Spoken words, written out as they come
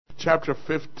chapter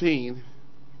 15.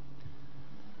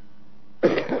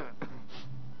 2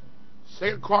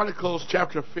 Chronicles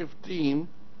chapter 15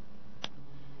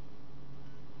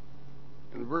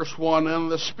 and verse 1.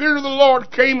 And the Spirit of the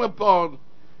Lord came upon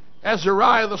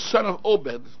Azariah the son of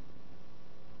Obed,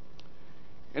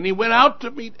 and he went out to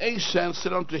meet Asa, and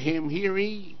said unto him, Hear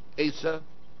ye, Asa,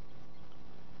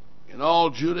 and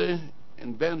all Judah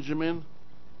and Benjamin.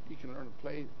 You can learn to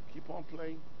play. Keep on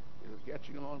playing. You're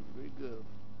catching on. Very good.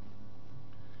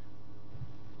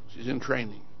 She's in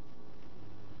training.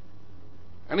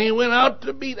 And he went out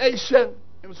to meet Asa,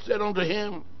 and said unto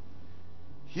him,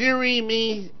 Hear ye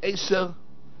me, Asa,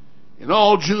 and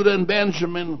all Judah and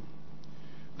Benjamin.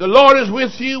 The Lord is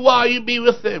with you while you be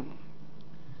with him.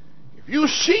 If you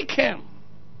seek him,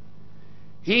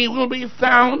 he will be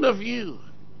found of you.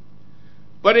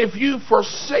 But if you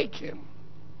forsake him,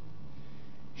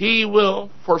 he will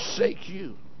forsake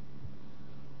you.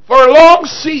 For a long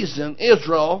season,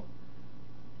 Israel,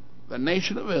 the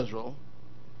nation of Israel,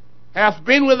 hath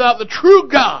been without the true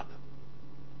God,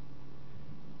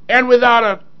 and without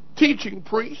a teaching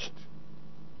priest,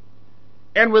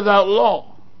 and without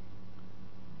law.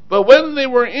 But when they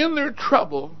were in their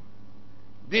trouble,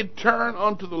 did turn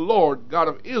unto the Lord God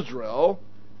of Israel,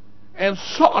 and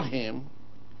sought him,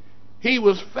 he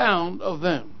was found of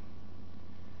them.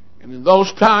 And in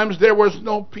those times there was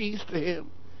no peace to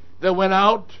him that went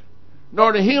out,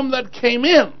 nor to him that came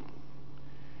in.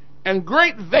 And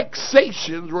great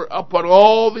vexations were upon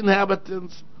all the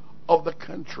inhabitants of the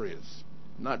countries,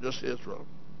 not just Israel.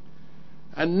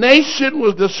 A nation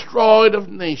was destroyed of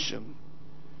nation,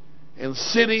 and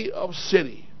city of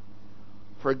city.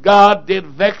 For God did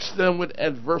vex them with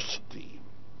adversity.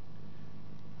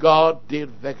 God did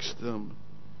vex them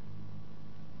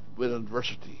with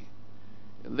adversity.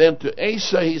 And then to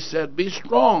Asa he said, Be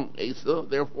strong, Asa,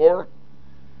 therefore,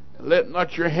 and let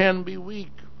not your hand be weak,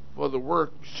 for the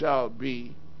work shall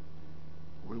be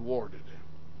rewarded.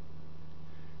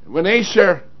 And when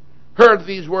Asa heard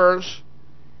these words,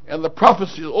 and the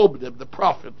prophecy of Obed the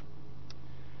prophet,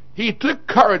 he took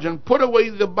courage and put away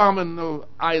the abominable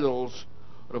idols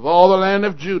of all the land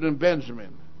of Judah and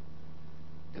Benjamin,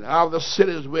 and out of the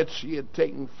cities which he had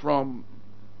taken from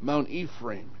Mount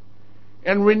Ephraim,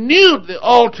 and renewed the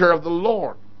altar of the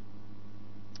Lord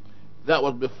that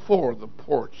was before the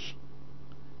porch.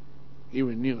 He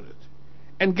renewed it,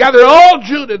 and gathered all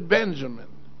Judah and Benjamin,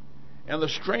 and the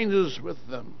strangers with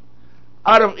them,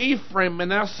 out of Ephraim,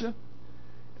 Manasseh,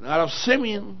 and out of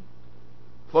Simeon,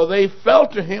 for they fell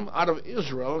to him out of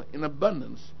Israel in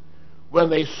abundance, when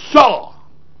they saw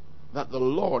that the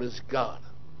Lord his God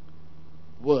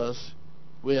was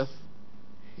with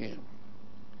him.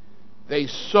 They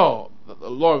saw that the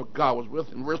Lord God was with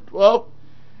him. Verse 12,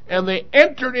 and they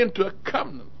entered into a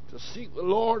covenant to seek the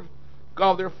Lord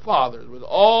God of their fathers with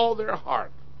all their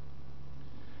heart,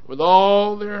 with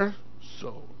all their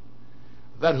soul,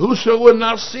 that whoso would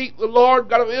not seek the Lord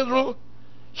God of Israel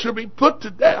should be put to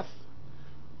death,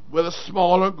 whether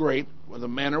small or great, whether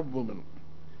man or woman.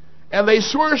 And they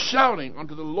swore, shouting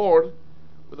unto the Lord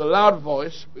with a loud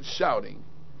voice, with shouting,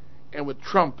 and with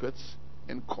trumpets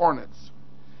and cornets.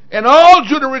 And all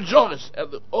Judah rejoiced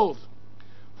at the oath,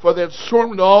 for they had sworn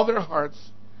with all their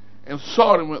hearts, and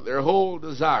sought him with their whole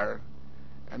desire.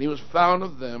 And he was found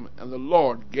of them, and the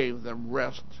Lord gave them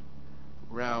rest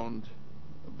round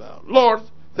about. Lord,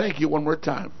 thank you one more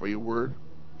time for your word.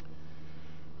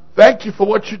 Thank you for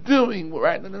what you're doing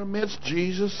right in our midst,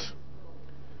 Jesus.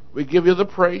 We give you the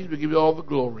praise. We give you all the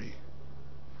glory.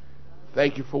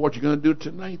 Thank you for what you're going to do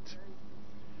tonight.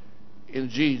 In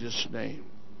Jesus' name.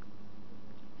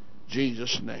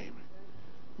 Jesus' name.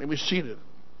 May we be seated.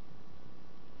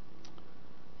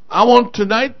 I want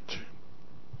tonight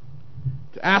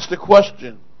to ask the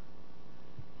question,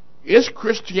 is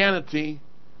Christianity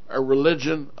a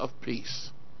religion of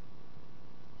peace?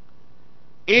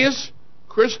 Is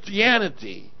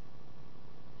Christianity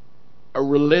a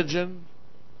religion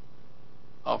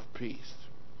of peace?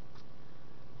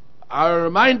 I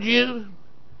remind you,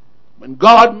 when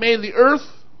God made the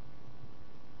earth,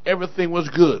 everything was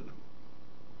good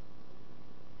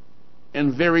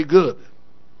and very good.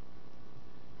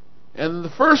 And the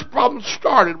first problem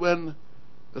started when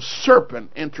the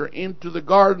serpent entered into the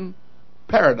garden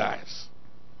paradise.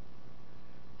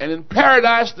 And in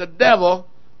paradise, the devil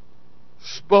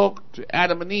spoke to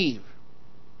Adam and Eve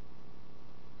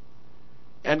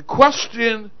and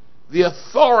questioned the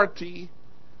authority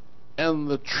and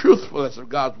the truthfulness of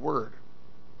God's word.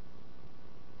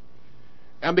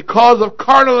 And because of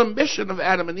carnal ambition of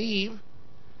Adam and Eve,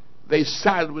 they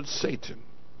sided with Satan.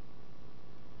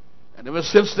 And ever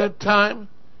since that time,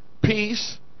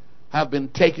 peace have been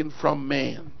taken from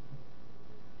man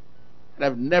and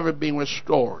have never been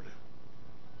restored.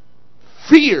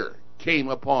 Fear came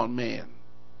upon man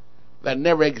that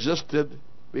never existed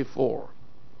before.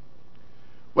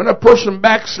 When a person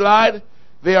backslide,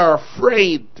 they are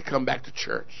afraid to come back to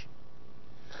church.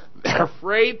 They're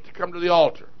afraid to come to the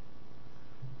altar.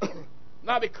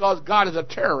 Not because God is a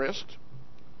terrorist,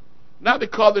 not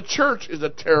because the church is a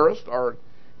terrorist or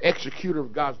executor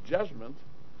of God's judgment,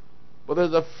 but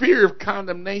there's a fear of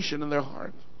condemnation in their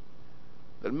heart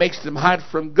that makes them hide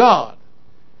from God.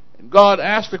 And God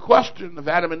asked the question of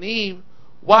Adam and Eve,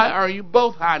 why are you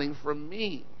both hiding from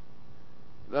me?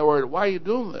 In other words, why are you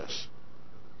doing this?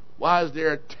 Why is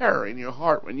there a terror in your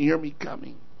heart when you hear me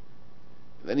coming?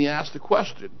 And then he asked the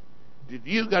question, did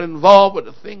you get involved with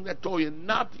the thing that told you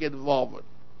not to get involved with?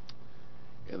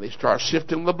 And they start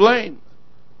shifting the blame.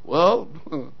 Well,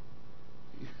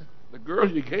 the girl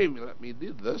you gave me let me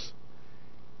do this.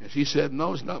 And she said,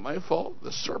 no, it's not my fault.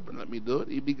 The serpent let me do it.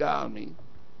 He beguiled me.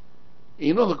 And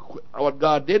you know what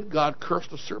God did? God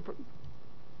cursed the serpent,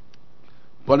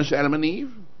 punished Adam and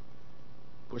Eve,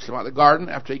 pushed them out of the garden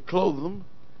after he clothed them.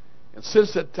 And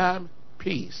since that time,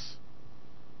 peace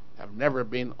have never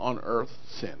been on earth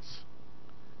since.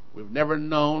 We've never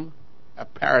known a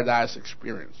paradise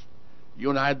experience. You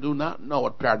and I do not know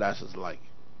what paradise is like.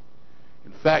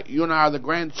 In fact, you and I are the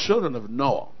grandchildren of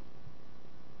Noah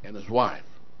and his wife.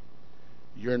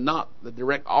 You're not the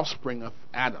direct offspring of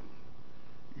Adam.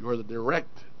 You're the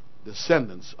direct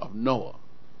descendants of Noah,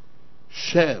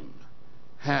 Shem,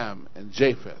 Ham, and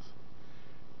Japheth.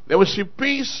 There was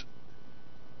peace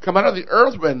come out of the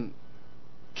earth when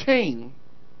Cain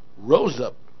rose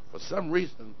up for some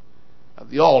reason at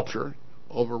the altar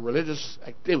over religious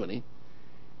activity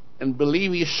and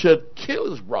believed he should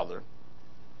kill his brother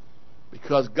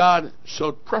because God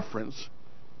showed preference,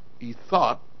 he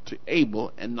thought, to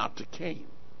Abel and not to Cain.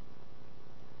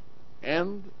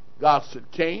 And God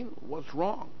said, Cain, what's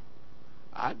wrong?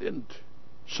 I didn't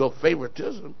show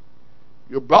favoritism.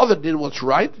 Your brother did what's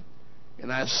right,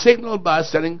 and I signaled by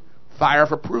sending fire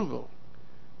of approval.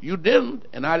 You didn't,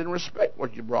 and I didn't respect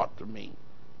what you brought to me.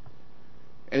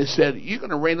 And he said, you're going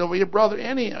to reign over your brother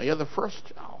anyhow. You're the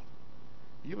first child.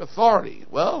 You have authority.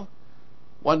 Well,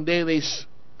 one day they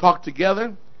talked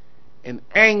together, and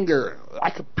anger,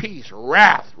 like a peace,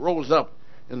 wrath rose up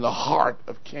in the heart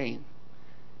of Cain.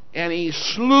 And he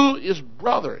slew his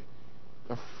brother.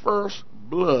 The first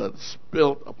blood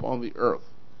spilled upon the earth.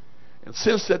 And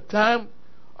since that time,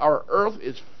 our earth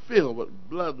is filled with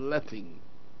bloodletting.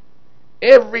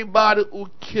 Everybody who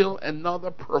killed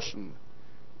another person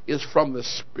is from the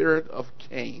spirit of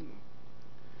Cain.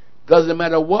 Doesn't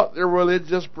matter what their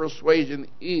religious persuasion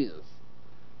is.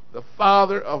 The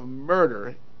father of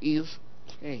murder is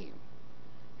Cain.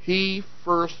 He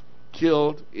first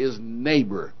killed his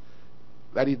neighbor,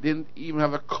 that he didn't even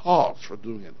have a cause for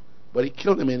doing it, but he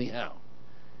killed him anyhow.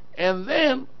 And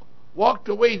then walked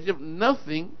away as if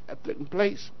nothing had taken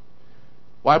place.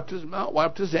 Wiped his mouth,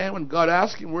 wiped his hand. When God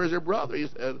asked him, where's your brother? He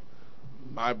said,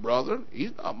 my brother?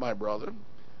 He's not my brother.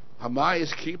 Am I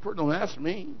his keeper? Don't ask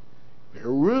me. Very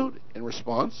rude in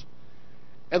response.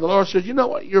 And the Lord said, you know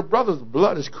what? Your brother's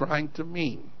blood is crying to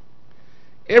me.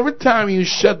 Every time you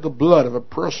shed the blood of a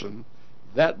person,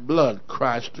 that blood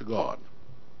cries to God.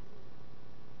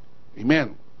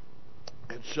 Amen.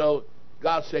 And so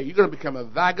God said, you're going to become a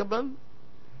vagabond.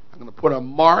 I'm going to put a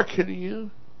mark in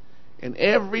you. And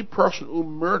every person who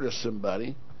murders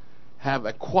somebody have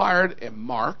acquired a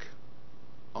mark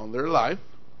on their life,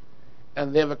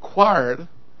 and they've acquired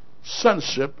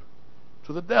sonship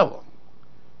to the devil.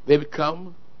 They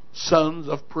become sons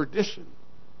of perdition,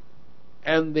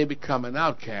 and they become an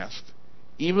outcast,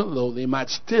 even though they might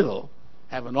still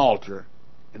have an altar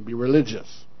and be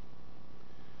religious.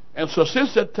 And so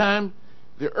since that time,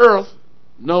 the earth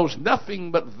knows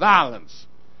nothing but violence.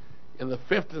 In the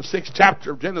 5th and 6th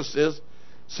chapter of Genesis,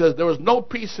 says there was no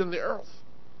peace in the earth.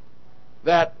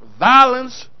 That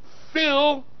violence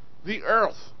filled the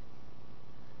earth.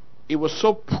 It was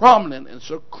so prominent and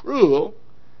so cruel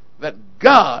that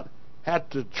God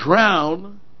had to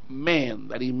drown man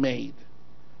that he made,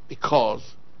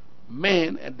 because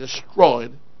man had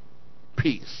destroyed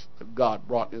peace that God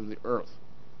brought in the earth.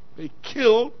 They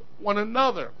killed one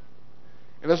another.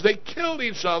 And as they killed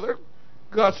each other,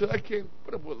 God said, I can't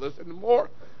put up with this anymore.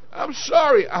 I'm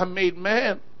sorry I made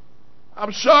man.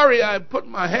 I'm sorry I put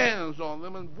my hands on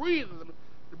them and breathed them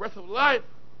the breath of life.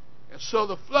 And so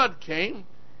the flood came,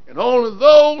 and only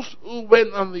those who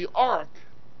went on the ark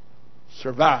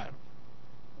survived.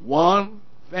 One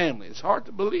family. It's hard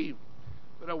to believe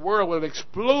that a world with an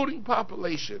exploding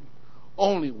population,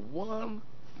 only one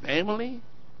family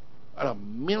out of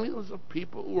millions of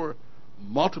people who were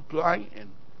multiplying and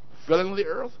filling the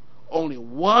earth? Only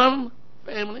one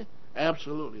family?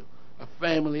 Absolutely. A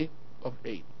family of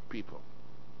 8 people.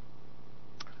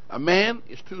 A man,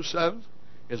 his 2 sons,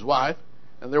 his wife,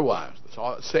 and their wives. That's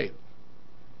all it's saying.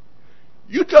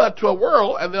 You tell it to a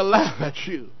world and they'll laugh at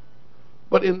you.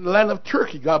 But in the land of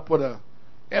Turkey, God put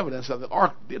evidence that the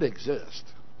ark did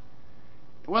exist.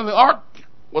 When the ark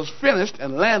was finished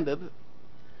and landed,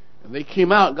 and they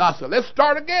came out, God said, let's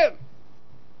start again.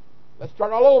 Let's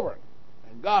start all over.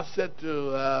 And God said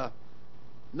to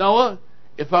Noah,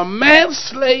 if a man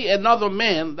slay another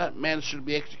man, that man should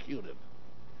be executed.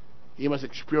 He must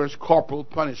experience corporal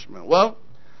punishment. Well,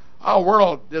 our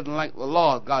world didn't like the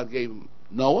law God gave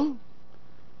Noah.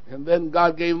 And then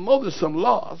God gave Moses some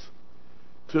laws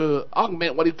to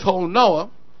augment what he told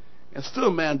Noah. And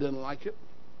still man didn't like it.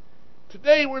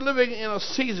 Today we're living in a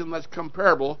season that's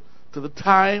comparable to the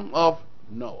time of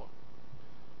Noah.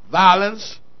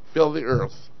 Violence filled the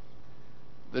earth.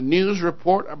 The news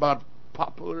report about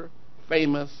popular,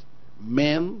 famous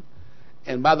men,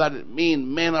 and by that it means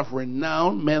men of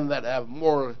renown, men that have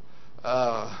more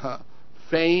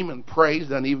fame and praise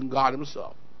than even God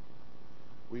himself.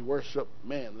 We worship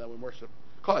men that we worship,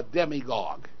 call it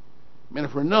demagogue, men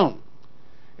of renown.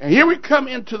 And here we come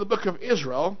into the book of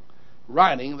Israel,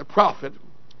 writing the prophet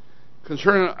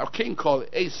concerning a king called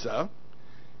Asa,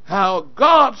 how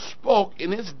God spoke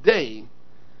in his day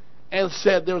and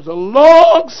said there was a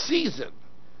long season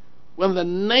when the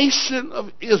nation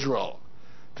of Israel,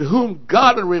 to whom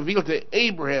God had revealed to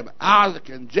Abraham, Isaac,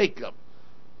 and Jacob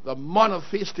the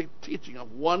monotheistic teaching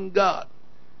of one God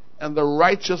and the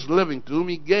righteous living, to whom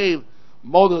he gave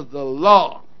Moses the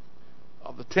law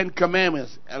of the 10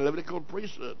 Commandments and Levitical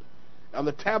priesthood and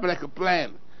the tabernacle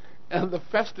plan and the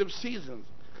festive seasons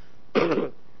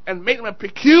and made them a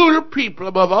peculiar people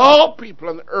above all people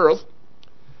on the earth,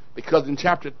 because in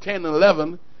chapter 10 and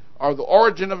 11 are the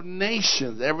origin of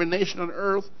nations. Every nation on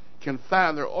earth can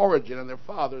find their origin and their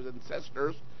fathers and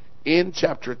ancestors in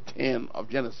chapter 10 of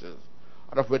Genesis,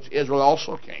 out of which Israel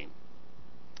also came.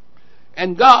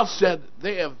 And God said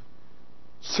they have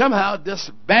somehow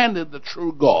disbanded the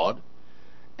true God,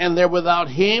 and they're without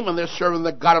him, and they're serving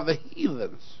the God of the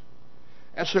heathens.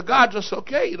 And so God just said,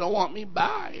 okay, you don't want me,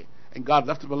 bye. And God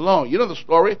left them alone. You know the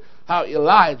story, how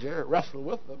Elijah wrestled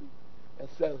with them and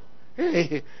said,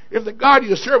 hey, if the God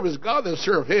you serve is God, then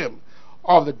serve him.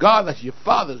 Or the God that your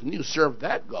fathers knew, serve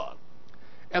that God.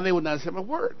 And they would not say a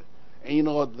word. And you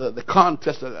know the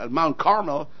contest at Mount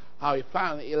Carmel, how he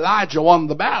finally, Elijah won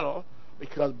the battle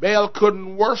because Baal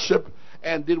couldn't worship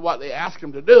and did what they asked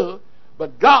him to do.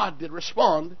 But God did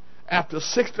respond after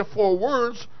 64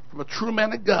 words from a true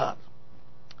man of God.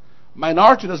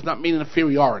 Minority does not mean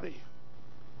inferiority,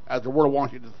 as the world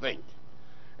wants you to think.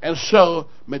 And so,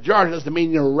 majority doesn't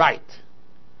mean you're right.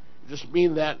 It just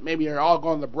means that maybe you're all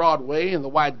going the broad way and the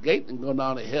wide gate and going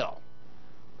down a hill.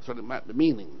 That's what it might be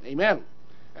meaning. Amen.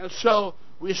 And so,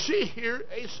 we see here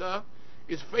Asa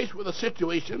is faced with a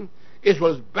situation.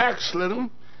 Israel is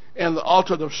backslidden, and the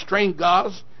altars of strange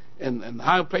gods and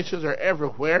high places are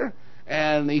everywhere.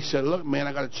 And he said, look, man,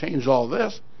 I got to change all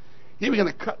this. He was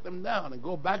going to cut them down and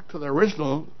go back to the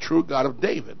original true God of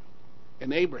David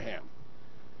and Abraham.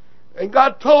 And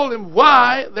God told him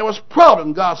why there was a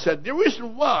problem. God said, the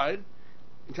reason why,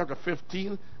 in chapter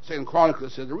 15, 2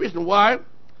 Chronicles says, the reason why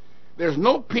there's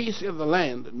no peace in the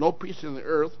land, no peace in the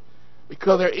earth,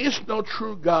 because there is no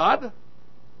true God,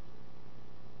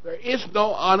 there is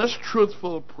no honest,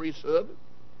 truthful priesthood,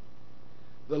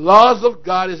 the laws of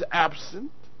God is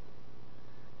absent,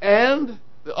 and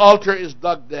the altar is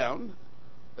dug down,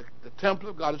 the temple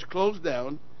of God is closed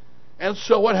down, and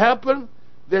so what happened?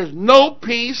 There's no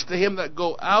peace to him that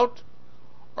go out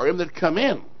or him that come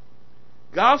in.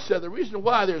 God said the reason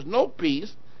why there's no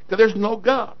peace, because there's no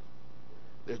God.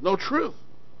 There's no truth.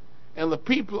 And the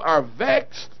people are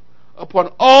vexed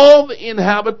upon all the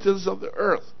inhabitants of the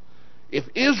earth. If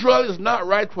Israel is not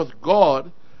right with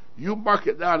God, you mark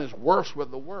it down as worse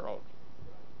with the world.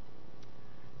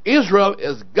 Israel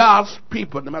is God's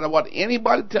people, no matter what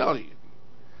anybody tells you.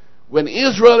 When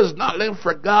Israel is not living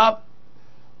for God,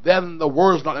 then the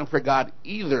world's not living for God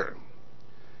either.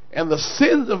 And the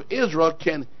sins of Israel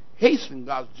can hasten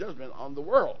God's judgment on the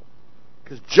world.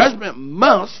 Because judgment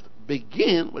must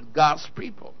begin with God's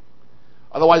people.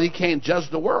 Otherwise, he can't judge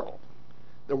the world.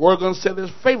 The world going to say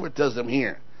there's favoritism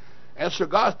here. And so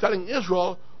God's telling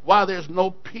Israel why there's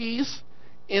no peace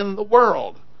in the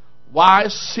world. Why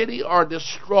city are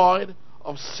destroyed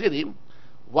of city.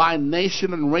 Why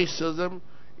nation and racism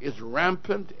is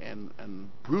rampant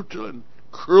and brutal and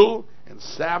cruel and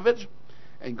savage.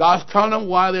 And God's telling them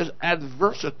why there's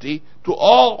adversity to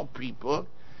all people.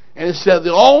 And He said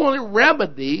the only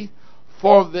remedy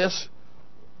for this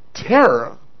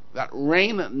terror that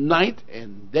reign night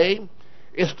and day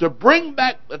is to bring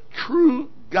back the true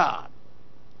God.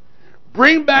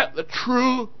 Bring back the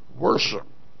true worship.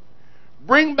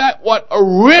 Bring back what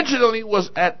originally was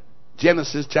at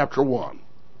Genesis chapter 1.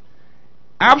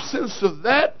 Absence of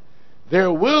that,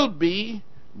 there will be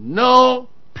no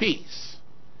peace.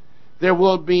 There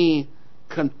will be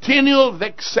continual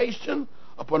vexation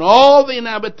upon all the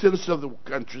inhabitants of the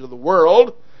countries of the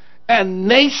world, and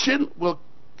nation will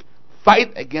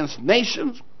fight against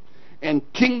nations, and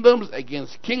kingdoms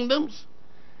against kingdoms.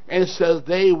 And it says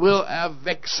they will have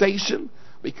vexation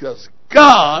because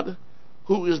God,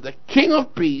 who is the King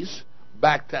of peace,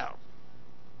 backed out.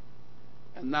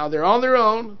 And now they're on their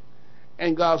own,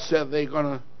 and God said they're going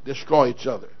to destroy each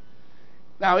other.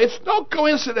 Now, it's no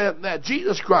coincidence that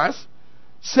Jesus Christ,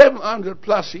 700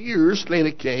 plus years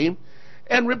later, came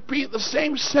and repeated the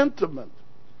same sentiment.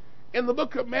 In the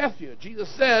book of Matthew,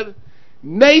 Jesus said,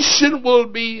 nation will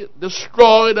be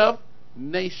destroyed of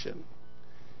nation.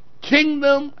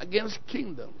 Kingdom against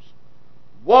kingdoms.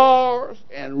 Wars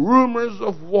and rumors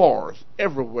of wars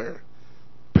everywhere.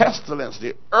 Pestilence,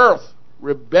 the earth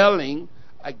rebelling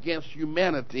against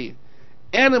humanity.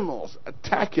 Animals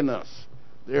attacking us.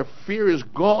 Their fear is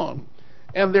gone.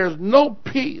 And there's no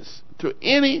peace to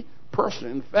any person.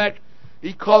 In fact,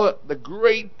 He called it the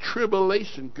great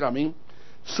tribulation coming,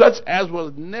 such as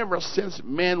was never since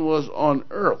man was on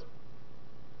earth.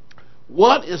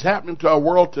 What is happening to our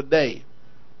world today?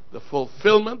 The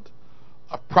fulfillment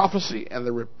of prophecy and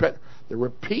the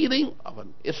repeating of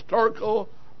an historical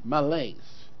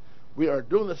malaise. We are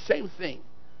doing the same thing.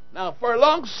 Now, for a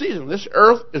long season, this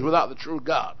earth is without the true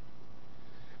God.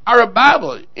 Our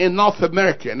Bible in North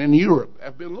America and in Europe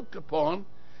have been looked upon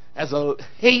as a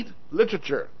hate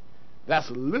literature that's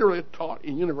literally taught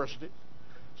in universities.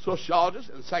 Sociologists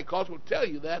and psychologists will tell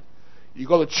you that you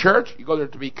go to church, you go there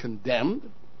to be condemned.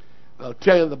 They'll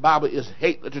tell you the Bible is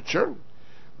hate literature.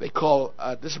 They call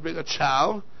disciplining a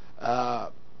child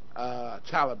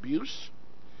child abuse.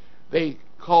 They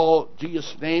call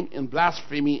Jesus' name in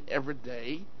blasphemy every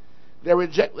day. They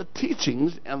reject the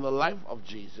teachings and the life of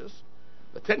Jesus.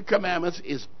 The Ten Commandments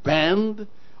is banned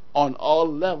on all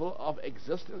level of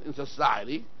existence in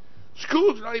society.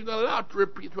 Schools are not even allowed to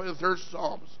repeat 23rd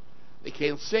Psalms. They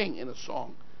can't sing in a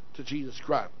song to Jesus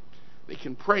Christ. They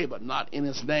can pray, but not in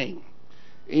His name.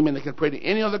 Amen. They can pray to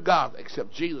any other God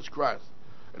except Jesus Christ.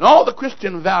 And all the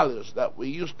Christian values that we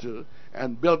used to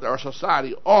and built our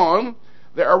society on,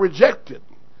 they are rejected.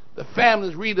 The family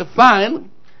is redefined.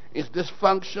 It's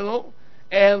dysfunctional,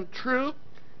 and truth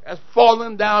has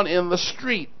fallen down in the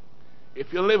street.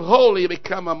 If you live holy, you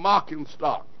become a mocking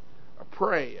stock, a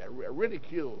prey, a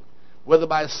ridicule, whether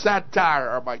by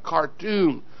satire or by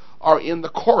cartoon or in the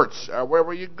courts or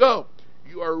wherever you go.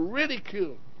 You are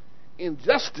ridiculed.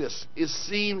 Injustice is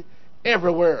seen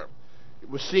everywhere.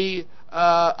 We see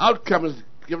outcomes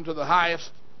given to the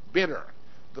highest bidder.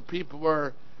 The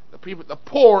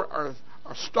poor are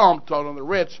stomped on, and the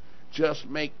rich just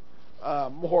make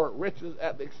more riches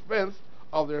at the expense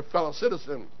of their fellow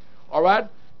citizens. All right?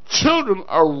 Children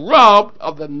are robbed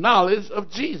of the knowledge of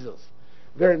Jesus.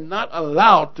 They're not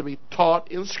allowed to be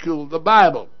taught in school the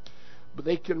Bible. But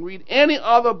they can read any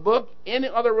other book, any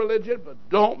other religion, but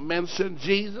don't mention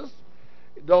Jesus.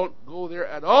 Don't go there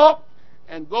at all.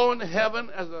 And going to heaven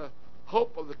as a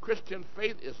hope of the Christian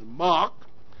faith is mocked.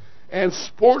 And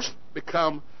sports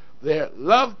become their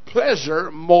love pleasure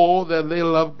more than they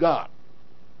love God.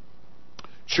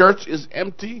 Church is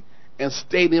empty and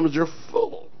stadiums are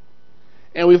full.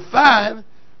 And we find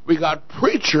we got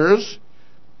preachers,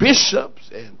 bishops,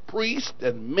 and priests,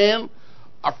 and men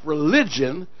of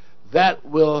religion that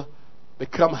will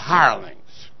become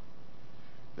hirelings.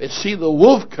 They see the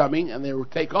wolf coming and they will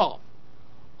take off.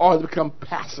 Or they become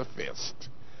pacifists.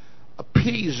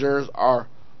 Appeasers are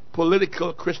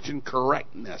political Christian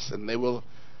correctness, and they will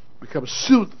become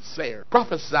soothsayers,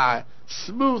 prophesy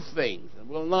smooth things, and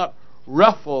will not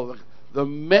ruffle the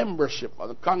membership of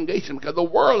the congregation, because the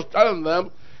world is telling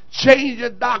them, change your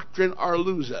doctrine or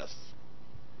lose us.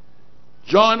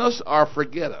 Join us or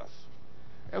forget us.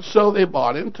 And so they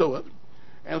bought into it.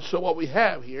 And so what we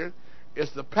have here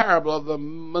is the parable of the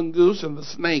mongoose and the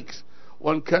snakes.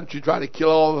 One country tried to kill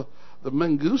all the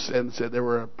mongoose and said they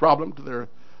were a problem to their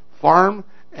farm,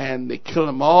 and they killed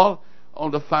them all,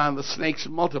 only to find the snakes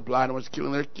multiplied and was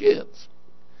killing their kids.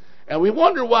 And we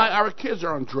wonder why our kids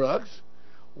are on drugs,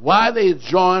 why they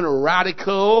join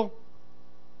radical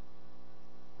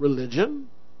religion,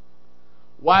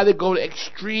 why they go to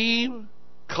extreme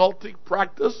cultic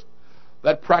practice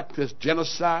that practice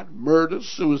genocide, murder,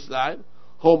 suicide,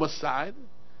 homicide,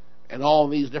 and all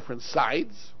these different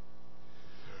sides.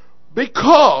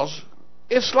 Because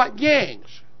it's like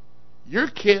gangs. Your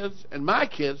kids and my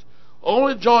kids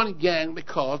only join a gang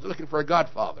because they're looking for a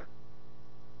godfather,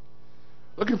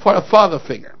 looking for a father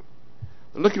figure,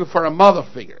 they're looking for a mother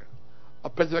figure, a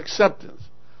place of acceptance,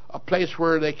 a place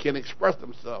where they can express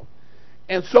themselves.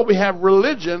 And so we have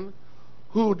religion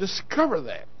who discover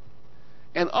that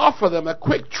and offer them a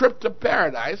quick trip to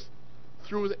paradise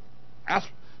through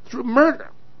murder,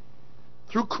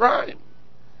 through crime,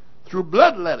 through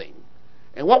bloodletting.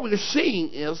 And what we're seeing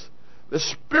is the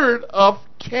spirit of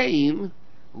Cain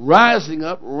rising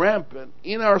up rampant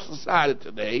in our society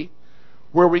today,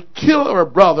 where we kill our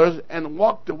brothers and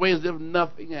walk away as if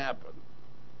nothing happened,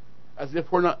 as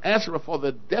if we're not answerable for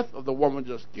the death of the woman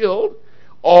just killed,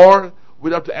 or we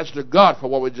don't have to answer to God for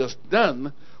what we just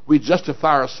done. We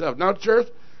justify ourselves. Now, church,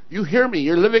 you hear me.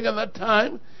 You're living in that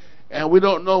time, and we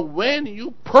don't know when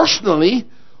you personally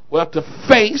will have to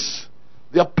face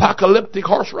the apocalyptic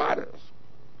horse riders.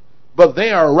 But they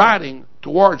are riding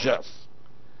towards us,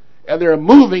 and they're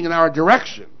moving in our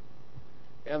direction.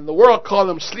 And the world calls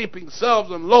them sleeping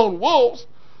selves and lone wolves,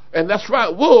 and that's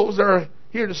right, wolves are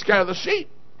here to scatter the sheep.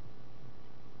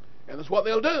 And that's what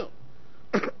they'll do.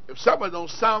 If someone don't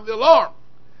sound the alarm,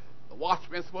 the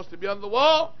watchman's supposed to be on the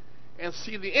wall and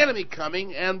see the enemy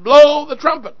coming and blow the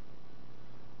trumpet.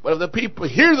 But if the people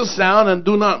hear the sound and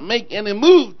do not make any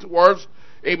move towards,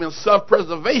 amen,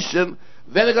 self-preservation,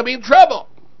 then they're going to be in trouble.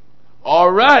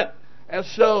 All right. And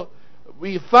so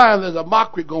we find there's a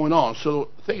mockery going on. So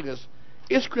the thing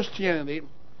is Christianity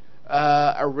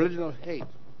a religion of hate?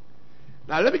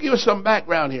 Now let me give you some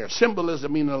background here.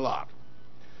 Symbolism means a lot.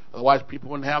 Otherwise people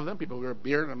wouldn't have them. People wear a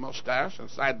beard and a mustache and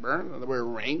sideburns, and they wear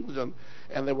rings,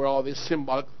 and they wear all these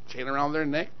symbolic chain around their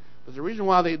neck. But the reason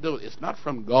why they do it, it's not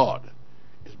from God.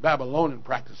 It's Babylonian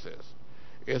practices.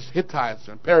 It's Hittites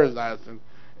and Perizzites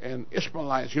and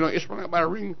Ishmaelites. You know, Ishmaelite by a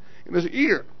ring in his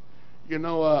ear. You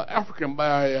know, African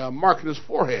by marking his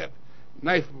forehead,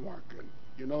 knife marking.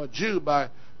 You know, a Jew by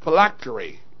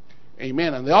phylactery.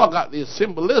 Amen. And they all got this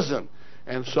symbolism.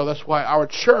 And so that's why our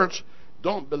church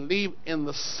don't believe in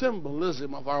the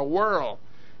symbolism of our world.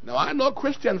 Now, I know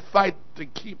Christians fight to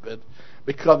keep it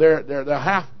because they're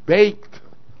half-baked,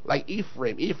 like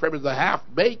Ephraim. Ephraim is a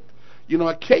half-baked. You know,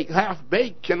 a cake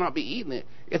half-baked cannot be eaten.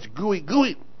 It's gooey.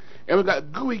 And we've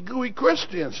got gooey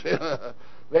Christians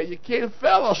that you can't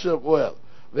fellowship with.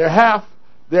 They're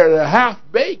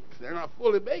half-baked. They're not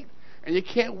fully baked. And you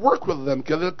can't work with them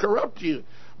because they'll corrupt you.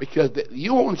 Because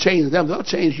you won't change them. They'll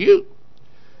change you.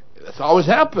 That's always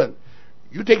happened.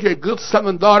 You take your good son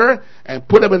and daughter and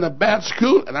put them in a bad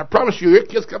school, and I promise you, your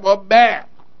kids come up bad.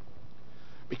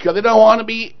 Because they don't want to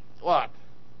be, what?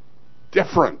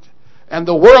 Different. And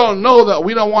the world know that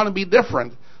we don't want to be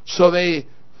different, so they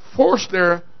force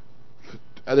their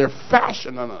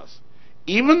fashion on us.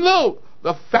 Even though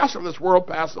the fashion of this world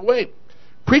passed away.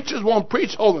 Preachers won't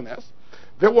preach holiness.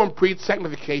 They won't preach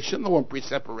sanctification. They won't preach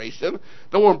separation.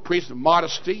 They won't preach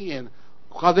modesty, and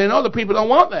because they know the people don't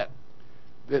want that.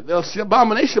 They'll see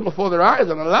abomination before their eyes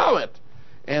and allow it.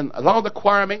 And as long as the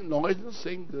choir make noise and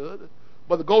sing good,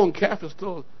 but the golden calf is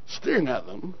still staring at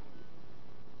them.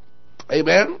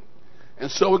 Amen?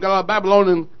 And so we got our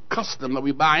Babylonian custom that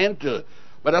we buy into.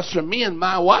 But as for me and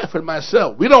my wife and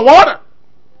myself, we don't want it.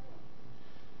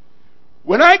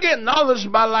 When I get knowledge,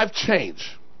 my life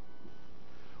change.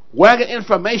 When I get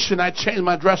information, I change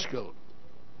my dress code.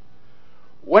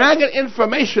 When I get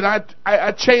information,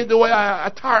 I change the way I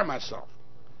attire myself.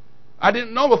 I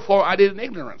didn't know before, I did in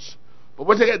ignorance. But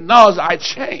once I get knowledge, I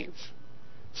change.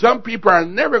 Some people are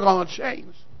never going to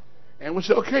change. And we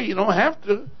say, okay, you don't have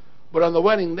to. But on the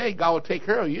wedding day, God will take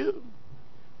care of you.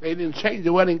 They didn't change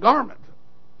the wedding garment.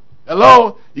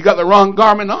 Hello? You got the wrong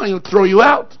garment on, he'll throw you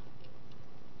out.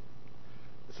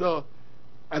 So,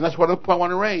 and that's what the point I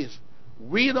want to raise.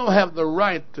 We don't have the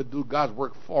right to do God's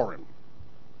work for him.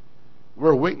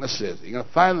 We're witnesses. You're going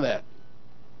to find that.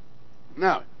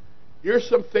 Now, here's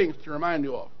some things to remind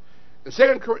you of. In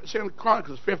 2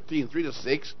 Chronicles 15,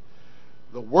 3-6,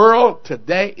 the world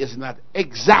today is in that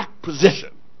exact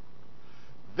position.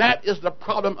 That is the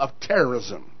problem of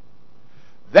terrorism.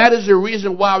 That is the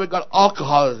reason why we got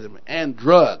alcoholism and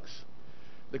drugs.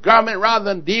 The government, rather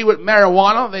than deal with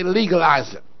marijuana, they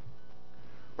legalize it.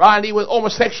 Rather than deal with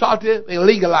homosexuality, they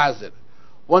legalize it.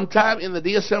 One time in the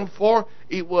DSM-4,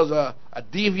 it was a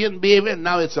deviant behavior, and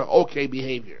now it's an okay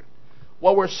behavior.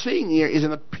 What we're seeing here is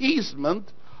an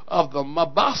appeasement of the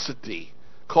mobosity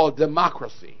called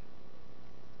democracy.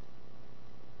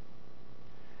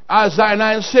 Isaiah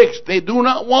 9:6, they do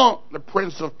not want the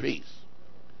Prince of Peace.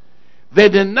 They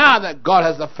deny that God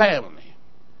has a family.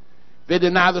 They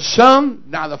deny the Son,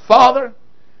 deny the Father,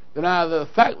 deny the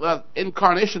fact that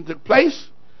incarnation took place.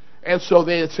 And so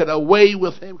they said, away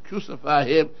with him, crucify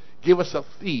him, give us a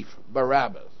thief,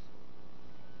 Barabbas.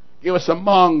 Give us a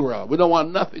mongrel. We don't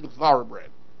want nothing thoroughbred.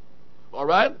 All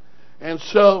right? And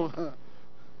so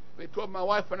they told my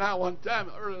wife and I one time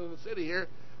earlier in the city here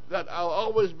that I'll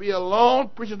always be alone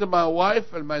preaching to my wife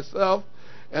and myself.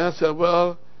 And I said,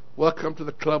 well, welcome to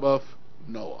the club of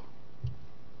Noah.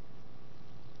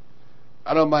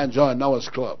 I don't mind joining Noah's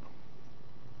club.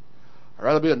 I'd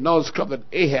rather be in Noah's club than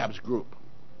Ahab's group.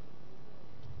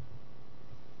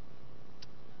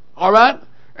 All right?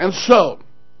 And so,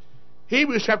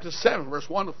 Hebrews chapter 7, verse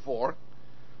 1 to 4,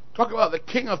 talk about the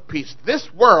King of Peace. This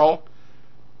world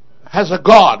has a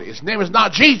God. His name is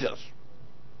not Jesus.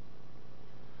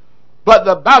 But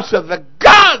the Bible says the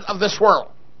God of this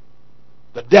world,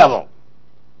 the devil.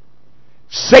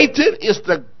 Satan is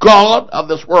the God of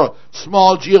this world.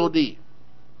 Small G-O-D.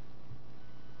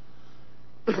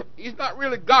 He's not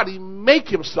really God. He make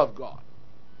himself God.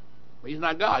 But he's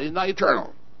not God. He's not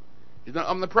eternal. He's not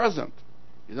omnipresent.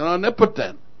 He's not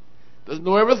omnipotent. Doesn't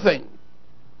know everything.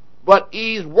 But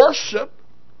he's worshipped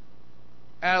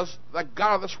as the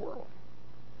God of this world.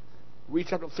 Read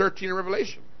chapter 13 of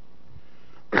Revelation.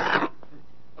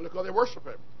 Look how they worship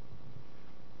him.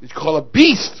 He's called a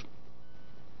beast.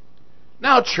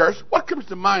 Now, church, what comes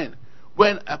to mind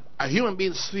when a human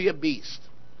being sees a beast?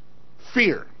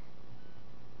 Fear.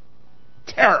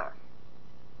 Terror.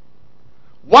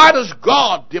 Why does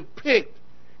God depict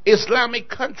Islamic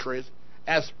countries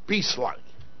as beast-like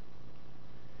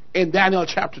in Daniel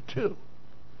chapter 2?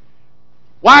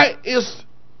 Why is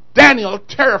Daniel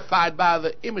terrified by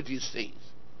the image he sees?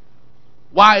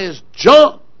 Why is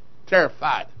John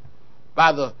terrified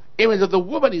by the image of the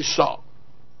woman he saw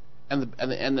and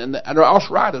the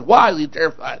outriders? Why is he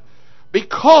terrified?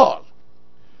 Because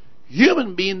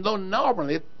human beings don't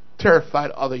normally terrify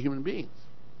other human beings,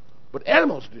 but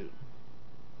animals do.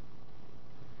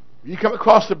 You come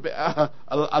across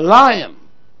a lion,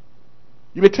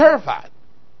 you'll be terrified.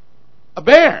 A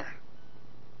bear,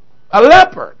 a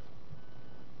leopard,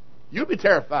 you'll be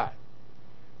terrified.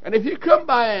 And if you come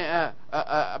by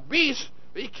a beast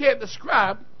that you can't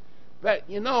describe, that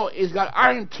you know he's got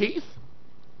iron teeth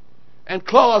and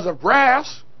claws of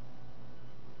brass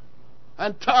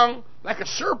and tongue like a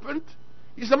serpent,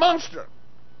 he's a monster.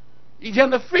 He's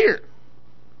in the fear.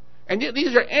 And yet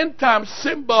these are end-time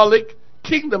symbolic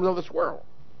kingdoms of this world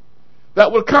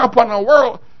that will come upon a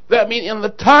world that means in the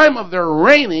time of their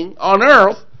reigning on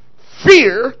earth,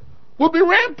 fear will be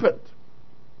rampant.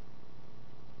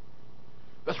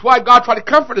 That's why God tried to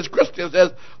comfort his Christians,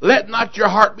 says, let not your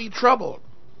heart be troubled.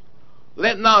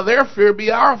 Let not their fear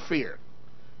be our fear.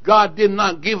 God did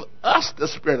not give us the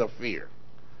spirit of fear.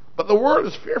 But the world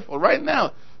is fearful right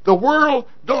now. The world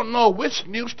don't know which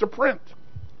news to print.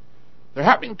 They're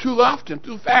happening too often,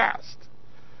 too fast.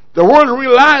 The world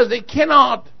realizes they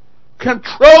cannot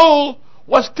control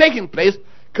what's taking place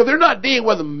because they're not dealing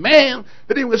with man,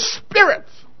 they're dealing with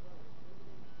spirits.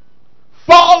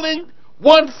 Falling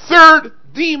 1/3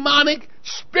 demonic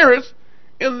spirits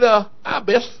in the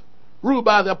abyss ruled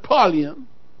by the Apollyon.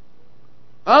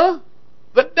 The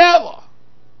devil.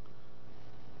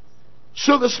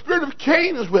 So the spirit of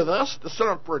Cain is with us, the son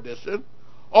of perdition,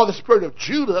 or the spirit of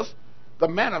Judas, the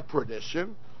man of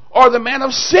perdition, or the man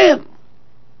of sin.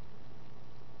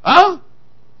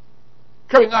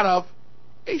 Coming out of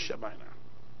Asia Minor.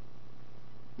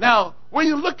 Now, when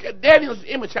you look at Daniel's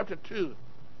image, chapter 2,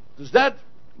 does that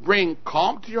bring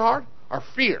calm to your heart or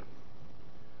fear?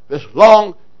 This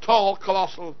long, tall,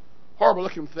 colossal,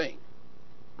 horrible-looking thing.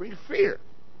 Bring fear.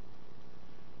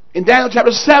 In Daniel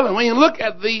chapter 7, when you look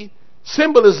at the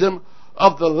symbolism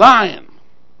of the lion,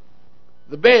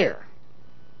 the bear,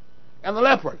 and the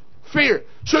leopard, fear.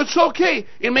 So it's okay.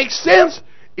 It makes sense.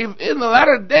 If in the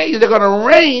latter days they're going to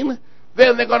reign,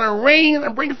 then they're going to reign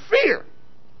and bring fear.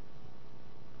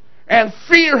 And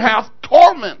fear hath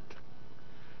torment.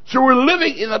 So we're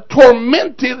living in a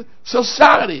tormented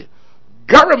society.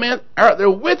 Government are at their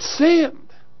wits' end.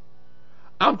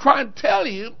 I'm trying to tell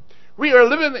you, we are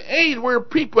living in an age where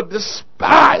people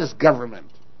despise government.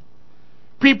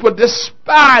 People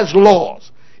despise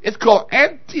laws. It's called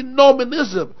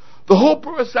antinomianism. The whole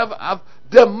purpose of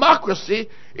democracy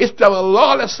is to have a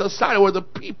lawless society where the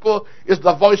people is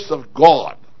the voice of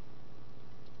God.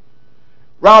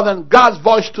 Rather than God's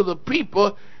voice to the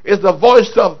people is the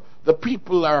voice of the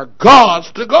people are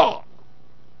gods to God.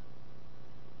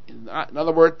 In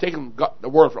other words, taking the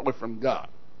word away from God.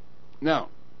 Now,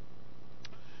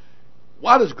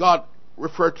 Why does God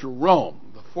refer to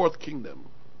Rome, the fourth kingdom,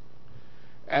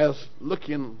 as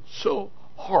looking so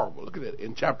horrible? Look at it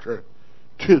in chapter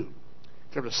 2,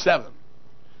 chapter 7.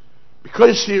 Because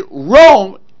you see,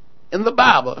 Rome in the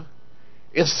Bible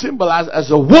is symbolized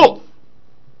as a wolf.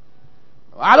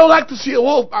 I don't like to see a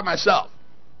wolf by myself.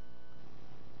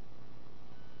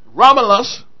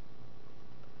 Romulus,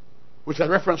 which has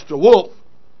reference to wolf,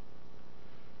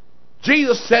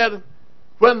 Jesus said,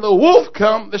 when the wolf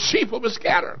comes, the sheep will be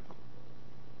scattered.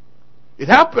 It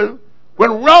happened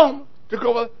when Rome took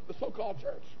over the so-called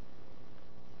church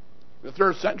in the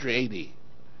 3rd century A.D.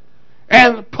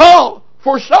 And Paul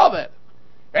foresaw that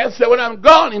and said, when I'm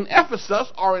gone in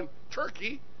Ephesus or in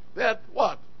Turkey, that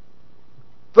what?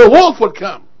 The wolf would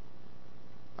come.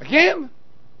 Again?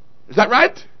 Is that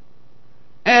right?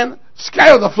 And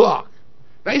scatter the flock.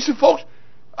 Now you see, folks,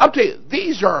 I'll tell you,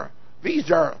 these are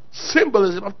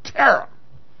symbolism of terror.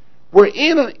 We're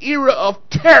in an era of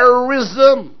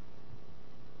terrorism.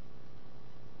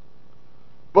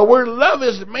 But where love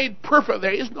is made perfect,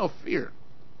 there is no fear.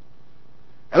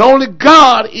 And only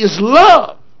God is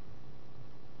love.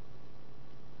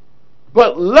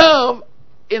 But love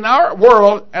in our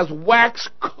world has waxed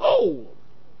cold.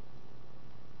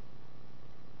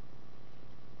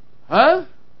 Huh?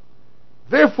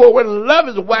 Therefore, when love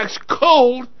is waxed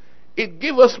cold, it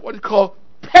gives us what we call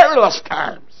perilous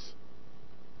times.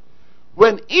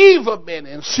 When evil men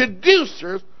and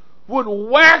seducers would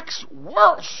wax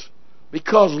worse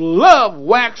because love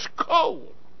waxed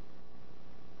cold.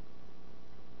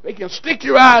 They can stick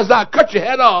your eyes out, cut your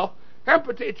head off,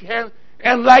 amputate your hand,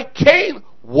 and like Cain,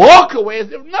 walk away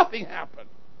as if nothing happened.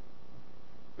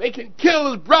 They can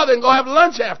kill his brother and go have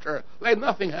lunch after, like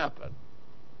nothing happened.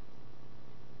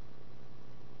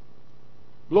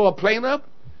 Blow a plane up,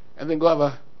 and then go have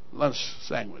a lunch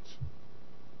sandwich.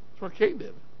 That's what Cain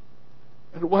did.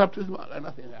 And what happened to his mother?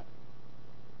 Nothing happened.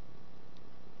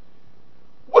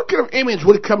 What kind of image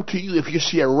would come to you if you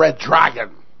see a red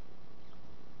dragon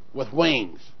with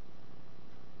wings,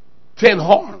 10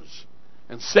 horns,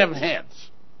 and 7 heads?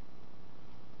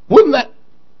 Wouldn't that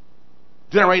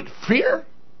generate fear?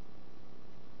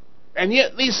 And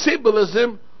yet these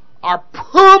symbolisms are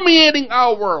permeating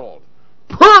our world,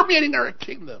 permeating our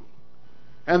kingdom.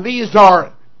 And these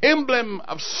are emblem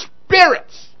of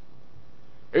spirits.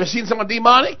 Have you seen someone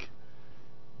demonic?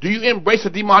 Do you embrace a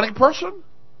demonic person?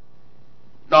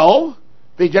 No.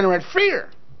 They generate fear.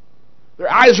 Their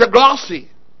eyes are glossy.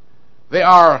 They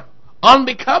are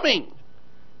unbecoming.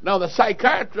 Now the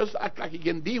psychiatrist acts like he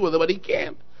can deal with it, but he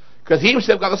can't. Because he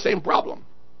himself got the same problem.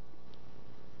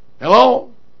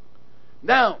 Hello?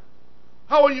 Now,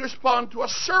 how will you respond to a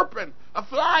serpent, a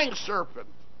flying serpent,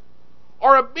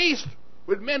 or a beast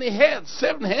with many heads,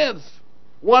 7 heads,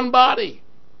 1 body,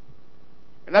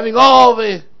 and having all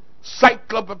the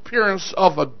cyclop appearance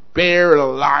of a bear, a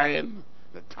lion,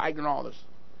 a tiger, and all this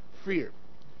fear?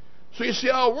 So you see,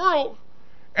 our world,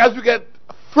 as we get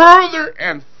further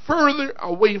and further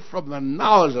away from the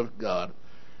knowledge of God,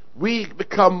 we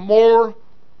become more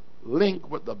linked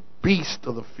with the beast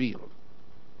of the field.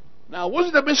 Now, was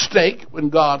it a mistake when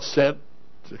God said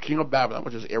to the king of Babylon,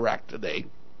 which is Iraq today,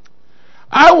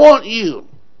 I want you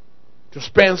to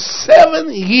spend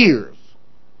 7 years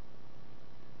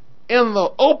in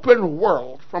the open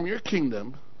world from your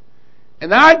kingdom,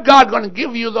 and I'm God going to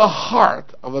give you the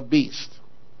heart of a beast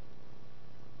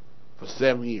for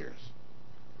 7 years.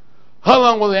 How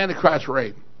long will the Antichrist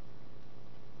reign?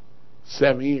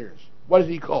 7 years. What is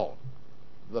he called?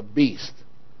 The beast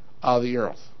of the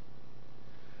earth.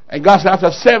 And God said,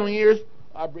 after 7 years,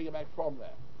 I'll bring it back from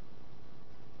that.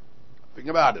 Think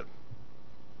about it.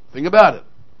 Think about it.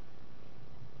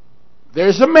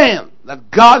 There's a man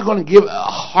that God's going to give a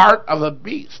heart of a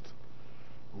beast.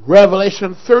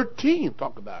 Revelation 13,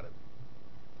 talk about it.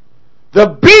 The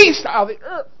beast of the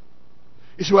earth.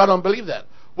 You say, well, I don't believe that.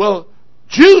 Well,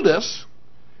 Judas,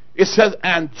 it says,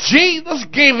 and Jesus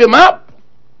gave him up,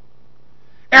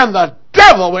 and the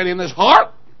devil went in his heart,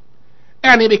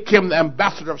 and he became the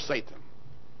ambassador of Satan.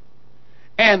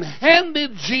 And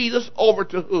handed Jesus over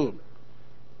to whom?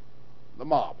 The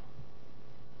mob.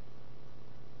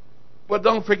 But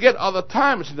don't forget other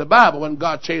times in the Bible when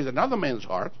God changed another man's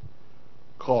heart,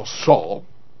 called Saul,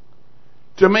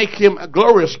 to make him a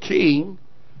glorious king.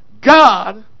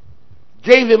 God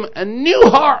gave him a new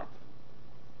heart.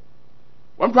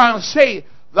 What I'm trying to say,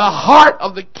 the heart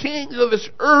of the kings of this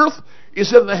earth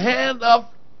is in the hand of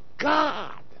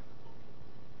God.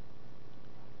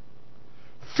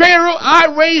 Pharaoh,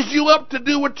 I raised you up to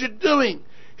do what you're doing.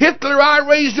 Hitler, I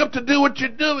raised you up to do what you're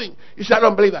doing. You say, I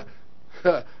don't believe that.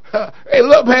 Hey,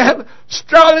 look, man,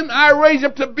 Stalin, I raised you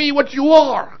up to be what you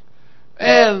are.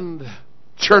 And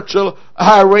Churchill,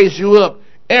 I raise you up.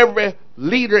 Every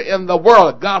leader in the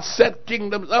world, God set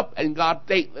kingdoms up and God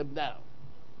take them down.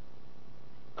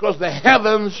 Because the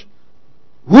heavens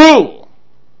rule.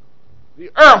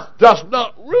 The earth does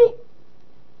not rule.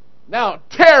 Now,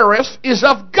 terrorist is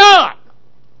of God.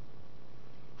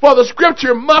 For the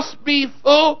scripture must be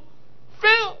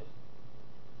fulfilled.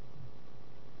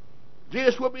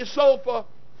 Jesus will be sold for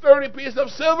 30 pieces of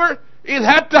silver. It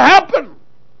had to happen.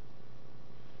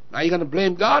 Now you're going to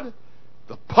blame God?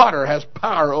 The potter has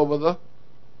power over the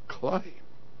clay.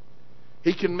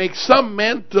 He can make some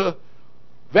men to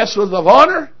vessels of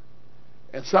honor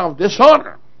and some of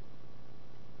dishonor.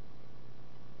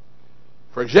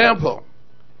 For example,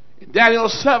 in Daniel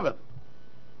 7,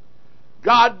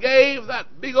 God gave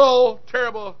that big old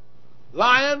terrible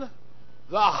lion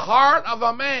the heart of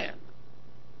a man.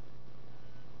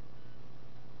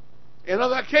 In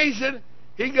another occasion,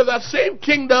 he gave that same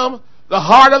kingdom the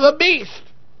heart of a beast.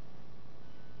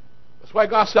 That's why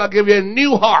God said, I'll give you a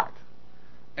new heart,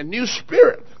 a new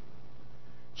spirit.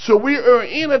 So we are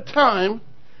in a time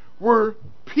where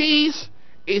peace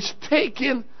is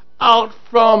taken out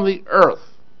from the earth.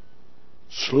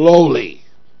 Slowly,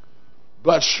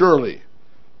 but surely.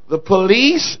 The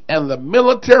police and the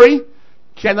military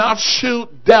cannot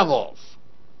shoot devils.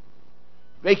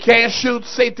 They can't shoot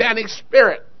satanic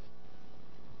spirits.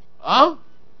 Huh?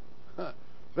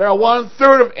 There are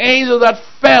 1/3 of angels that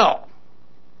fell.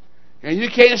 And you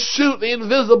can't shoot the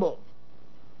invisible.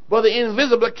 But the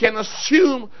invisible can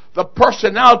assume the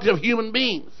personality of human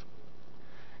beings.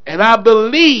 And I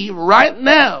believe right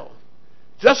now,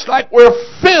 just like we're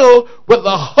filled with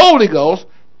the Holy Ghost,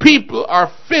 people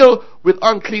are filled with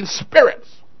unclean spirits.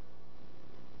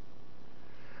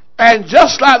 And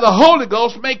just like the Holy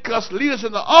Ghost makes us leaders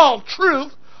into all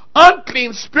truth,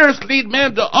 unclean spirits lead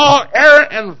men to all error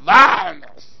and vileness.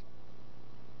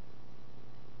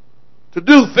 To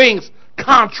do things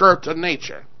contrary to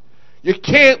nature. You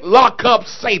can't lock up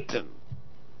Satan.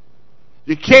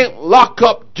 You can't lock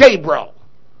up Gabriel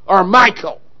or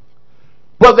Michael.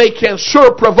 But they can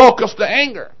sure provoke us to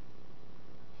anger.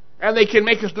 And they can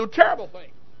make us do terrible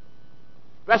things.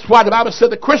 That's why the Bible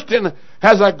said the Christian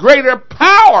has a greater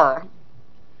power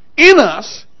in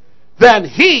us than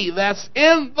he that's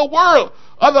in the world.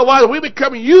 Otherwise, we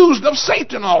become used of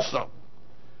Satan also.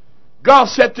 God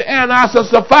said to Ananias and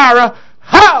Sapphira,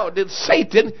 how did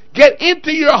Satan get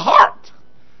into your heart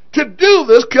to do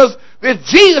this? Because the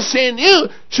Jesus in you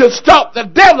should stop the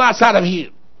devil outside of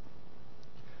you.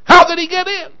 How did he get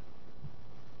in?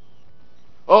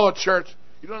 Oh, church,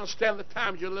 you don't understand the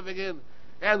times you're living in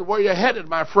and where you're headed,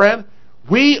 my friend.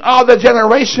 We are the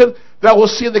generation that will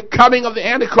see the coming of the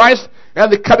Antichrist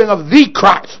and the coming of the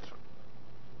Christ.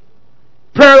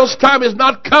 Perilous time is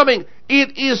not coming.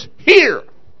 It is here.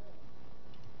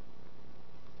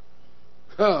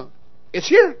 It's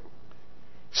here.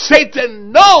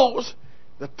 Satan knows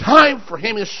the time for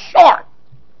him is short.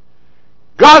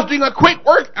 God's doing a quick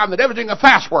work and the devil's doing a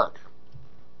fast work.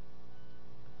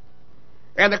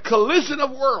 And a collision of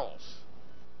worlds.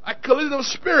 A collision of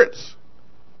spirits.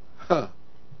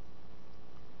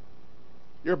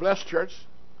 You're blessed, church.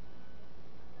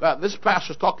 This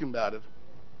pastor's talking about it.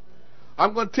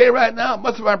 I'm going to tell you right now,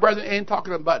 most of my brethren ain't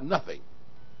talking about nothing.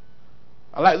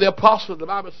 I like the apostles, the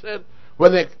Bible said,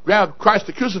 when they grabbed Christ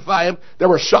to crucify him, they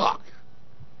were shocked.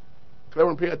 Because they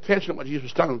weren't paying attention to what Jesus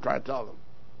was telling them, trying to tell them.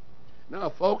 Now,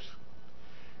 folks,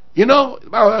 you know,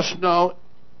 the Bible lets us know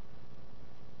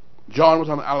John was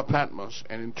on the Isle of Patmos,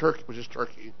 and in Turkey, which is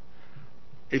Turkey,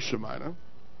 Asia Minor.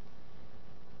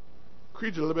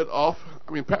 Crete's a little bit off.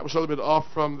 Patmos a little bit off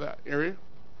from that area.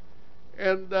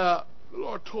 And the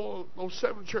Lord told those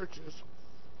 7 churches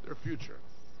their future.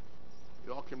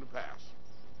 It all came to pass.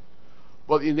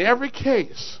 But in every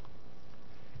case,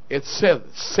 it said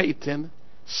Satan's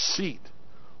seat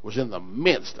was in the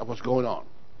midst of what's going on.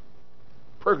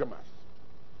 Pergamos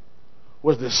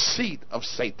was the seat of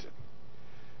Satan.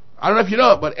 I don't know if you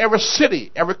know it, but every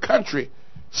city, every country,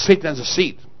 Satan has a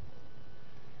seat.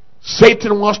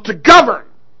 Satan wants to govern.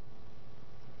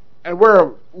 And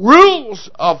where rules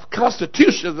of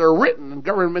constitutions are written and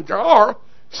government there are,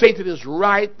 Satan is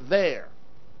right there.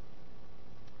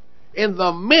 In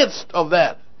the midst of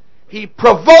that, he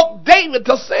provoked David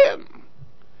to sin.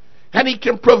 And he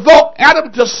can provoke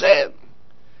Adam to sin.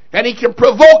 And he can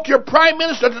provoke your prime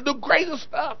minister to do crazy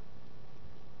stuff.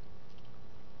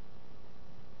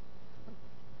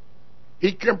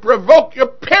 He can provoke your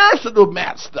parents to do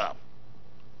mad stuff.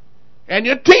 And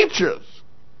your teachers.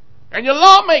 And your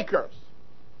lawmakers.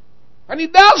 And he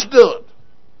does do it.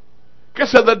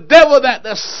 Because of the devil that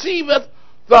deceiveth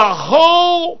the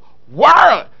whole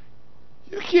world.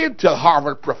 You can't tell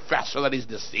Harvard professor that he's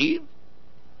deceived.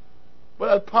 But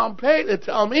at Pompeii, they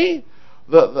tell me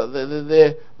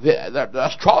the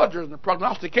astrologers and the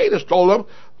prognosticators told them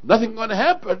nothing going to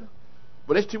happen.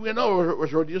 But next thing we know, it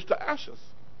was reduced to ashes.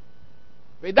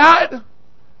 They died.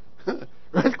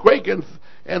 Earthquake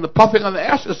and the puffing on the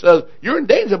ashes says, "You're in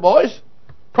danger, boys.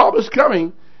 Problem's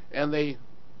coming," and they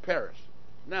perished.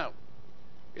 Now,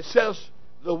 it says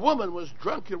the woman was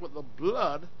drunken with the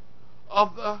blood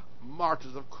of the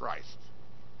martyrs of Christ.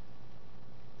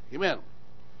 Amen.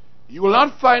 You will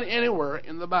not find anywhere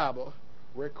in the Bible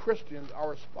where Christians are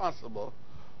responsible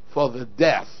for the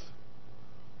death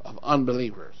of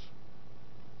unbelievers.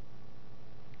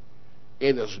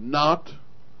 It is not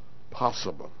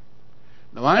possible.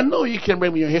 Now, I know you can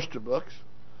bring me your history books,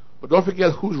 but don't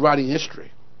forget who's writing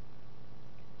history.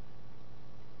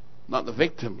 Not the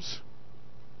victims.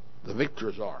 The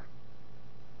victors are.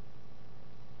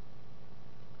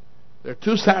 There are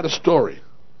two sides of the story.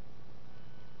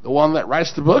 The one that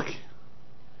writes the book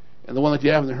and the one that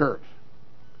you haven't heard.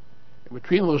 And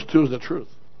between those two is the truth.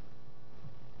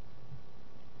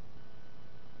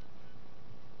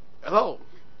 Hello.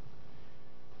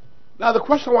 Now, the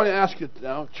question I want to ask you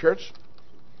now, church.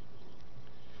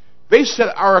 They said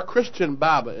our Christian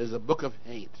Bible is a book of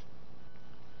hate.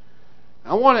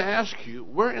 I want to ask you,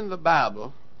 where in the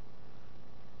Bible,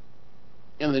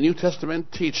 in the New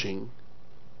Testament teaching,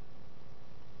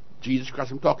 Jesus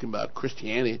Christ, I'm talking about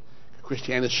Christianity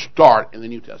start in the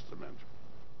New Testament.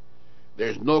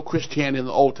 There's no Christianity in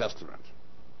the Old Testament.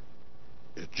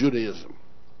 It's Judaism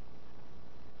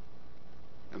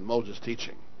and Moses'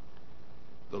 teaching.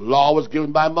 The law was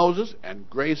given by Moses, and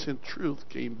grace and truth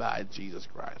came by Jesus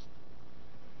Christ.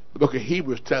 The book of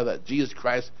Hebrews tells that Jesus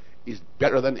Christ is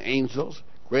better than angels,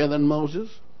 greater than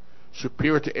Moses,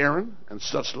 superior to Aaron, and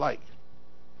such like.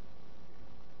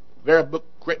 Very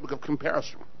great book of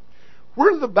comparison.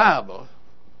 Where in the Bible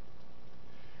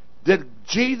did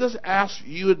Jesus ask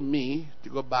you and me to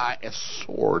go buy a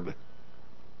sword,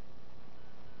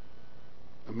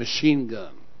 a machine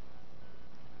gun,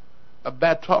 a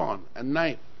baton, a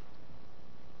knife,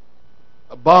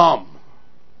 a bomb,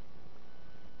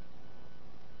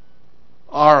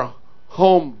 or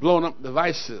home blown up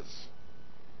devices?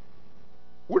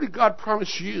 Where did God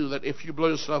promise you that if you blow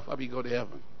yourself up, you go to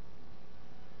heaven?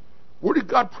 Where did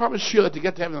God promise you that to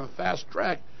get to heaven on a fast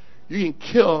track, you can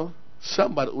kill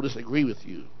somebody who disagree with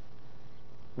you?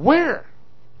 Where?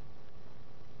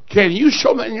 Can you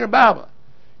show me in your Bible?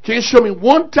 Can you show me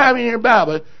one time in your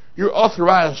Bible you're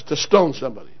authorized to stone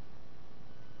somebody?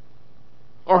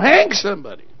 Or hang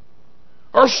somebody?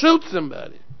 Or shoot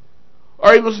somebody?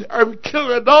 Or even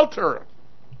kill an adulterer?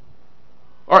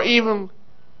 Or even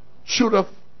shoot a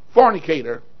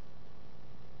fornicator?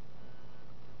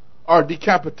 Or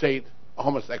decapitate a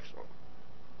homosexual?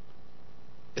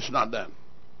 It's not done.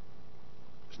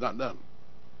 It's not done.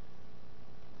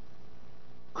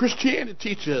 Christianity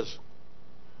teaches,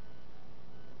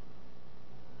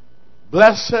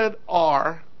 blessed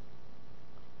are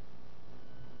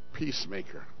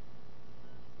peacemaker,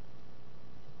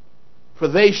 for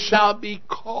they shall be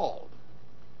called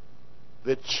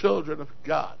the children of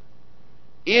God.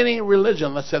 Any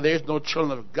religion that says there is no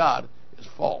children of God is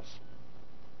false.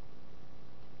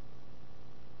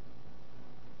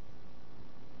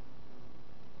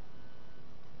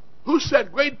 Who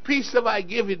said, great peace have I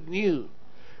given you,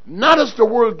 not as the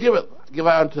world giveth, give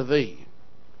I unto thee?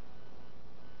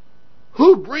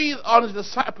 Who breathed on his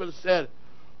disciples and said,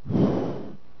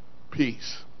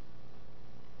 peace?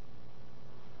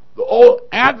 The whole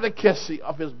advocacy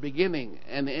of his beginning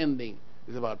and ending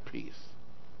is about peace.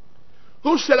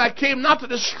 Who said, I came not to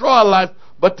destroy life,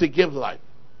 but to give life?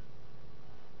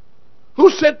 Who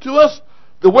said to us,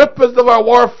 the weapons of our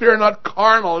warfare are not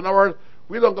carnal? In other words,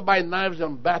 we don't go buy knives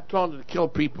and batons to kill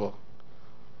people.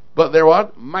 But they're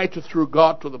what? Mighty through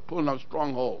God to the pulling of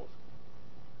strongholds.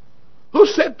 Who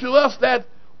said to us that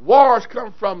wars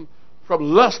come from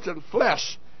lust and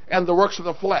flesh and the works of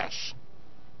the flesh?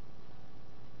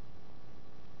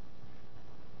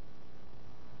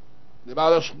 The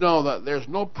Bible lets us know that there's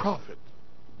no prophet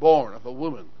born of a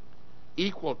woman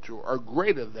equal to or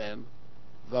greater than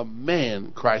the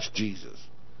man Christ Jesus.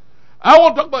 I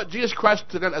want to talk about Jesus Christ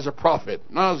today as a prophet,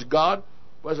 not as God,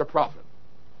 but as a prophet.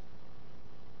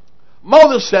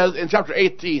 Moses says in chapter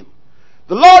 18,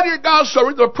 the Lord your God shall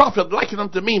raise up a prophet likened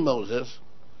unto me, Moses,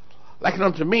 likened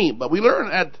unto me. But we learn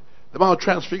at the Mount of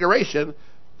Transfiguration,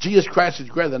 Jesus Christ is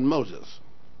greater than Moses.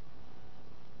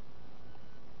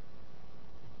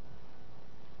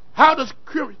 How does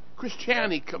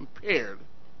Christianity compare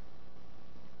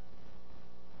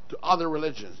to other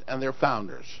religions and their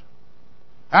founders?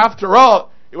 After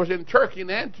all, it was in Turkey, in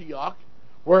Antioch,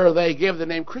 where they gave the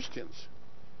name Christians.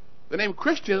 The name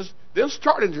Christians didn't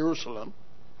start in Jerusalem.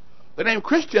 The name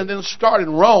Christian didn't start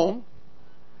in Rome.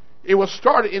 It was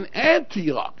started in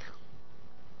Antioch,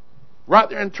 right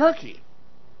there in Turkey.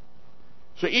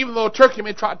 So even though Turkey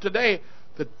may try today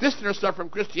to distance herself from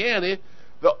Christianity,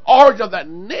 the origin of that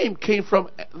name came from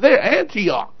there,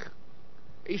 Antioch,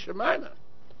 Asia Minor.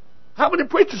 How many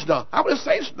preachers know? How many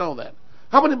saints know that?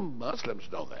 How many Muslims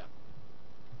know that?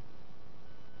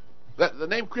 That the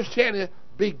name Christianity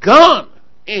begun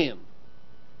in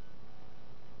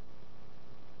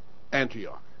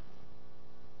Antioch,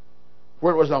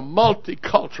 where it was a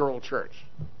multicultural church.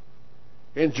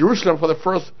 In Jerusalem, for the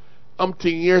first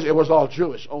umpteen years, it was all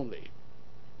Jewish only.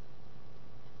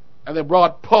 And they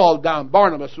brought Paul down.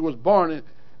 Barnabas, who was born in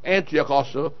Antioch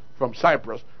also, from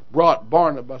Cyprus, brought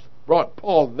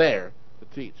Paul there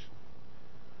to teach.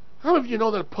 How many of you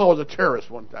know that Paul was a terrorist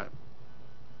one time?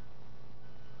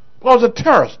 Paul was a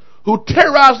terrorist who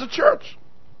terrorized the church.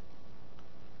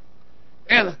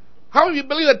 And how many of you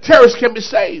believe that terrorists can be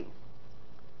saved?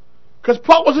 Because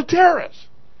Paul was a terrorist.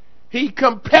 He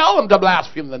compelled them to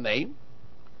blaspheme the name.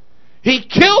 He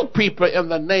killed people in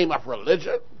the name of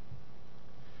religion,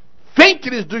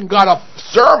 thinking he's doing God a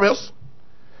service,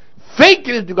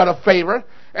 thinking he's doing God a favor,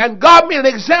 and God made an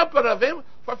example of him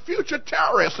for future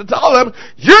terrorists to tell them,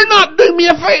 you're not doing me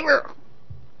a favor.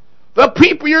 The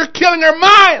people you're killing are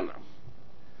mine,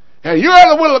 and you're in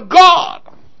the will of God.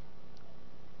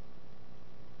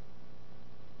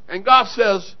 And God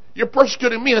says, you're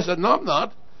persecuting me. And I said, no, I'm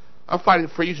not. I'm fighting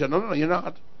for you. He said, no, you're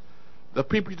not. The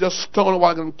people you just stoned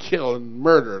while going to kill and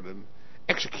murdered and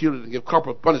executed and give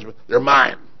corporal punishment, they're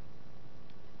mine.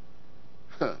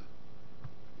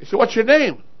 He said, what's your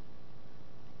name?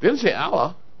 Didn't say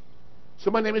Allah.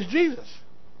 So my name is Jesus.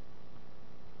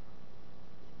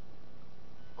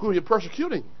 Who are you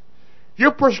persecuting?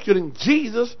 You're persecuting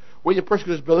Jesus when you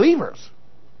persecute his believers.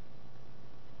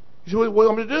 He said, what do you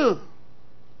want me to do?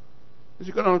 He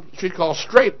said, go down a street called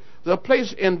Straight. There's a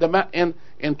place in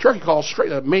Turkey called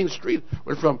Straight, a main street,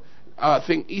 went from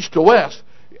east to west,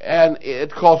 and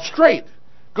it's called Straight.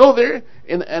 Go there,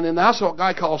 and in the house of a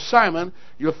guy called Simon,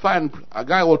 you'll find a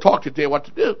guy who will talk to you, tell you what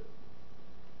to do.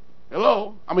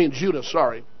 Judas,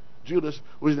 sorry. Judas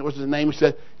was his name. He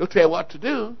said, he'll tell you what to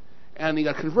do, and he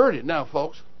got converted. Now,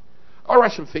 folks, I'll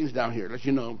write some things down here, let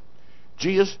you know.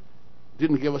 Jesus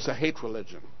didn't give us a hate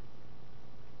religion.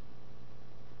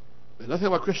 There's nothing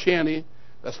about Christianity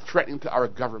that's threatening to our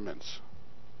governments.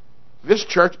 This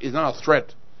church is not a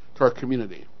threat to our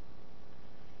community.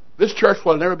 This church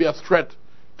will never be a threat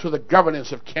to the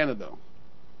governance of Canada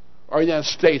or the United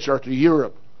States or to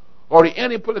Europe or to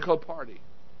any political party,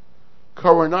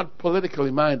 because we're not politically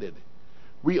minded.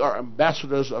 We are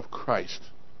ambassadors of Christ.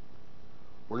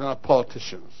 We're not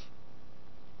politicians.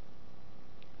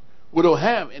 We don't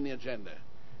have any agenda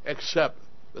except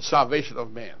the salvation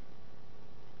of man.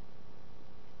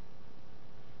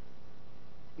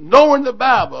 Nowhere in the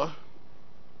Bible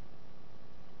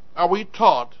are we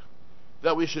taught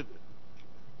that we should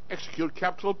execute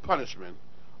capital punishment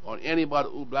on anybody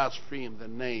who blasphemes the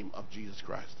name of Jesus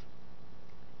Christ.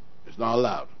 It's not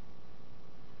allowed.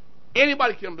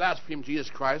 Anybody can blaspheme Jesus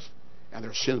Christ and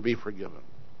their sins be forgiven.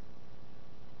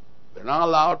 They're not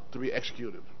allowed to be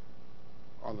executed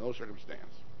on no circumstance.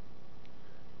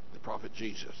 The prophet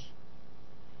Jesus.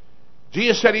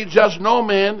 Jesus said he judged no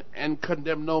man and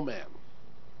condemned no man.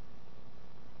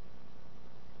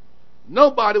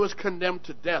 Nobody was condemned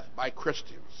to death by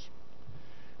Christians.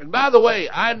 And by the way,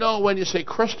 I know when you say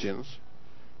Christians,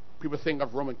 people think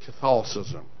of Roman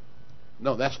Catholicism.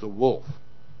 No, that's the wolf.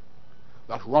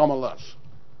 That's Romulus,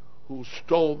 who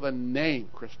stole the name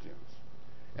Christians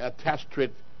and attached to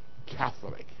it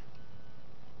Catholic.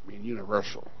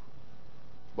 Universal.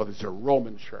 But it's a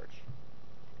Roman church.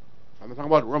 I'm not talking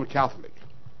about Roman Catholic.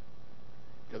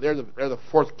 They're the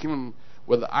fourth kingdom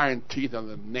with the iron teeth and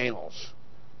the nails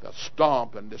that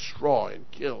stomp and destroy and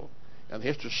kill. And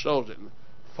history shows it in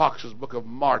Fox's Book of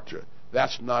Martyr.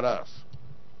 That's not us.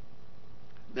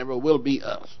 Never will be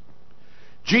us.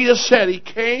 Jesus said he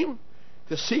came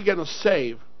to seek and to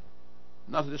save,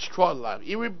 not to destroy life.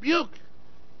 He rebuked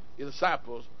his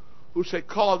disciples who said,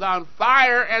 call down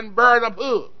fire and burn up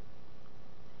who?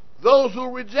 Those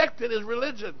who rejected his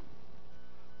religion.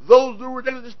 Those who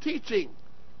rejected his teaching.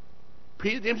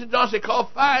 Peter, James, and John said,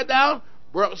 call fire down,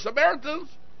 burn up the Samaritans.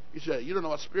 He said, you don't know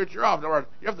what spirit you're of. In other words,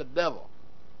 you're of the devil.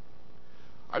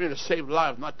 I'm here to save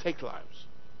lives, not take lives.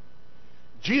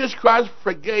 Jesus Christ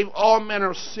forgave all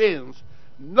manner of sins.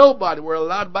 Nobody were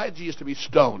allowed by Jesus to be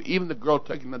stoned, even the girl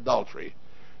taking adultery.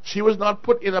 She was not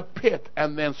put in a pit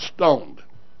and then stoned.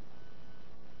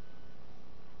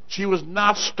 she was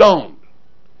not stoned.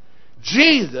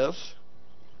 Jesus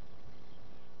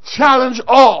challenged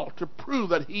all to prove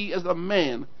that he as a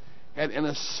man had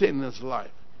any sin in his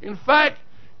life. In fact,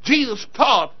 Jesus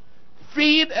taught,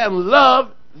 feed and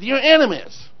love your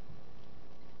enemies.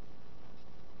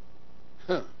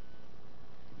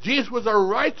 Jesus was a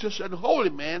righteous and holy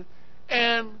man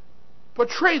and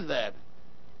portrayed that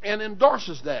and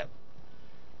endorses that.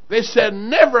 They said,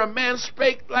 never a man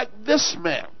spake like this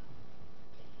man.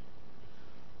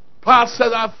 Paul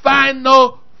says, I find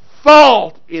no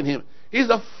fault in him. He's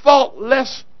a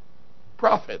faultless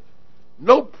prophet.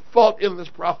 No fault in this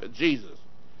prophet, Jesus.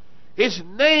 His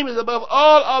name is above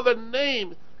all other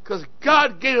names because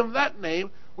God gave him that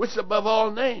name which is above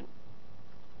all names.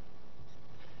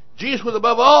 Jesus was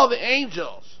above all the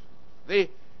angels.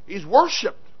 He's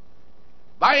worshipped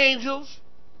by angels,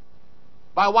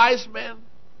 by wise men,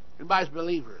 and by his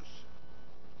believers.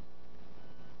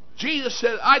 Jesus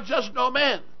said, I judge no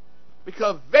man,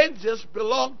 because vengeance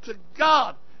belongs to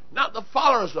God, not the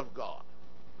followers of God.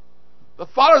 The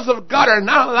followers of God are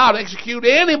not allowed to execute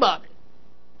anybody.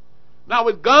 Not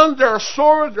with guns or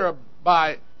swords or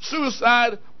by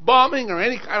suicide, bombing, or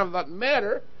any kind of that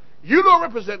matter. You don't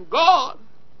represent God.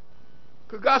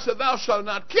 Because God said, thou shalt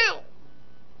not kill.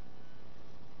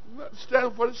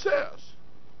 Stand for what it says.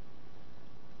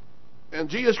 And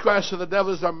Jesus Christ said the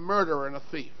devil is a murderer and a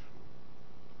thief.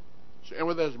 And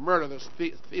where there's murder, there's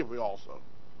thievery also.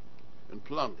 And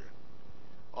plunder.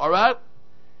 Alright?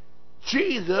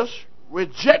 Jesus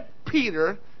rejected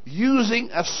Peter using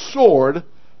a sword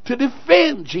to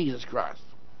defend Jesus Christ.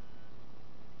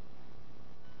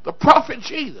 The prophet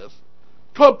Jesus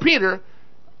told Peter,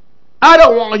 I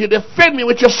don't want you to defend me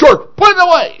with your sword. Put it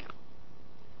away.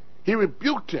 He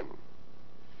rebuked him.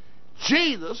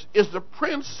 Jesus is the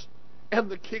Prince and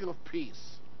the King of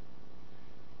Peace.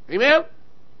 Amen?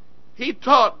 He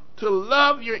taught to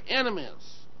love your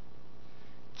enemies.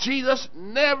 Jesus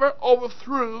never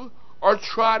overthrew or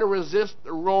tried to resist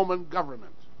the Roman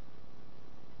government.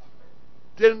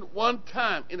 Didn't one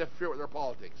time interfere with their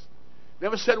politics.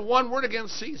 Never said one word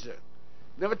against Caesar.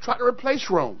 Never tried to replace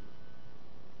Rome.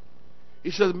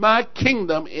 He says, my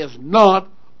kingdom is not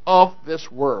of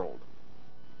this world.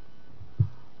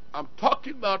 I'm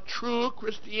talking about true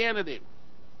Christianity.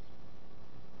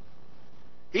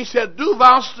 He said, do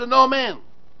violence to no man.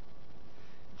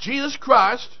 Jesus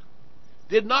Christ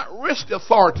did not risk the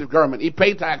authority of government. He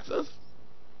paid taxes.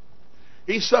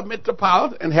 He submitted to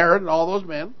Pilate and Herod and all those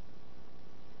men.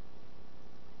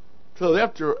 So they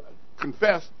have to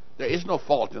confess there is no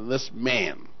fault in this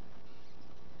man.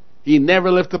 He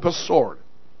never lifted up a sword.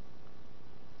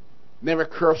 Never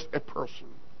cursed a person.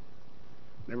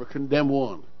 Never condemned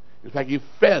one. In fact, he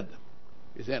fed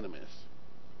his enemies.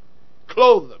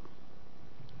 Clothed them.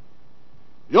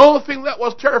 The only thing that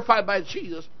was terrified by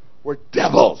Jesus were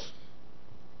devils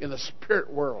in the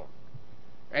spirit world.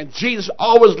 And Jesus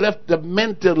always left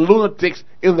demented lunatics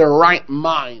in their right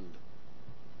mind.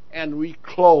 And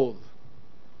reclothed.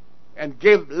 And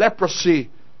gave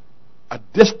leprosy a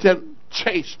distant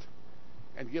chaste.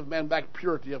 And give man back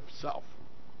purity of self.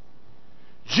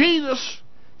 Jesus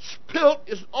spilled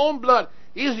his own blood.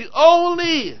 He is the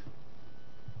only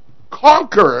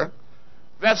conqueror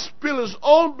that spilled his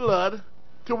own blood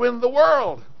to win the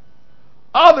world.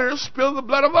 Others spilled the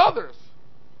blood of others.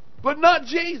 But not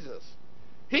Jesus.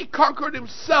 He conquered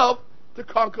himself to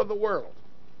conquer the world.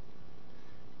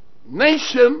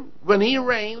 Nation, when he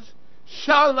reigns,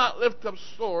 shall not lift up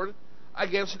sword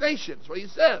against nations. What he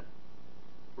said.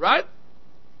 Right?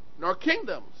 Nor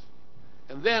kingdoms.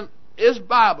 And then his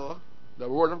Bible, the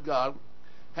Word of God,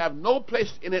 have no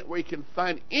place in it where you can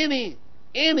find any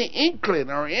inkling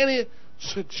or any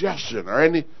suggestion or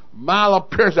any mild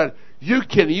appearance that you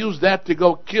can use that to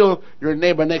go kill your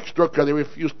neighbor next door because they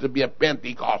refuse to be a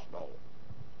Pentecostal.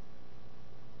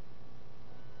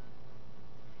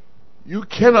 You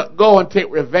cannot go and take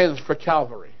revenge for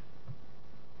Calvary.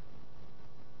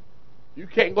 You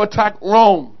can't go attack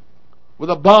Rome with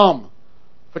a bomb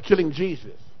for killing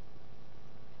Jesus.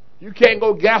 You can't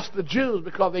go gas the Jews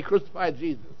because they crucified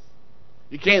Jesus.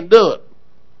 You can't do it.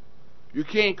 You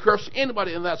can't curse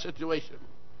anybody in that situation.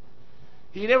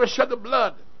 He never shed the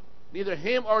blood, neither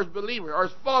him or his believers or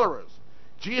his followers.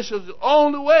 Jesus is the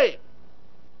only way,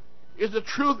 is the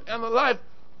truth and the life,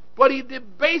 but he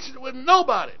debates it with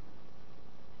nobody.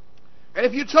 And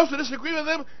if you chose to disagree with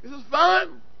him, he says,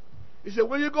 fine. He said,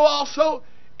 will you go also?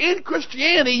 In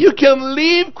Christianity, you can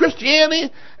leave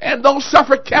Christianity and don't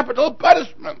suffer capital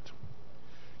punishment.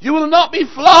 You will not be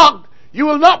flogged. You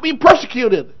will not be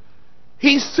persecuted.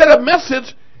 He sent a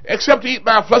message except to eat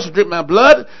my flesh and drink my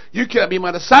blood, you cannot be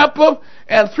my disciple.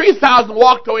 And 3,000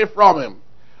 walked away from him.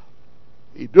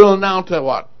 He drilled down to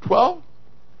what, 12?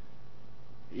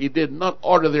 He did not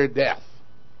order their death.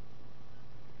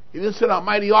 He didn't send a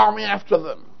mighty army after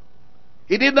them.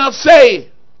 He did not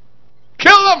say,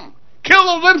 kill them, kill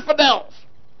those infidels.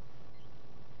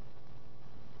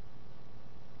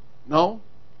 No.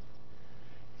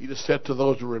 He just said to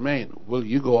those who remain, will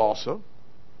you go also?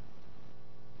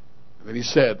 And then he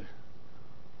said,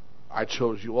 I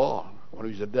chose you all. When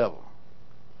he's a devil.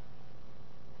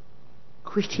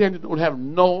 Christianity don't have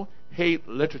no hate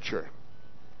literature.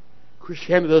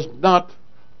 Christianity does not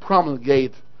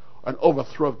promulgate an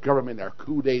overthrow of government or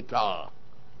coup d'etat.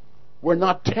 We're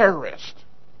not terrorists.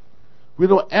 We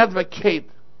don't advocate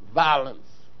violence.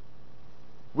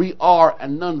 We are a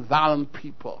non-violent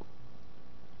people.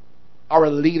 Our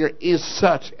leader is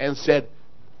such and said,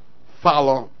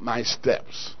 follow my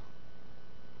steps.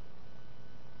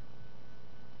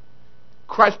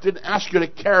 Christ didn't ask you to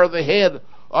carry the head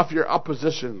of your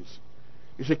oppositions.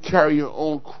 You should carry your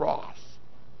own cross.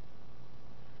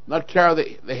 Not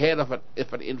carry the head of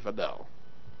an infidel.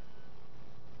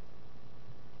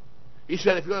 He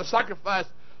said, if you're going to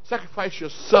sacrifice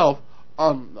yourself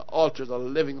on the altar as a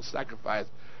living sacrifice,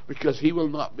 because he will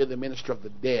not be the minister of the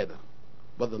dead,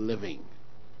 but the living.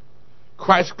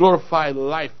 Christ glorified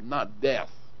life, not death.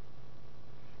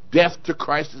 Death to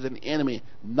Christ is an enemy,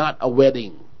 not a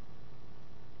wedding.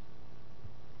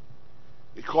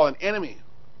 It's called an enemy.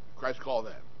 Christ called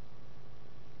that.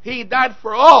 He died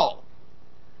for all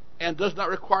and does not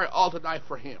require all to die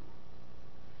for him.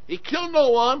 He killed no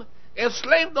one,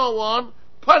 enslaved no one,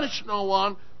 punished no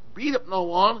one, beat up no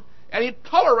one, and he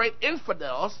tolerates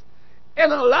infidels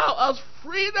and allow us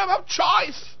freedom of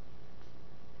choice.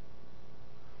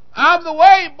 I'm the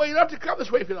way, but you don't have to come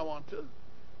this way if you don't want to.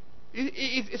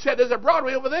 He said there's a broad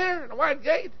way over there and a wide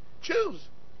gate. Choose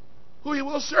who you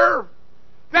will serve.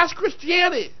 That's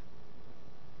Christianity.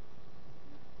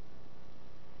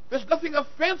 There's nothing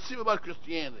offensive about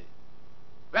Christianity.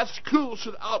 That school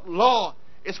should outlaw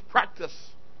its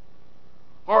practice,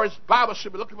 or its Bible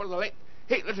should be looked upon as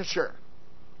hate literature.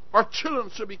 Our children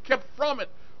should be kept from it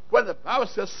when the Bible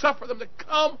says, suffer them to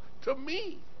come to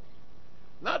me.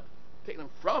 Not take them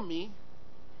from me.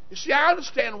 You see, I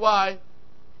understand why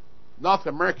North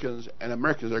Americans and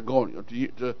Americans are going to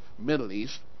the Middle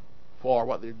East for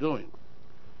what they're doing.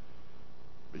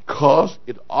 Because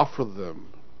it offered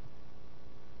them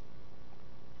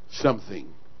something.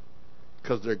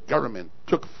 Because their government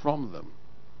took from them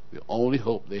the only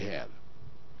hope they had,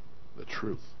 the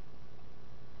truth.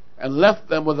 And left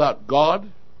them without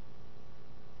God,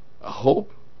 a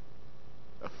hope,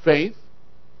 a faith,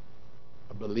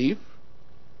 a belief,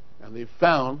 and they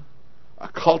found a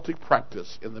cultic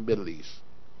practice in the Middle East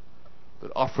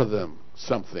that offered them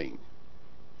something,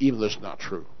 even though it's not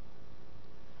true.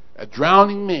 A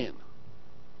drowning man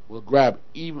will grab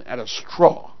even at a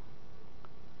straw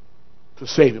to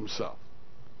save himself.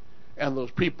 And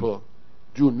those people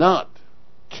do not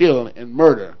kill and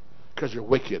murder because they're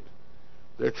wicked.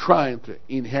 They're trying to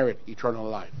inherit eternal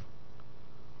life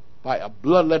by a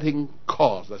bloodletting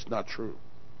cause that's not true.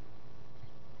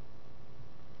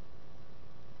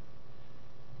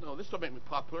 No, this don't make me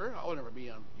popular. I will never be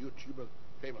on YouTube a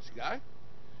famous guy.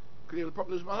 Could even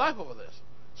probably lose my life over this.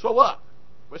 So what?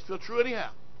 We're still true anyhow.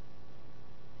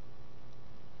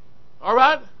 All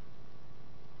right?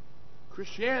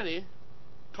 Christianity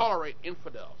tolerate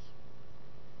infidels.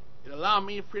 It allowed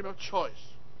me freedom of choice.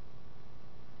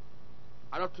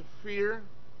 I don't have to fear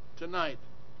tonight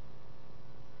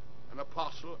an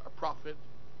apostle, a prophet,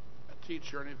 a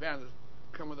teacher, an evangelist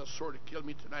come with a sword to kill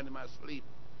me tonight in my sleep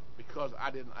because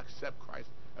I didn't accept Christ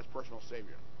as personal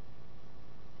Savior.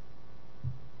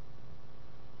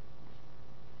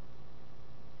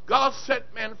 God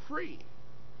set men free,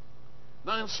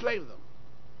 not enslave them.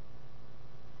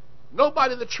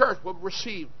 Nobody in the church will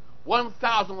receive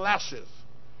 1,000 lashes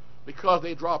because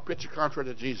they draw a picture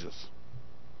contrary to Jesus,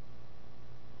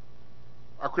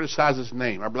 or criticize his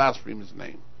name, or blaspheme his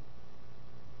name.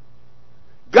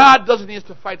 God doesn't need us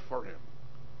to fight for him.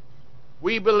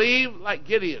 We believe like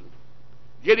Gideon.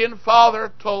 Gideon's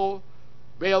father told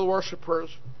Baal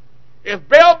worshippers, if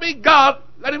Baal be God,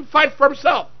 let him fight for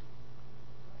himself.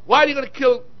 Why are you going to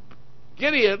kill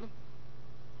Gideon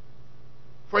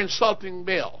for insulting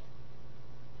Baal?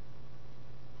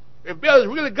 If Baal is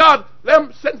really God, let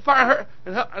him send fire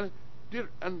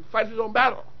and fight his own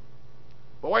battle.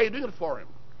 But why are you doing it for him?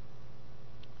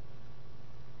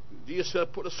 Jesus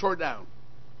said, put the sword down.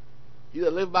 He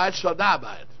that live by it shall die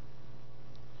by it.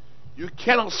 You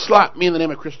cannot slap me in the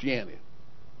name of Christianity.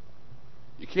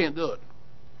 You can't do it.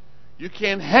 You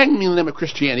can't hang me in the name of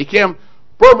Christianity. You can't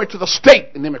burn me to the stake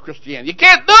in the name of Christianity. You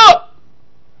can't do it.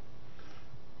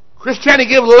 Christianity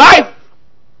gives life.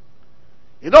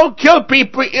 It don't kill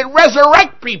people. It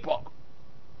resurrects people.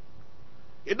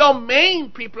 It don't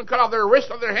maim people and cut off their wrists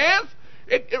or their hands.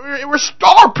 It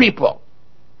restores people.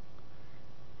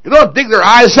 You don't dig their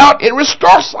eyes out. It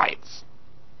restores sights.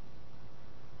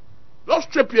 Don't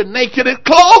strip you naked and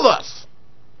clothe us.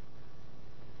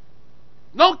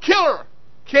 No killer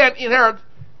can't inherit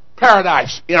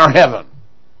paradise in our heaven.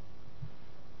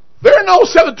 There are no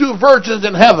 72 virgins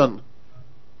in heaven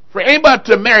for anybody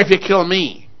to marry if you kill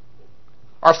me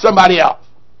or somebody else.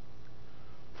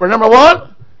 For number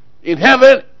one, in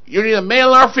heaven, you're neither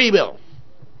male nor female.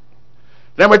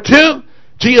 Number two,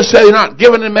 Jesus said you're not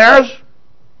given in marriage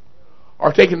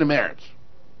or taken in marriage.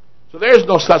 So there's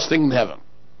no such thing in heaven.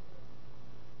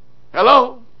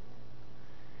 Hello?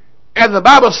 And the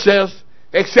Bible says,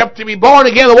 except to be born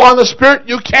again, the water and the Spirit,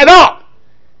 you cannot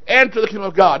enter the kingdom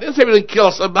of God. It didn't say you kill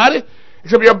somebody.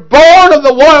 Except you're born of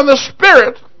the water and the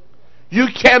Spirit, you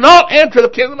cannot enter the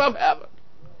kingdom of heaven.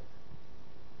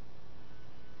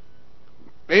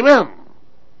 Amen.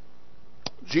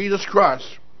 Jesus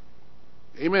Christ.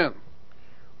 Amen.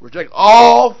 Reject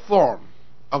all form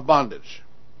of bondage.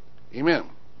 Amen.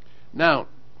 Now,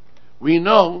 we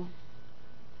know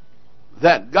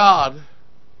that God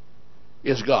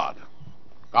is God.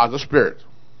 God's a spirit.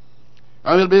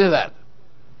 I'm going to believe that.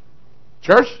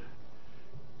 Church,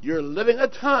 you're living a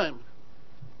time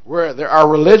where there are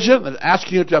religions that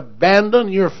ask you to abandon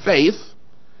your faith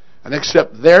and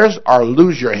accept theirs or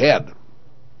lose your head.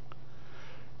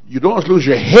 You don't lose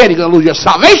your head, you're going to lose your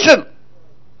salvation.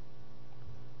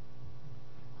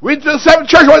 Read to the seventh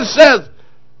church what it says.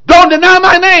 Don't deny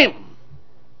my name.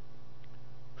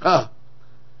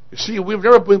 You see, we've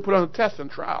never been put on a test and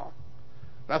trial.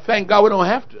 And I thank God we don't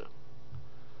have to.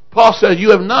 Paul says,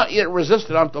 you have not yet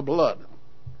resisted unto blood.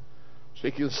 So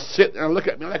you can sit there and look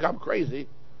at me like I'm crazy,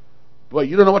 but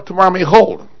you don't know what tomorrow may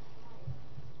hold.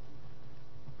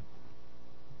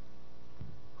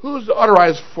 Who's the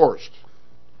authorized force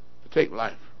to take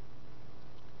life?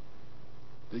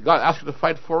 Did God ask you to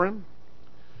fight for him?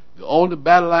 The only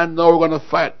battle I know we're going to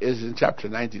fight is in chapter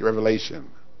 19, Revelation.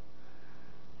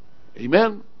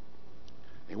 Amen?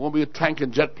 It won't be a tank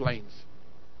and jet planes.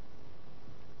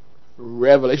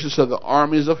 Revelation said the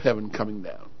armies of heaven coming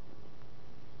down.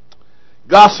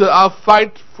 God said, I'll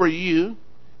fight for you,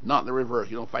 not the reverse.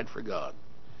 You don't fight for God.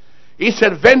 He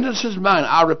said, vengeance is mine,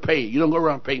 I'll repay. You don't go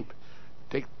around paying,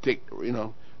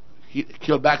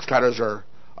 kill backsliders or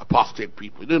apostate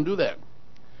people. He didn't do that.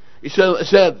 He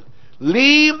said,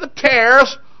 leave the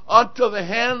tares until the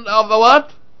hand of the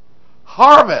what?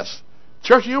 Harvest.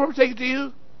 Church, you know what I'm saying to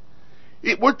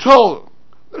you? We're told.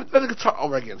 Let me start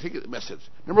over again. Take the message.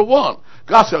 Number one,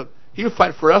 God said, he'll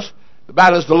fight for us. The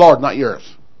battle is the Lord, not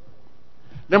yours.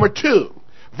 Number two,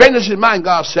 vengeance is mine,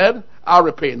 God said. I'll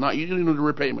repay it. Not you. You need the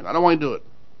repayment. I don't want to do it.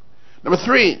 Number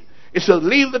three, it says,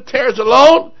 leave the tares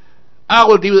alone. I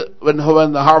will deal with it when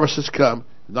the harvests come.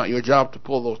 It's not your job to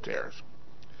pull those tares.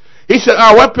 He said,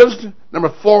 our weapons,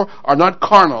 number four, are not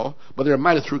carnal, but they're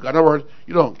mighty through God. In other words,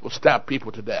 you don't stab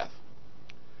people to death.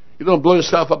 You don't blow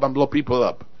yourself up and blow people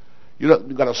up. You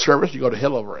got a service, you go to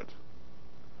hell over it.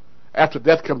 After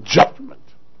death comes judgment.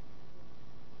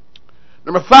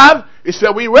 Number five, he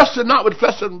said, we wrestle not with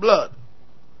flesh and blood.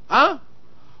 But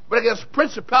against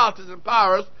principalities and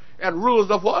powers and rulers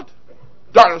of what?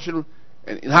 Darkness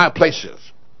in high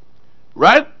places.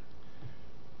 Right?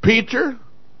 Peter,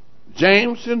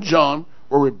 James, and John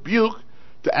were rebuked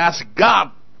to ask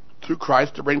God through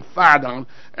Christ to bring fire down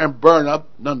and burn up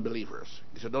non-believers.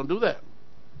 He said, don't do that.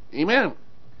 Amen.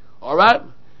 All right?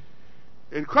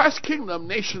 In Christ's kingdom,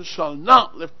 nations shall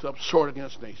not lift up sword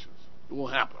against nations. It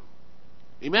won't happen.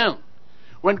 Amen.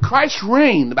 When Christ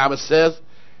reigned, the Bible says,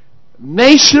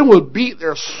 nation will beat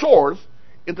their swords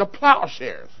into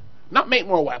plowshares, not make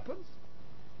more weapons.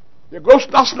 Their gross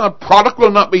national product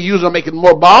will not be used on making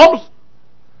more bombs.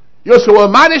 You'll say, well,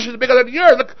 my nation is bigger than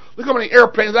yours. Look how many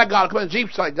airplanes I got. Look how many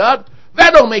jeeps I got.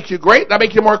 That don't make you great. That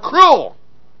makes you more cruel.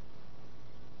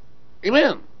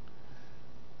 Amen.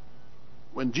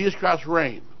 When Jesus Christ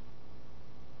reigned,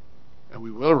 and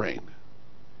we will reign,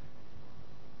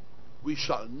 we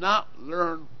shall not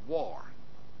learn war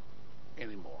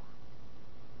anymore.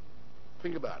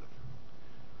 Think about it.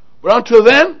 But until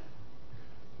then,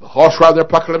 the horse ride of the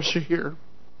apocalypse is here.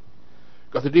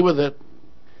 Got to deal with it.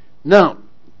 Now,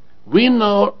 we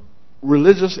know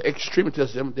religious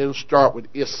extremism didn't start with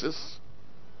ISIS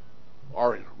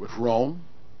or with Rome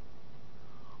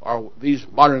or these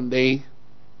modern day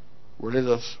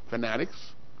religious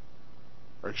fanatics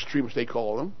or extremists they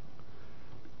call them.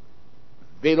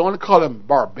 They don't want to call them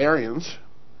barbarians,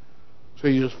 so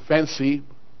you use fancy,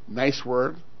 nice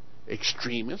word,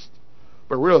 extremists,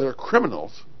 but really they're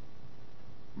criminals,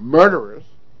 murderers.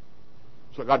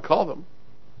 That's what God called them.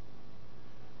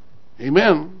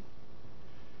 Amen.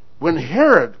 When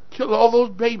Herod killed all those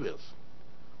babies,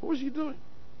 what was he doing?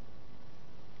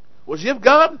 Was he of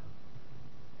God?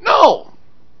 No.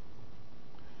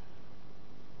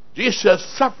 Jesus says,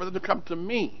 suffer them to come to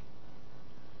me.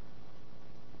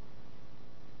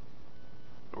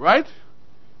 Right?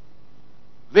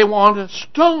 They want to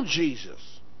stone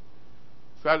Jesus.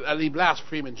 So he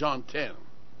blasphemed in John 10.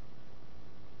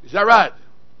 Is that right?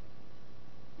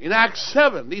 In Acts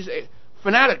 7, these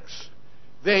fanatics,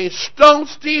 they stoned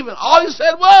Stephen. All he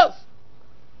said was,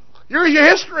 here's your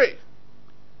history.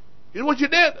 Here's what you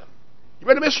did. You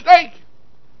made a mistake.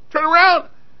 Turn around.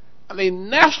 And they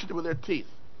gnashed it with their teeth.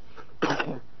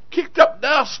 Kicked up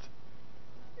dust.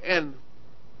 And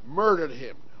murdered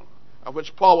him. Of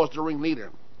which Paul was the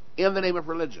ringleader. In the name of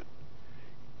religion.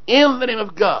 In the name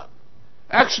of God.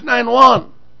 Acts 9:1.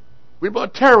 Read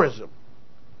about terrorism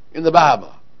in the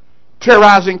Bible.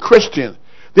 Terrorizing Christians.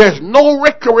 There's no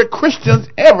record where Christians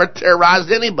ever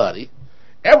terrorized anybody,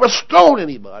 ever stoned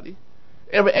anybody,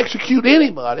 ever execute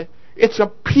anybody. It's a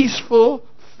peaceful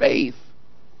faith.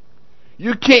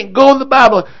 You can't go in the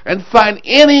Bible and find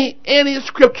any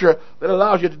scripture that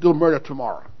allows you to do murder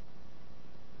tomorrow.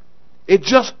 It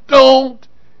just don't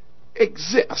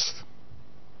exist.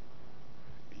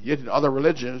 Yet in other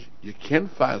religions, you can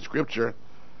find scripture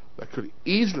that could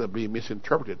easily be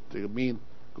misinterpreted to mean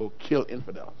go kill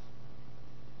infidels.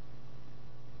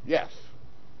 Yes.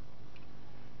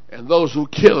 And those who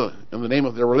kill in the name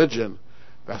of their religion,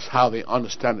 that's how they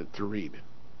understand it to read.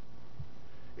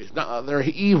 It's not that they're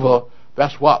evil,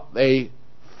 that's what they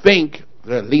think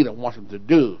their leader wants them to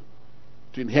do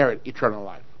to inherit eternal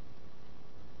life.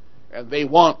 And they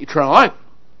want eternal life.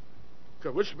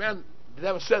 Because which man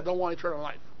never said don't want eternal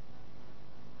life?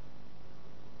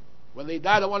 When they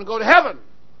die, they want to go to heaven.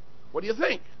 What do you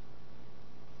think?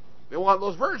 They want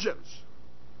those virgins.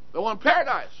 They want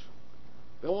paradise.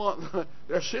 They want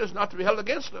their sins not to be held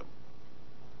against them.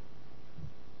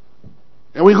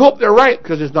 And we hope they're right,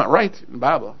 because it's not right in the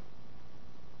Bible.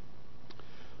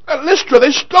 At Lystra,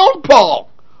 they stoned Paul.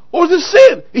 What was his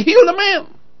sin? He healed a man.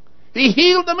 He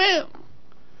healed a man.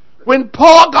 When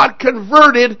Paul got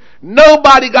converted,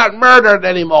 nobody got murdered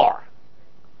anymore.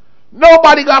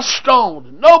 Nobody got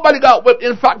stoned. Nobody got whipped.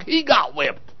 In fact, he got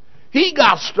whipped. He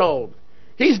got stoned.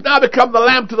 He's now become the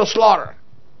lamb to the slaughter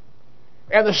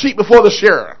and the sheep before the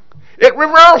shearer. It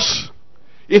reversed.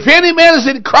 If any man is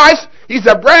in Christ, he's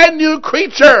a brand new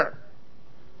creature.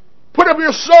 Put up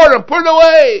your sword and put it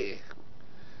away.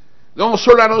 The only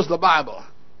sword I know is the Bible.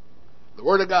 The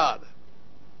Word of God.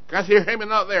 Can I hear him and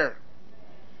not there?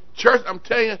 Church, I'm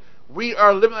telling you, we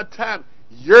are living a time.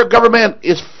 Your government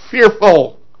is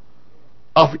fearful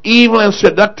of evil and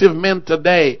seductive men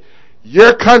today.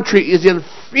 Your country is in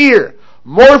fear.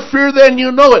 More fear than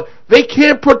you know it. They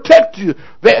can't protect you.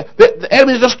 The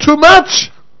enemy is just too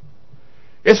much.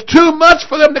 It's too much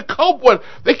for them to cope with.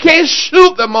 They can't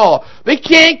shoot them all. They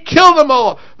can't kill them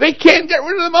all. They can't get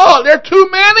rid of them all. There are too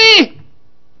many.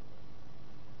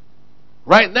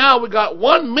 Right now we got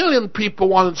 1 million people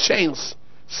wanting to change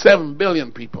 7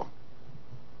 billion people.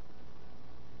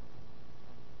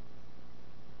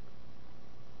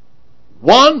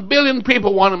 $1 billion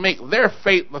people want to make their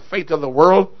fate the fate of the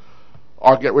world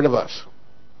or get rid of us.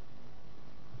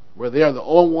 Where they are the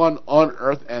only one on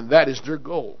earth, and that is their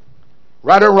goal.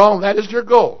 Right or wrong, that is their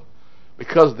goal.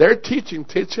 Because their teaching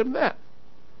teaches them that.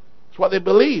 It's what they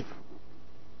believe.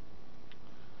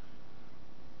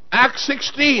 Acts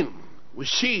 16, we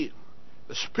see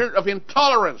the spirit of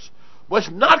intolerance. Was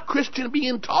not Christian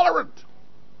being intolerant.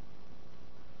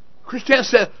 Christians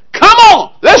said, come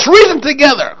on, let's reason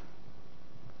together.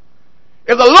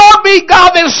 If the Lord be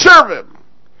God, then serve Him.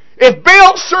 If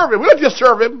Baal, serve Him. We don't just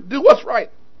serve Him. Do what's right.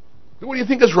 Do what you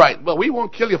think is right. Well, we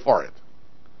won't kill you for it.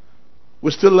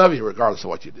 We'll still love you regardless of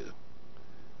what you do.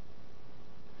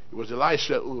 It was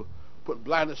Elisha who put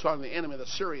blindness on the enemy, the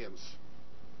Syrians,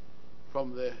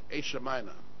 from the Asia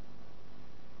Minor.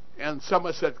 And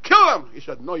someone said, kill them. He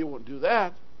said, no, you won't do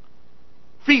that.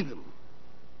 Feed them.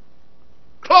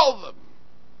 Clothe them.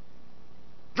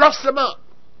 Dress them up.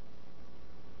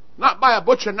 Not buy a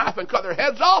butcher knife and cut their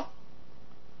heads off.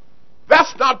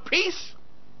 That's not peace.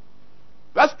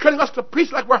 That's cutting us to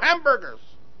pieces like we're hamburgers.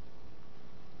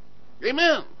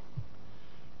 Amen.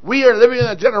 We are living in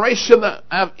a generation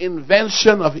of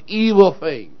invention of evil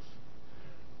things.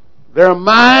 Their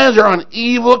minds are on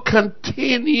evil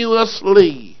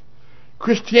continuously.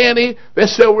 Christianity, they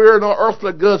say we're no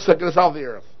earthly goods that get us off the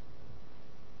earth.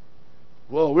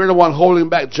 Well, we're the one holding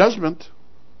back judgment.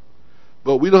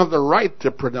 But we don't have the right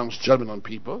to pronounce judgment on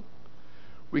people.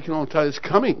 We can only tell it's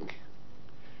coming.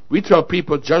 We tell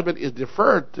people judgment is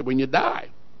deferred to when you die.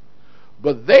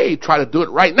 But they try to do it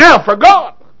right now for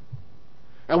God.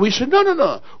 And we say,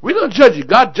 no. We don't judge you.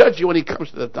 God judges you when He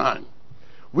comes to the time.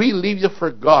 We leave you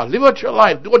for God. Live out your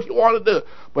life. Do what you want to do.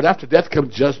 But after death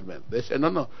comes judgment. They say,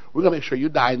 no. We're going to make sure you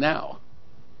die now.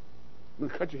 We're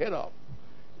going to cut your head off.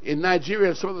 In Nigeria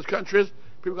and some of those countries,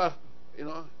 people got,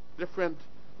 different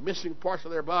missing parts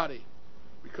of their body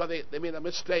because they made a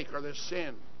mistake or they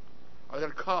sinned or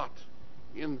they're caught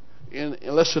in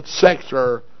illicit sex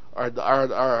or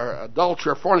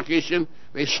adultery or fornication.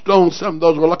 They stoned some of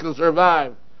those who were lucky to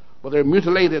survive, but they're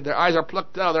mutilated, their eyes are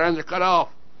plucked out, their hands are cut off.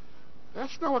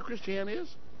 That's not what Christianity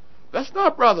is. That's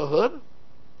not brotherhood.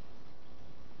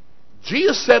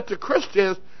 Jesus said to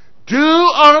Christians, do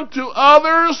unto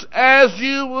others as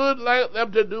you would like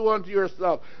them to do unto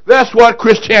yourself. That's what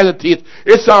Christianity is.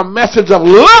 It's a message of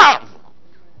love,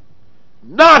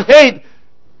 not hate.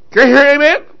 Can you hear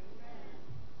amen?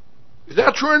 Is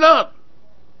that true or not?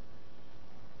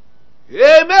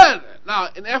 Amen. Now,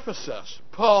 in Ephesus,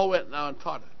 Paul went now and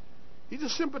taught it. He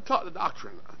just simply taught the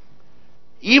doctrine.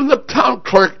 Even the town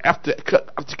clerk have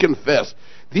to confess,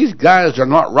 these guys are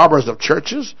not robbers of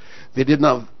churches. They did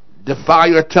not defile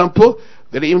your temple.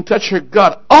 They didn't even touch your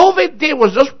God. All they did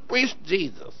was just preach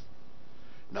Jesus.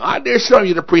 Now, I dare some of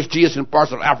you to preach Jesus in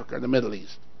parts of Africa and the Middle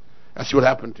East. And see what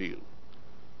happened to you.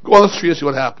 Go on the street and see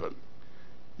what happened.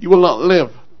 You will not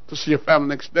live to see your family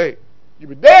next day.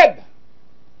 You'll be dead.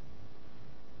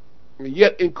 And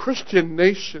yet in Christian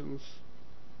nations,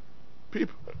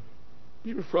 people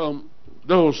from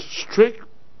those strict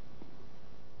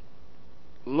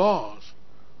laws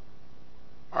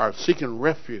are seeking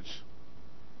refuge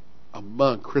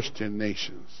among Christian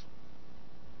nations.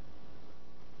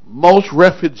 Most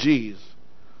refugees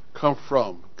come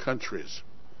from countries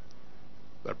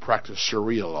that practice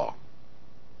Sharia law,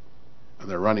 and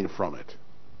they're running from it.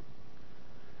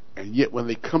 And yet when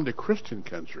they come to Christian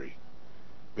country,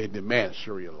 they demand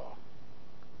Sharia law.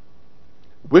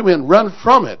 Women run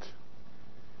from it,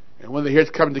 and when they hear it's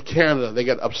coming to Canada, they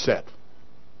get upset.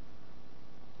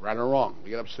 Right or wrong, they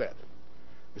get upset.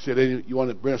 They say, you want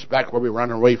to bring us back where we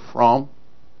ran away from?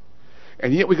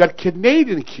 And yet we got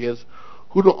Canadian kids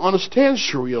who don't understand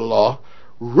Sharia law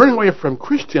running away from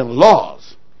Christian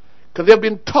laws because they've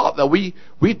been taught that we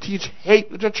teach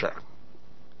hate literature.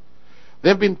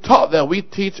 They've been taught that we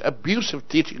teach abusive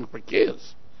teaching for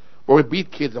kids, where we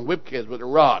beat kids and whip kids with a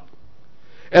rod.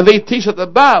 And they teach that the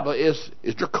Bible is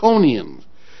draconian.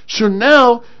 So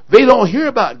now they don't hear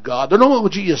about God. They don't know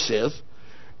what Jesus says.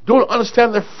 Don't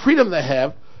understand the freedom they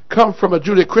have come from a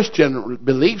Judeo-Christian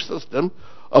belief system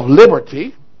of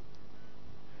liberty.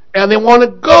 And they want to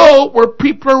go where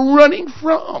people are running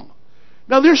from.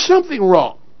 Now there's something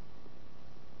wrong.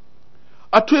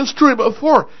 I told you a story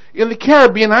before. In the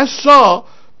Caribbean, I saw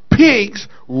pigs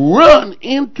run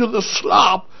into the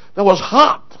slop that was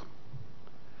hot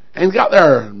and got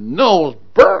their nose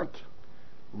burnt,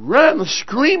 ran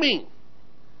screaming.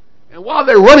 And while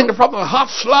they're running from the hot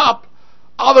slop,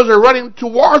 others are running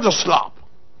towards the slop,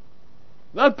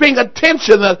 not paying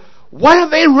attention that why are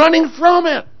they running from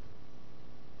it?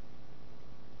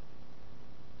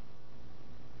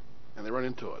 And they run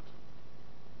into it.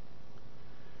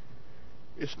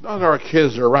 It's not our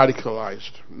kids are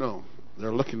radicalized. No,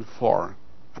 they're looking for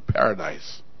a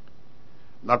paradise,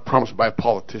 not promised by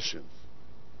politicians,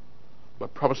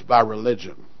 but promised by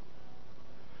religion.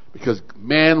 Because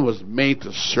man was made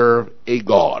to serve a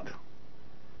God.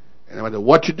 And no matter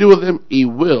what you do with him, he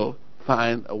will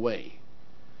find a way.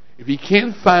 If he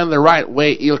can't find the right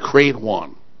way, he'll create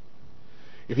one.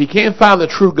 If he can't find the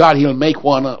true God, he'll make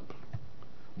one up.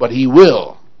 But he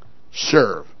will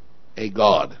serve a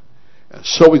God. And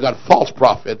so we got false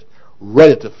prophet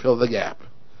ready to fill the gap.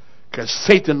 Because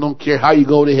Satan don't care how you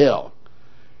go to hell.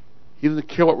 He doesn't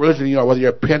care what religion you are, whether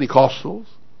you're Pentecostals,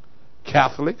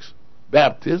 Catholics,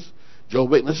 Baptists,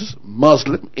 Jehovah's Witnesses,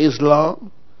 Muslim,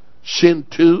 Islam,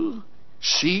 Shinto,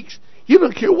 Sikhs. He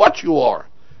don't care what you are.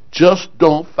 Just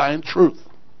don't find truth.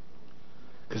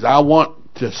 Because I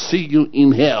want to see you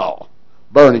in hell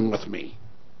burning with me.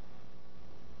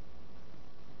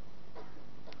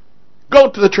 Go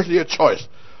to the church of your choice,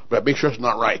 but make sure it's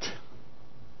not right.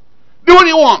 Do what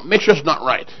you want, make sure it's not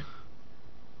right.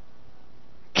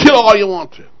 Kill all you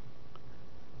want to.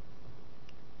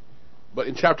 But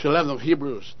in chapter 11 of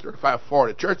Hebrews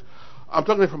 35:40, church, I'm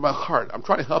talking from my heart. I'm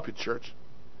trying to help you, church.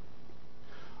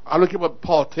 I don't care about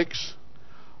politics.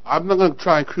 I'm not going to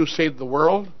try and crusade the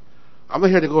world. I'm not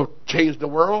here to go change the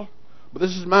world. But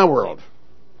this is my world.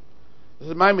 This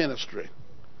is my ministry.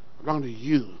 I belong to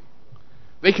you.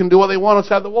 They can do what they want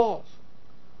inside the walls.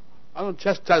 I don't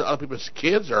chastise other people's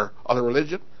kids or other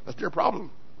religion. That's their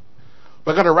problem.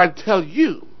 But I got a right to tell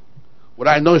you what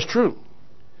I know is true.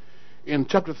 In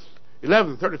chapter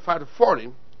 11, 35 to 40,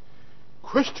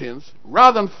 Christians,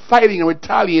 rather than fighting and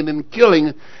retaliating and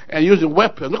killing and using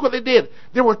weapons, look what they did.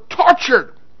 They were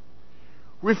tortured,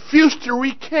 refused to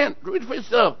recant. Read for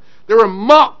yourself. They were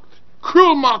mocked,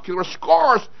 cruel mocking. There were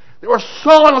scars. They were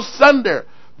sawn asunder.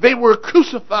 They were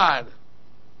crucified,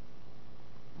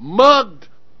 mugged,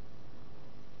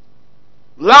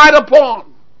 lied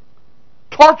upon,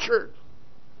 tortured,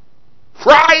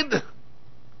 fried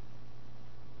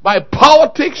by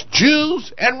politics,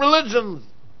 Jews, and religions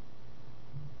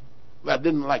that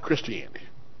didn't like Christianity.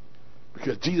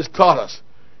 Because Jesus taught us,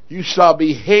 you shall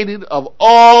be hated of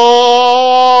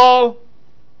all,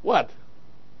 what?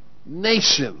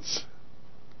 Nations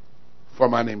for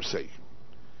my name's sake.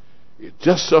 It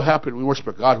just so happened we worship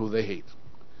a God who they hate.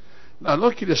 Now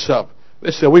look at this up. They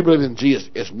say we believe in Jesus.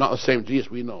 It's not the same Jesus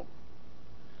we know.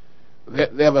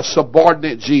 They have a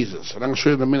subordinate Jesus. And I'm going to show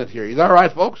you in a minute here. Is that all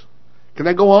right, folks? Can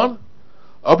I go on?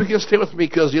 I hope you can stay with me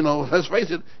because, let's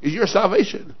face it, it's your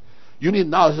salvation. You need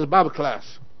knowledge. This is Bible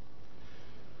class.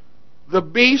 The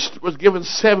beast was given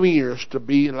 7 years to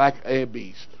be like a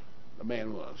beast. The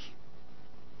man was.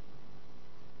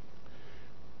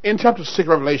 In chapter 6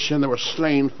 Revelation, they were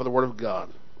slain for the word of God.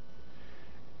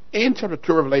 In chapter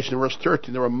 2 Revelation, verse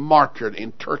 13, they were martyred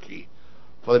in Turkey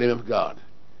for the name of God.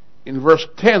 In verse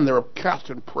 10, they were cast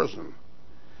in prison.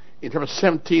 In chapter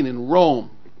 17, in Rome,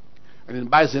 and in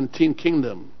Byzantine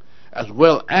kingdom, as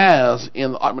well as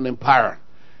in the Ottoman Empire,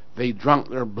 they drank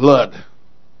their blood.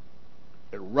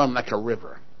 It run like a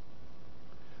river.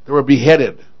 They were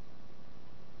beheaded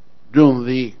during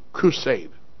the crusade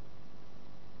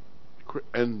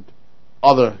and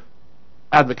other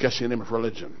advocacy in the name of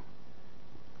religion.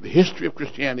 The history of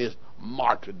Christianity is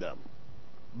martyrdom,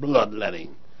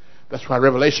 bloodletting. That's why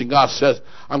Revelation, God says,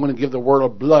 I'm going to give the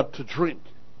world blood to drink.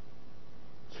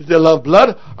 Since they love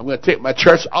blood, I'm going to take my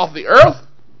church off the earth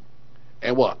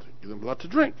and what? Give them blood to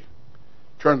drink.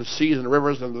 Turn the seas and the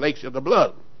rivers and the lakes into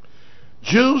blood.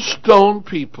 Jews stoned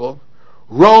people.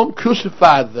 Rome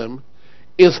crucified them.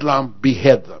 Islam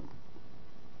beheaded them.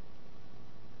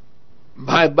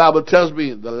 My Bible tells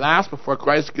me the last before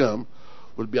Christ comes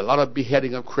would be a lot of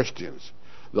beheading of Christians.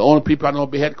 The only people I know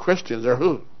behead Christians are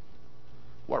who?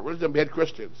 What religion behead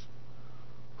Christians?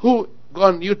 Who go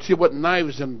on YouTube with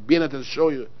knives and bayonets and show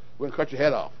you we're going to cut your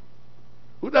head off?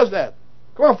 Who does that?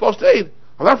 Come on, folks, say it.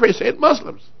 I'm not afraid to say it.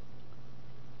 Muslims.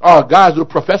 Or guys who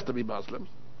profess to be Muslims.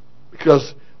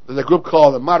 Because there's a group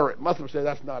called the moderate Muslims say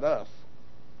that's not us.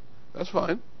 That's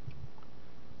fine.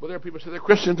 But there are people who say they're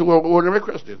Christians who were never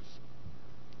Christians.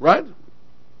 Right?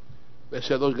 They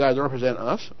said those guys don't represent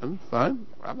us, and fine.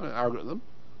 I'm not going to argue with them.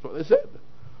 That's what they said.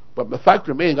 But the fact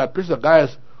remains, got pictures of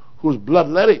guys who's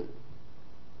bloodletting,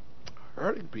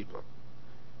 hurting people.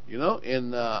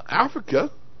 In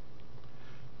Africa,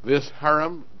 this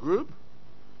harem group,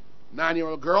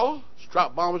 9-year-old girl,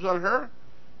 strap bombs on her,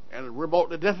 and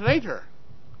remotely detonate her.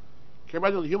 Can you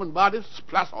imagine the human bodies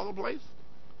splashed all over the place?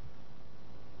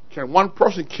 Can one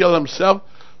person kill himself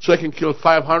so they can kill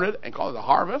 500 and call it a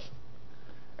harvest?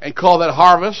 And call that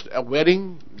harvest a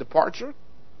wedding departure?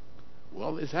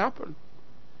 Well, this happened.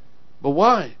 But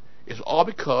why? It's all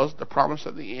because the promise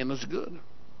at the end is good.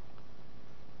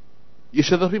 You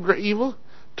said those people are evil?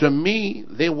 To me,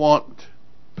 they want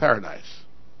paradise.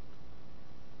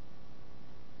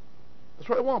 That's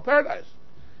what they want, paradise.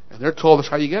 And they're told that's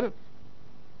how you get it.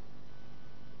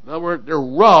 In other words, they're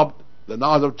robbed the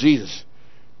knowledge of Jesus.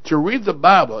 To read the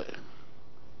Bible is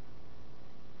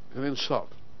an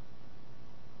insult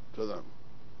to them.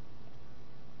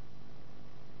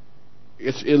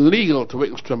 It's illegal to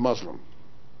witness to a Muslim.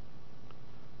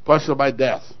 Punishable by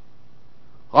death.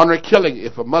 Honor killing.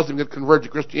 If a Muslim gets converted to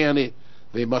Christianity,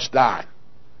 they must die.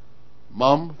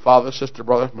 Mom, father, sister,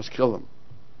 brother must kill them.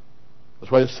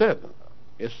 That's what it said.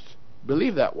 It's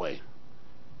believed that way.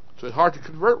 So it's hard to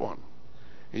convert one.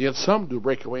 And yet some do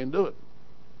break away and do it.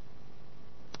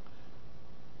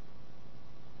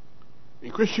 In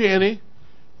Christianity,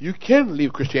 you can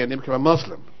leave Christianity and become a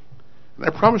Muslim. And I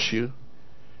promise you,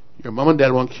 your mom and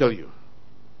dad won't kill you.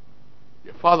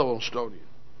 Your father won't stone you.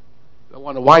 They'll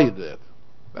wonder why you did.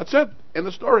 That's it. End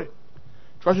of story.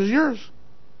 Trust is yours.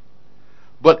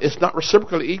 But it's not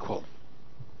reciprocally equal.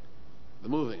 The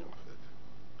moving of it.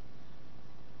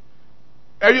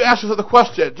 Are you asking for the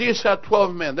question? Jesus had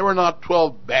 12 men. There were not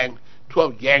 12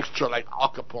 12 gangsters like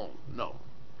Al Capone. No.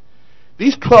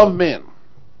 These 12 men,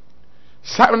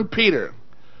 Simon Peter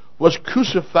was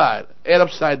crucified head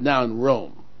upside down in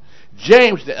Rome.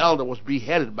 James the elder was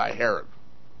beheaded by Herod.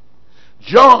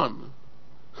 John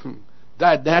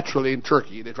died naturally in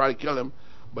Turkey. They tried to kill him,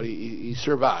 but he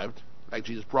survived, like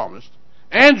Jesus promised.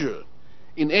 Andrew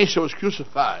in Asia was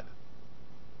crucified.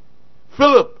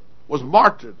 Philip was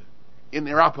martyred in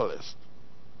Hierapolis.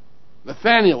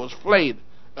 Nathaniel was flayed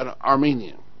in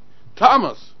Armenia.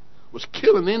 Thomas was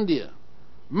killed in India.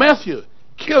 Matthew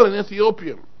killed in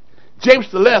Ethiopia.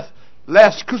 James the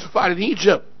last crucified in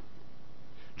Egypt.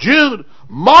 Jude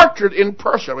martyred in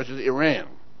Persia, which is Iran.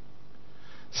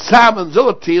 Simon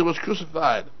Zelotes was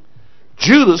crucified.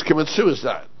 Judas committed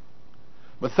suicide.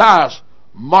 Matthias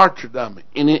martyrdom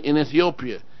in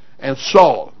Ethiopia, and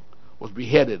Saul was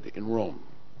beheaded in Rome.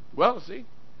 Well, see,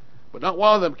 but not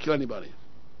one of them killed anybody.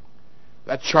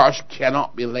 That charge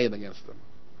cannot be laid against them.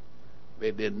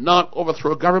 They did not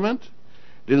overthrow government,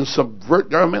 didn't subvert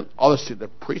government. All they did, they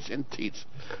preach and teach.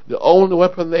 The only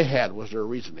weapon they had was their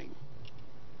reasoning.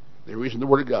 They reasoned the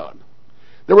Word of God.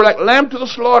 They were like lamb to the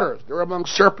slaughter. They were among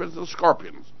serpents and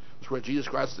scorpions. That's where Jesus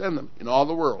Christ sent them in all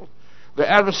the world. Their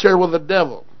adversary was the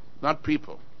devil, not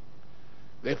people.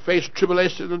 They faced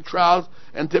tribulation and trials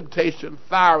and temptation,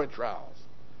 fiery trials.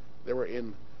 They were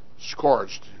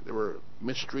scourged. They were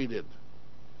mistreated.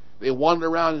 They wandered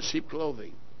around in sheep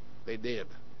clothing. They did.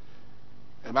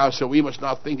 And the Bible said we must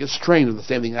not think it's strange if the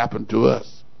same thing happened to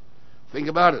us. Think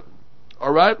about it.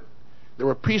 All right? There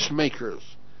were peacemakers.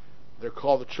 They're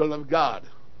called the children of God.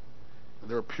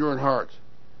 And they were pure in heart.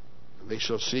 And they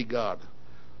shall see God.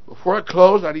 Before I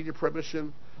close, I need your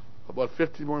permission for about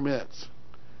 15 more minutes.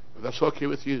 If that's okay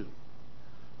with you,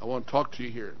 I want to talk to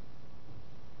you here.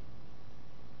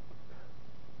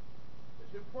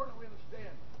 It's important we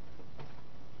understand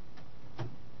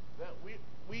that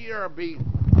we are being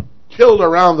killed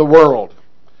around the world.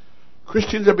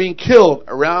 Christians are being killed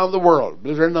around the world,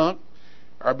 believe it or not,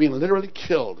 are being literally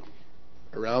killed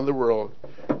around the world,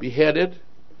 beheaded,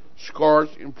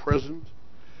 scourged, imprisoned,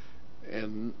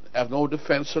 and have no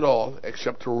defense at all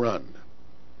except to run.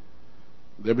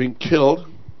 They're being killed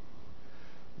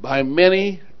by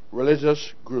many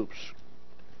religious groups.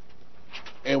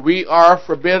 And we are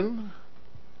forbidden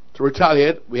to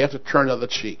retaliate. We have to turn the other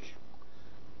cheek.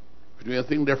 If you do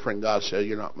anything different, God says,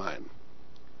 you're not mine.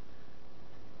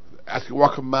 Ask you to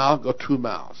walk a mile, go 2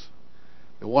 miles.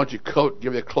 They want your coat,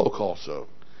 give you a cloak also.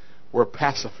 We're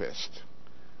pacifists.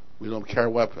 We don't carry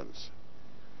weapons.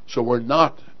 So we're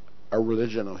not a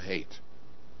religion of hate.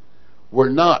 We're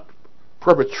not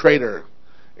perpetrator,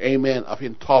 amen, of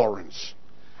intolerance.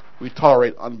 We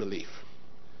tolerate unbelief.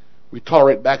 We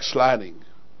tolerate backsliding.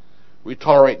 We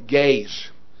tolerate gays.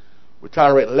 We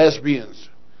tolerate lesbians.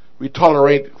 We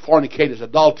tolerate fornicators,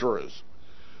 adulterers.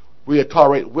 We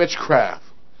tolerate witchcraft.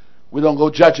 We don't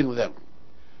go judging them.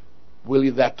 We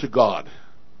leave that to God.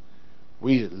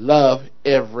 We love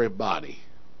everybody.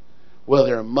 Whether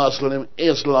they're Muslim,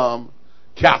 Islam,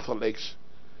 Catholics,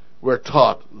 we're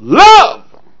taught love.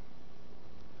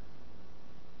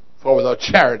 For without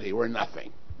charity, we're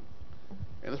nothing.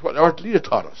 And that's what our leader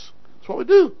taught us. That's what we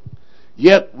do.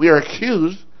 Yet we are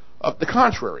accused of the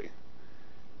contrary.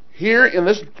 Here in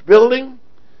this building,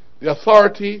 the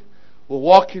authority will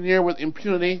walk in here with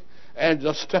impunity and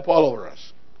just step all over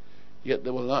us. Yet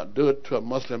they will not do it to a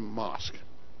Muslim mosque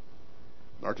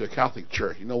nor to a Catholic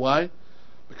church. You know why?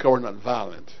 Because we're not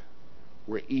violent.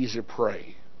 We're easy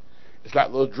prey. It's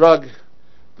like those druggers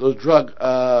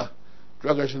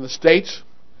in the States.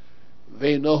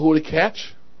 They know who to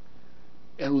catch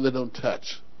and who they don't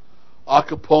touch. Al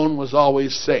Capone was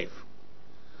always safe.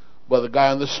 But the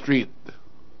guy on the street,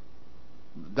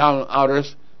 down and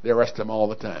outers, they arrest him all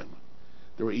the time.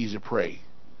 They were easy prey.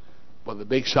 But the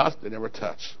big shots, they never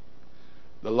touch.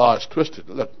 The law is twisted.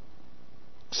 Look,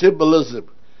 symbolism.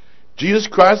 Jesus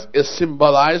Christ is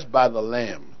symbolized by the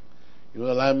Lamb. You know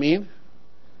what I mean?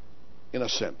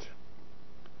 Innocent.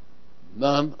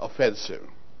 Non-offensive.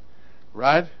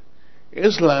 Right?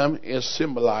 Islam is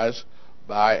symbolized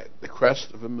by the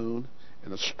crest of a moon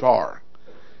and a star.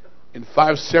 In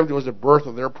 570 was the birth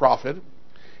of their prophet.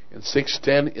 In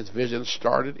 610, his vision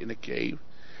started in a cave.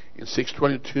 In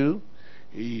 622,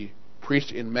 he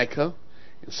preached in Mecca.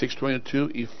 In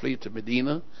 622, he fled to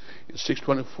Medina. In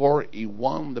 624, he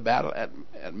won the battle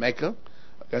at Mecca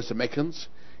against the Meccans.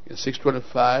 In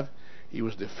 625, he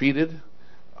was defeated.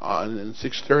 And in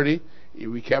 630, he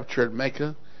recaptured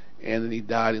Mecca, and then he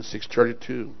died in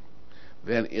 632.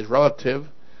 Then his relative,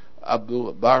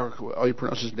 Abdul Barak, how you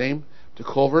pronounce his name,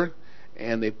 took over,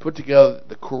 and they put together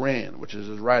the Quran, which is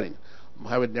his writing.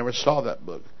 Muhammad never saw that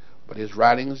book. but his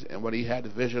writings and what he had, the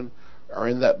vision, are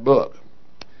in that book.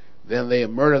 Then they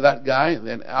murdered that guy, and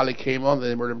then Ali came on,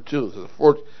 they murdered him too. So the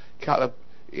fourth caliph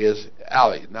is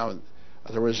Ali. Now,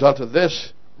 as a result of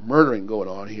this murdering going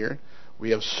on here,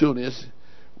 we have Sunnis,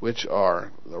 which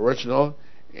are the original,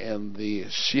 and the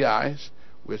Shiites,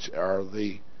 which are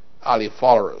the Ali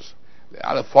followers. The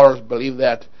Ali followers believe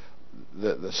that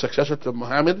the successor to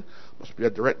Muhammad must be a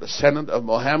direct descendant of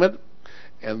Muhammad,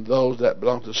 and those that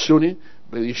belong to Sunni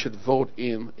believe you should vote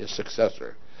in his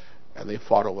successor. And they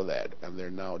fought over that, and they're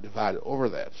now divided over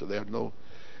that. So they have no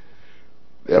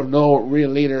real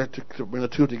leader to bring the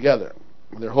two together.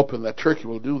 And they're hoping that Turkey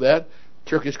will do that.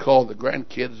 Turkey is called the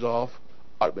grandkids of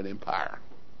Ottoman Empire.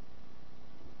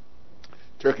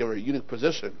 Turkey has a unique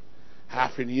position,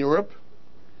 half in Europe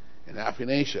and half in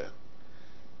Asia.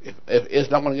 If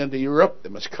Islam want to get into Europe,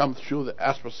 it must come through the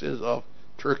auspices of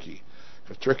Turkey,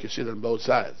 because Turkey sits on both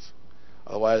sides.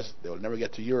 Otherwise, they will never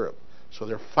get to Europe. So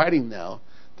they're fighting now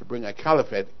to bring a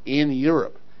caliphate in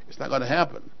Europe. It's not going to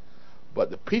happen. But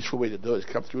the peaceful way to do it is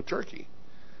come through Turkey.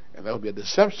 And that would be a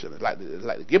deception. It's like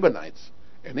the Gibeonites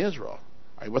in Israel.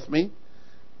 Are you with me?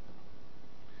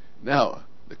 Now,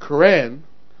 the Quran,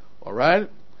 all right,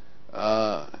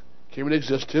 came into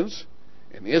existence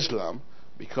in Islam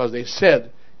because they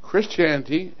said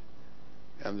Christianity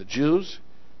and the Jews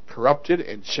corrupted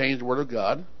and changed the Word of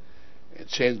God and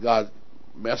changed God's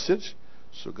message.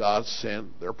 So God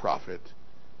sent their prophet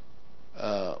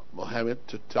Muhammad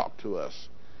to talk to us.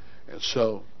 And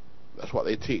so that's what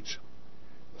they teach.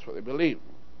 That's what they believe.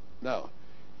 Now,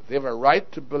 they have a right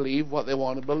to believe what they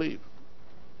want to believe.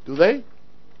 Do they?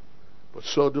 But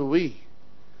so do we.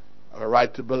 Have a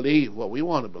right to believe what we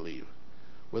want to believe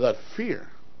without fear.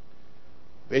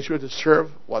 They should to serve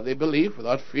what they believe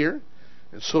without fear,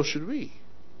 and so should we.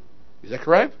 Is that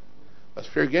correct? That's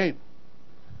fair game.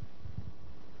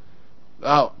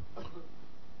 Now,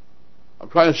 I'm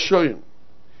trying to show you.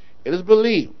 It is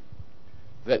believed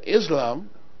that Islam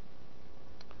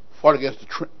fought against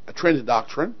the Trinity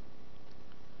doctrine,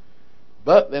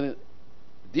 but then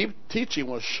deep teaching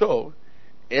will show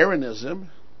Arianism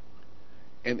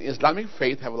and Islamic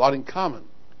faith have a lot in common.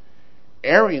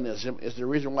 Arianism is the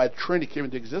reason why Trinity came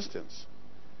into existence,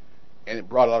 and it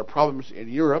brought a lot of problems in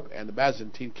Europe and the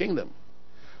Byzantine kingdom.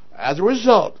 As a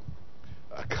result,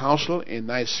 a council in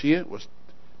Nicaea was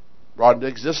brought into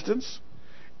existence,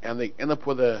 and they end up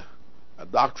with a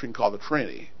doctrine called the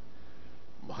Trinity.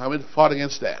 Muhammad fought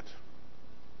against that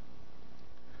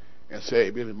and said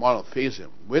he believed in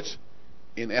monotheism, which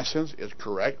in essence is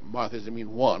correct. Monotheism means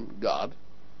one God,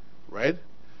 right?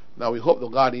 Now we hope the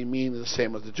God he means is the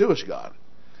same as the Jewish God.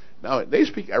 Now they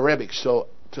speak Arabic, so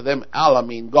to them Allah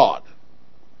means God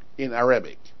in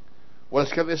Arabic. What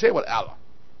else can they say about Allah?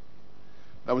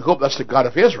 Now we hope that's the God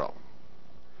of Israel,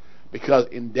 because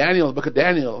in Daniel, the book of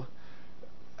Daniel,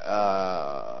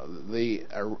 all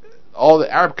the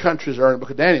Arab countries are in the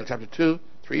book of Daniel, chapter 2,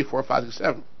 3, 4, 5, 6,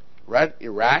 7, right?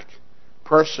 Iraq,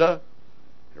 Persia,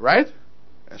 right?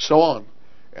 And so on.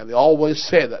 And they always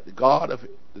say that the God of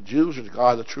the Jews is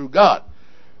God, the true God.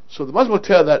 So the Muslims will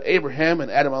tell that Abraham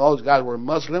and Adam and all those guys were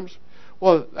Muslims.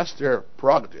 Well, that's their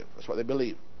prerogative. That's what they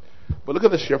believe. But look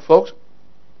at this here, folks.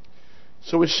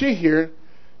 So we see here,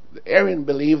 the Arian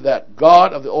believe that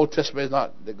God of the Old Testament is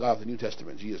not the God of the New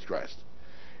Testament, Jesus Christ.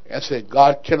 And say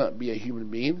God cannot be a human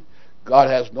being. God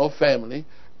has no family.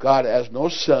 God has no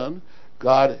son.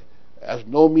 God has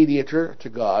no mediator to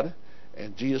God.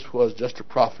 And Jesus was just a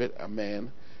prophet, a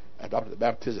man, adopted the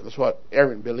baptism. That's what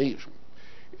Arian believes.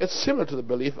 It's similar to the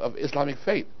belief of Islamic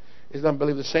faith. Islam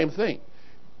believes the same thing,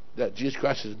 that Jesus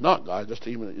Christ is not God, just a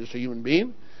human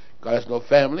being. God has no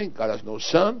family. God has no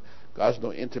son. God has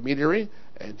no intermediary.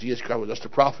 And Jesus Christ was just a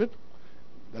prophet.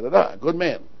 A good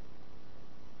man.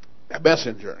 A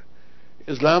messenger.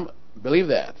 Islam believe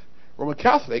that. Roman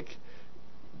Catholic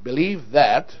believe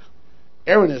that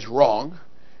Arian is wrong,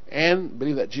 and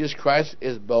believe that Jesus Christ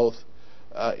is both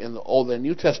in the Old and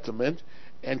New Testament,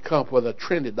 and come up with a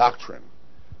Trinity doctrine,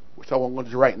 which I won't go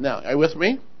into right now. Are you with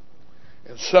me?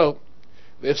 And so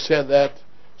they said that.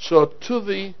 So to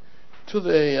the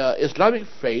Islamic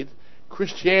faith,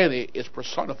 Christianity is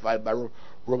personified by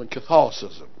Roman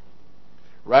Catholicism,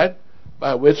 right?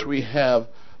 By which we have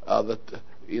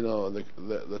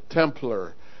the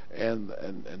Templar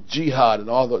and Jihad and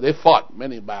all that. They fought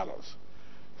many battles.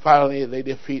 Finally, they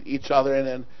defeat each other, and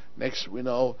then next we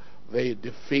know they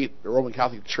defeat the Roman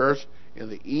Catholic Church in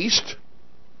the East,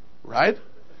 right?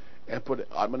 And put the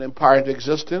Ottoman Empire into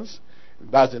existence.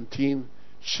 And Byzantine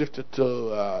shifted to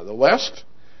the West,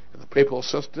 and the papal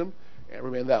system, and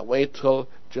remained that way till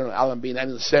General Allenby in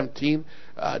 1917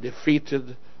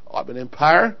 defeated Ottoman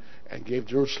Empire and gave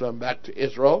Jerusalem back to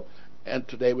Israel. And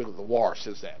today we have the war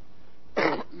since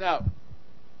then. Now,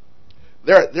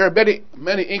 there are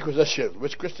many inquisitions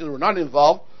which Christians were not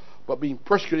involved, but being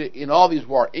persecuted in all these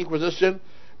wars. Inquisition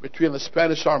between the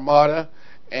Spanish Armada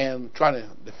and trying to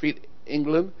defeat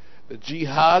England. The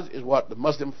jihad is what the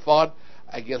Muslim fought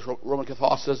against Roman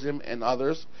Catholicism and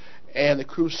others. And the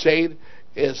crusade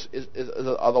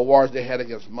are the wars they had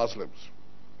against Muslims.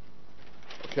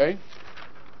 Okay?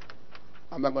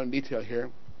 I'm not going to detail here.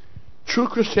 True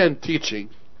Christian teaching,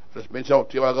 just mentioned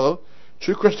to you a while ago,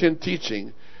 true Christian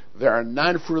teaching, there are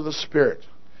 9 fruit of the Spirit.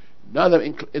 None of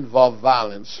them involve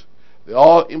violence. They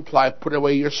all imply put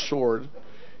away your sword.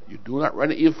 You do not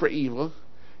run evil for evil.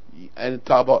 And it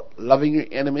talk about loving your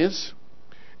enemies.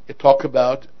 It talk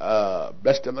about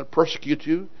bless them that persecute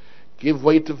you. Give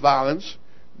way to violence.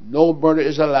 No murder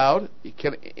is allowed. You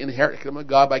can inherit the kingdom of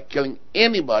God by killing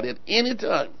anybody at any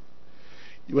time.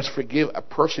 You must forgive a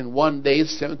person 1 day,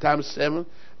 7 times 7.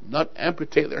 Not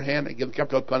amputate their hand and give them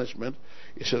capital punishment.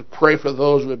 It says pray for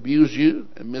those who abuse you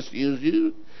and misuse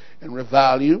you and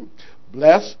revile you.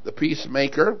 Bless the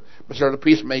peacemaker. Preserve the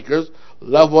peacemakers.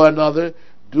 Love one another.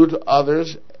 Do to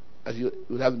others as you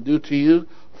would have them do to you.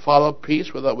 Follow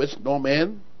peace, without which no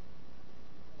man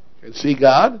can see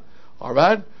God. All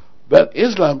right? But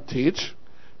Islam,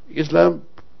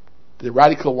 the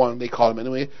radical one, they call them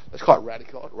anyway. Let's call it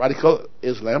radical. Radical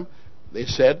Islam. They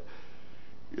said,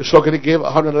 you're still going to give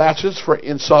 100 lashes for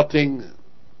insulting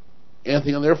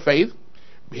anything in their faith.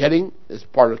 Beheading is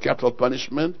part of capital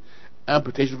punishment.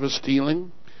 Amputation for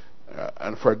stealing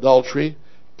and for adultery.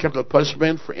 Capital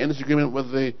punishment for any disagreement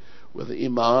with the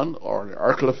Iman or the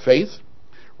article of faith.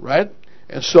 Right?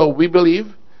 And so we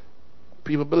believe,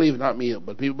 people believe, not me,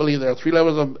 but people believe there are 3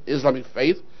 levels of Islamic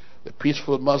faith. The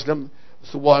peaceful Muslim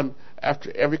is the one,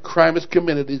 after every crime is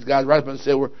committed, these guys rise up and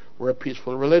say we're a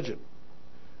peaceful religion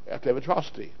after every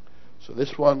atrocity. So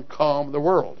this one calmed the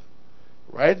world.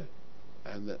 Right?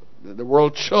 And the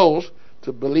world chose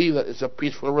to believe that it's a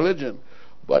peaceful religion.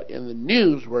 But in the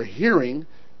news, we're hearing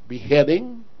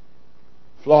beheading,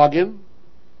 flogging,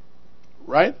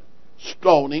 right?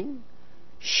 Stoning,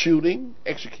 shooting,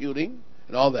 executing,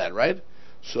 and all that, right?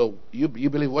 So you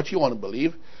believe what you want to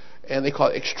believe, and they call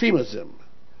it extremism,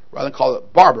 rather than call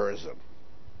it barbarism.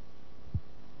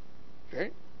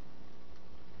 Okay?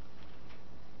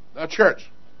 Now,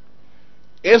 church,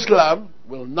 Islam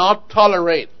will not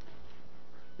tolerate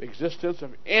the existence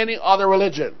of any other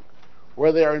religion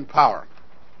where they are in power.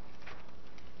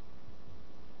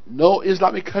 No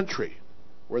Islamic country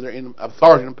where they're in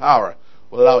authority and power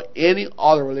will allow any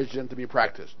other religion to be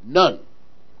practiced. None.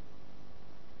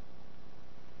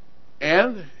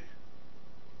 And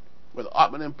when the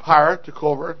Ottoman Empire took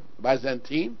over,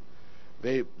 Byzantine,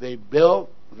 they built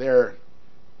their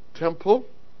temple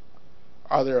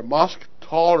or their mosque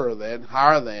higher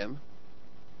than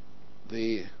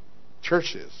the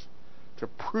churches to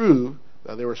prove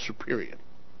that they were superior.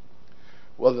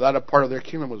 Well, the latter part of their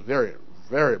kingdom was very,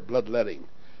 very bloodletting.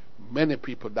 Many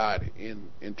people died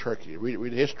in Turkey.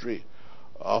 Read the history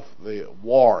of the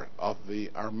war of the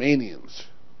Armenians.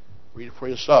 Read it for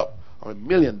yourself. 1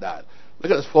 million died.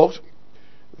 Look at this, folks.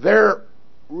 Their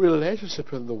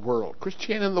relationship in the world,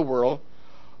 Christianity in the world,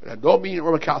 and I don't mean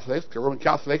Roman Catholics, because Roman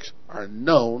Catholics are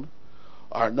no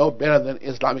better than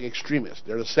Islamic extremists.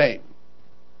 They're the same.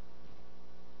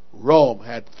 Rome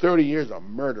had 30 years of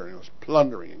murder, and it was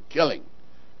plundering and killing.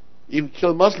 Even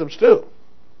killed Muslims too.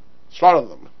 Slaughtered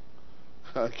them.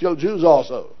 Killed Jews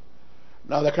also.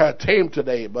 Now they're kind of tame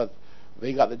today, but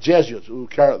they got the Jesuits who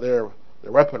carry their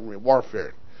weaponry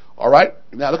warfare. Alright?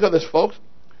 Now look at this, folks.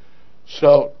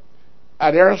 So,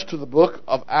 adherents to the book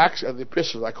of Acts and the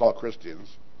epistles, I call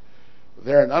Christians,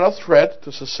 they're not a threat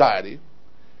to society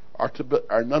or to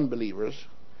non-believers.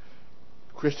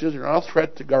 Christians are not a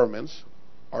threat to governments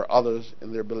or others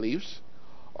in their beliefs,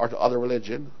 or to other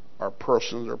religion, or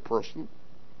persons or person,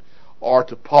 or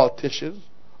to politicians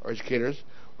or educators.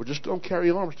 We just don't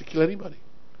carry arms to kill anybody.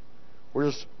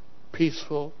 We're just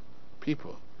peaceful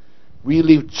people. We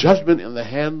leave judgment in the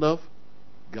hand of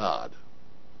God.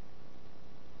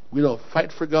 We don't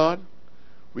fight for God.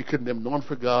 We condemn no one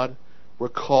for God. We're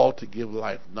called to give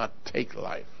life, not take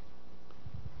life.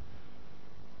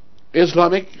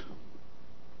 Islamic,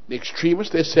 the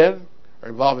extremists, they said, are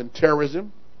involved in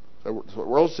terrorism. That's what the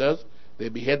world says. They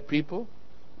behead people.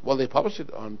 Well, they publish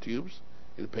it on tubes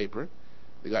in the paper.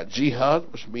 They got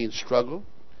jihad, which means struggle.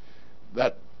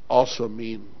 That also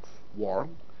means war.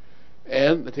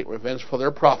 And they take revenge for their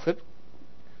profit,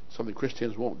 something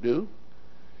Christians won't do.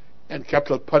 And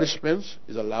capital punishments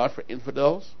is allowed for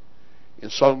infidels,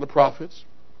 insulting the prophets,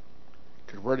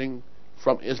 converting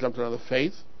from Islam to another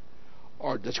faith,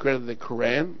 or discredited the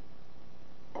Quran,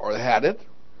 or had it,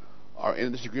 or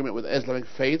in disagreement with Islamic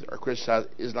faith, or criticized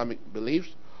Islamic beliefs,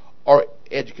 or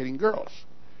educating girls.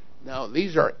 Now,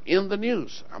 these are in the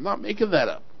news. I'm not making that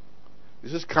up.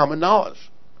 This is common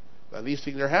knowledge that these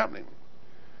things are happening.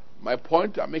 My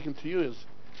point I'm making to you is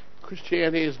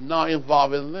Christianity is not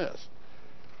involved in this.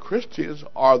 Christians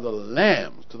are the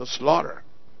lambs to the slaughter.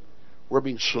 We're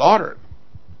being slaughtered.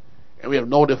 And we have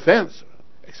no defense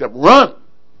except run.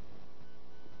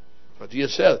 That's what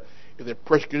Jesus said. If they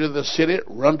persecute the city,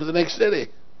 run to the next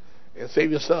city and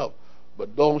save yourself.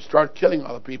 But don't start killing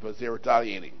other people as they're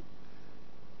retaliating.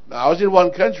 Now, I was in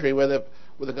one country where the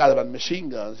guys had machine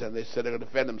guns, and they said they're going to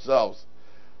defend themselves.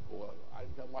 Well, I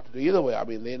didn't know what to do either way. I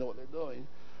mean, they know what they're doing.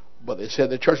 But they said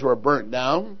the church were burnt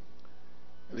down,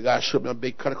 and the guy slipped a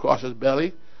big cut across his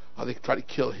belly. How they tried to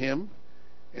kill him.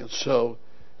 And so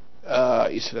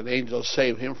he said an angel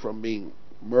saved him from being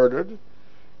murdered.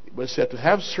 But he said to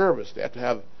have service, they had to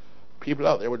have people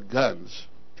out there with guns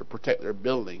to protect their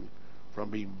building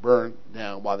from being burned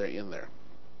down while they're in there.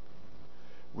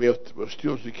 We have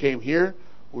students who came here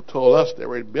who told us they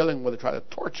were in a building where they tried to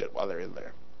torch it while they're in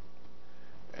there.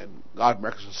 And God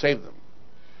miraculously saved them.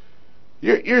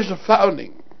 Here's the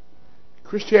founding.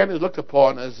 Christianity is looked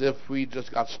upon as if we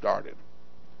just got started.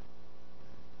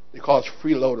 They call us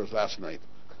freeloaders last night.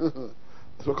 That's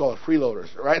what we call it,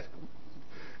 freeloaders, right?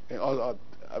 And all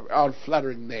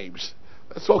unflattering names.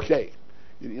 That's okay.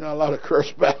 You're not allowed to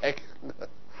curse back.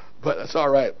 But that's all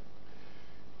right.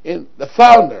 In the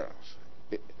founders,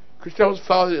 Christianity was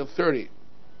founded in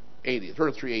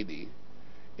 33 AD.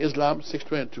 Islam,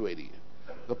 622 AD.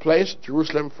 The place,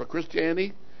 Jerusalem for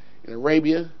Christianity, in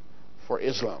Arabia for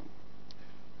Islam.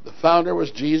 The founder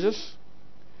was Jesus.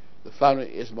 The founder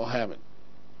is Muhammad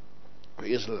for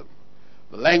Islam.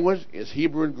 The language is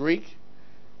Hebrew and Greek.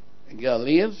 And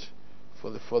Galileans, for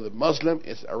the Muslim,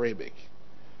 is Arabic.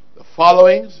 The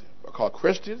followings are called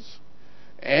Christians,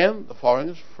 and the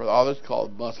followings for the others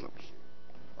called Muslims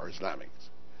or Islamics.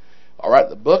 All right,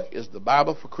 the book is the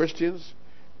Bible for Christians.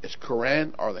 It's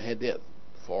Quran or the Hadith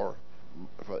for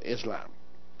Islam.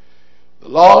 The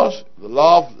law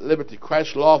of liberty,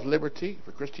 Christ's law of liberty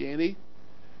for Christianity,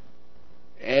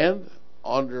 and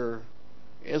under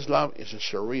Islam is a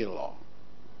Sharia law.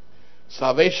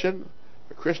 Salvation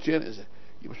for Christian is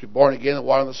you must be born again in the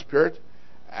water and the Spirit.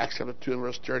 Acts chapter 2 and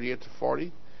verse 38 to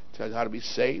 40 tells you how to be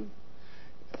saved.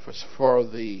 For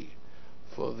the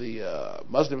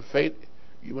Muslim faith,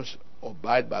 you must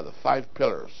abide by the 5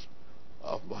 pillars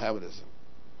of Mohammedanism.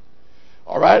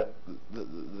 All right,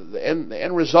 the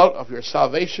end result of your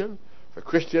salvation for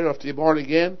Christian after you're born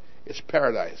again is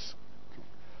paradise.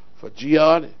 For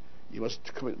jihad, you must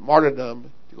commit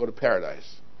martyrdom to go to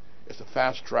paradise. It's a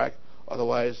fast track.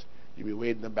 Otherwise, you'll be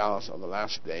weighed in the balance on the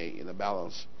last day in the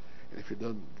balance. And if you're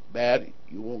doing bad,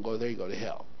 you won't go there. You go to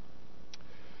hell.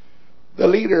 The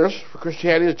leaders for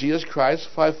Christianity is Jesus Christ,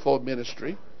 5-fold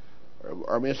ministry.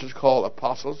 Our ministers called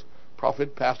apostles,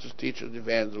 prophets, pastors, teachers,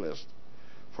 evangelists.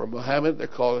 For Muhammad, they're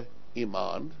called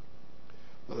Imam.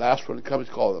 The last one to come is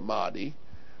called the Mahdi,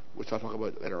 which I'll talk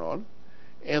about later on.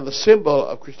 And the symbol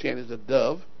of Christianity is the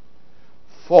dove.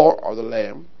 4 are the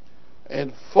lamb.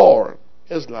 And 4,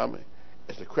 Islam,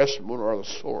 is the crescent moon or the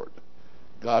sword.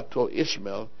 God told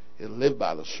Ishmael he'd live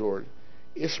by the sword.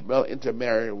 Ishmael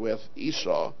intermarried with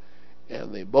Esau,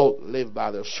 and they both lived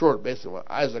by their sword based on what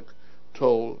Isaac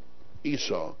told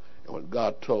Esau and what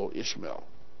God told Ishmael.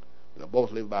 They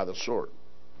both lived by the sword.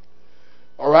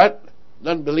 Alright,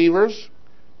 non-believers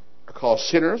are called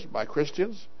sinners by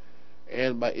Christians,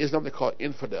 and by Islam they're called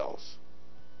infidels.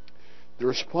 The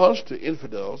response to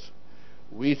infidels,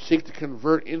 we seek to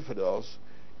convert infidels,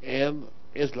 and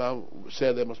Islam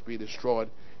said they must be destroyed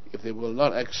if they will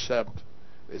not accept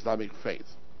the Islamic faith.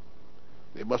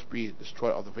 They must be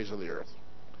destroyed off the face of the earth.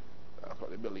 That's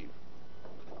what they believe.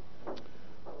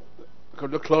 Come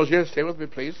to a close here. Stay with me,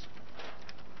 please.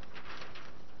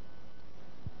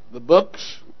 The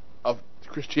books of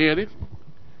Christianity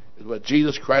is what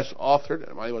Jesus Christ authored,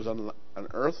 and while he was on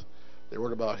earth, they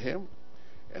wrote about him.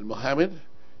 And Muhammad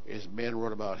is men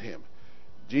wrote about him.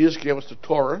 Jesus gave us the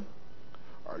Torah,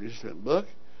 our New Testament book.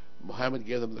 Muhammad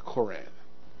gave them the Quran.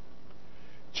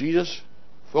 Jesus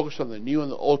focused on the New and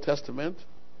the Old Testament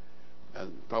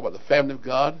and talk about the family of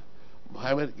God.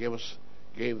 Muhammad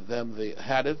gave them the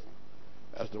Hadith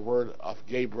as the word of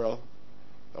Gabriel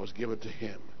that was given to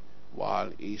him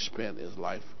while he spent his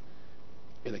life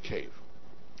in a cave.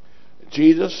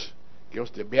 Jesus gave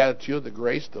us the Beatitude, the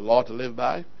grace, the law to live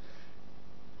by,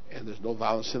 and there's no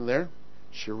violence in there.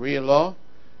 Sharia law,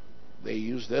 they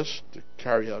use this to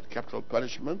carry out capital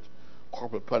punishment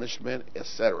corporal punishment,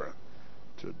 etc.,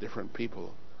 to different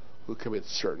people who commit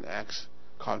certain acts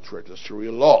contrary to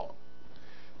Sharia law.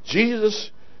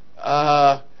 Jesus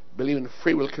believed in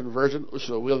free will conversion.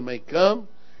 Whoso will may come.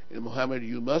 In Muhammad,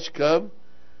 you must come,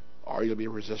 or you'll be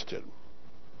resisted.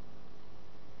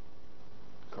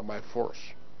 Come by force.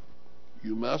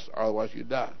 You must, otherwise you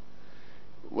die.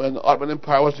 When the Ottoman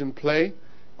Empire was in play,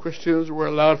 Christians were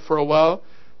allowed for a while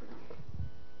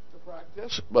to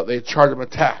practice, but they charged them a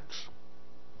tax.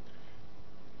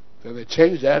 Then they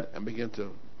changed that and began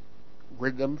to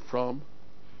rid them from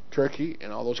Turkey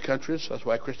and all those countries. That's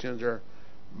why Christians are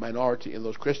minority in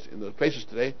those places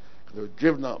today, because they're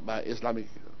driven out by Islamic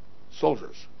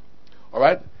soldiers. All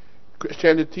right?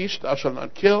 Christianity teaches thou shalt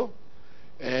not kill,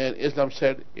 and Islam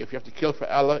said if you have to kill for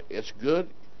Allah, it's good.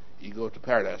 You go to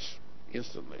paradise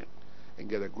instantly and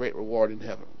get a great reward in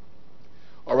heaven.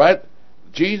 All right?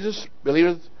 Jesus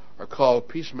believers are called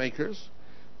peacemakers,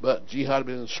 but jihad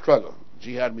means struggle.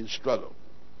 Jihad means struggle.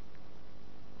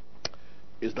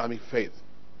 Islamic faith.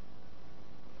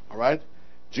 All right?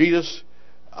 Jesus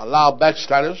allowed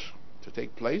backsliders to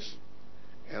take place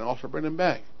and also bring them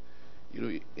back. You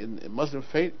know, in Muslim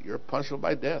faith, you're punishable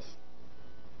by death.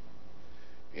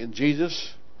 In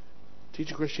Jesus,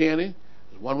 teaching Christianity,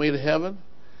 there's one way to heaven,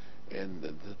 and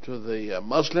to the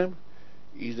Muslim,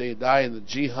 either you die in the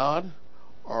jihad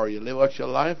or you live out your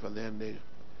life, and then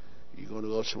you're going to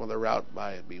go some other route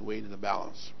by being weighed in the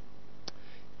balance.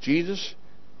 Jesus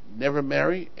never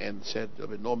married and said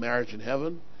there'll be no marriage in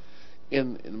heaven.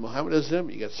 In Mohammedanism,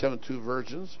 you get 72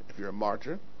 virgins if you're a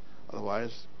martyr.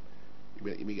 Otherwise,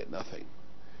 you may get nothing.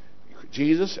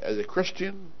 Jesus, as a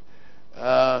Christian,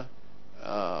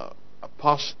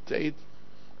 apostate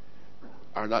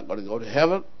are not going to go to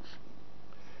heaven,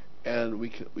 and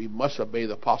we must obey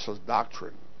the apostles'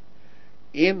 doctrine.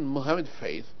 In Muhammad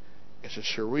faith, it's a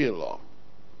Sharia law.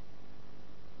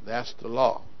 That's the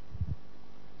law.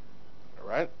 All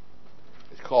right?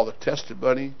 It's called the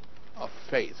testimony of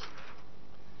faith.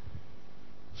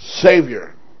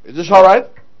 Savior. Is this all right?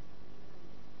 Is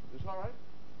this all right?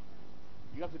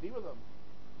 You have to deal with them.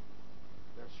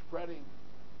 They're spreading.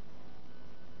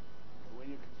 And when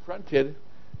you're confronted,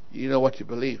 you know what you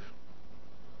believe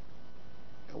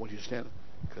and what you stand.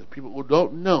 Because people who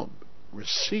don't know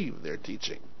receive their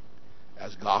teaching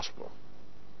as gospel,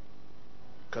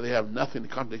 because they have nothing to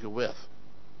contradict it with.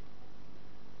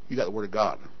 You got the Word of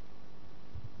God.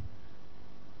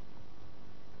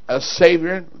 As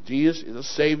Savior, Jesus is a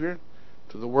Savior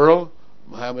to the world.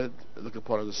 Muhammad looked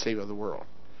upon as the Savior of the world.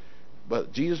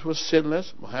 But Jesus was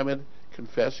sinless. Muhammad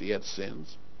confessed he had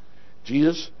sins.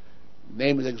 Jesus'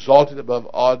 name is exalted above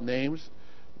all names.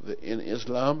 In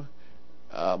Islam,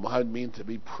 Muhammad means to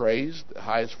be praised, the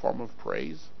highest form of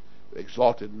praise, the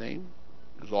exalted name,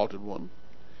 exalted one.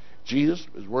 Jesus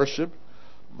is worshipped.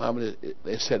 Muhammad,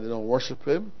 they said they don't worship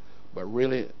him, but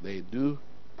really they do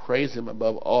praise him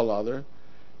above all other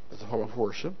as a form of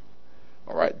worship.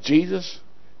 All right, Jesus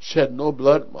shed no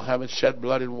blood. Muhammad shed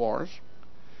blood in wars.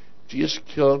 Jesus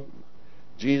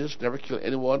never killed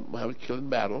anyone. Muhammad killed in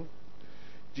battle.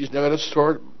 Jesus never had a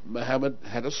sword. Muhammad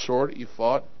had a sword. He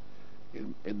fought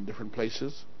in different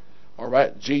places. All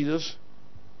right, Jesus,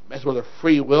 that's with a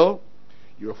free will.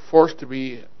 You're forced to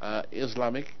be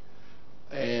Islamic,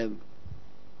 and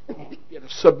you have to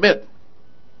submit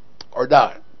or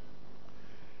die.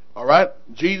 All right,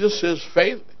 Jesus'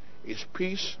 faith is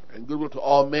peace and goodwill to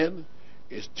all men.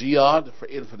 It's jihad for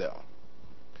infidel.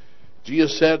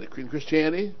 Jesus said in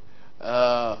Christianity,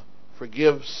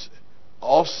 forgives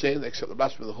all sin except the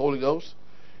blasphemy of the Holy Ghost.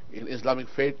 In Islamic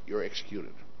faith, you're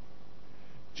executed.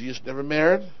 Jesus never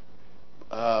married.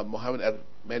 Muhammad had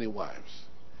many wives.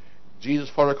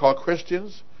 Jesus' followers are called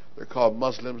Christians. They're called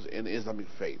Muslims in Islamic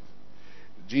faith.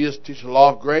 Jesus teaches the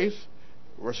law of grace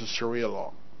versus Sharia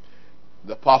law.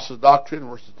 The apostles' doctrine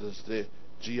versus the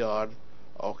jihad,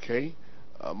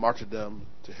 martyrdom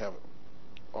to heaven.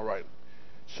 All right.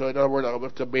 So in other words, I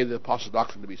have to obey the apostles'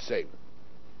 doctrine to be saved.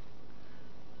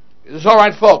 Is this all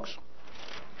right, folks?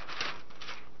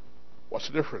 What's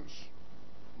the difference?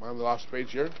 Am I on the last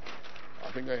page here?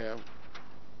 I think I am.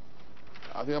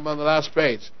 I think I'm on the last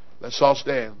page. Let's all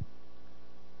stand.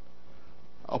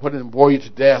 I'll put it and bore you to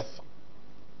death.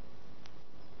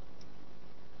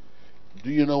 Do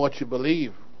you know what you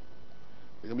believe?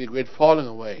 There's going to be a great falling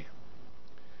away.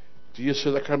 Jesus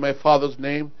says, I come in my Father's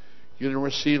name. You didn't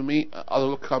receive me. Other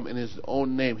will come in his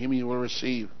own name. Him you will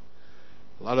receive.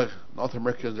 A lot of North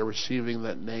Americans are receiving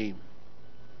that name.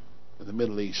 In the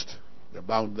Middle East, they're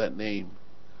bound to that name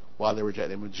while they reject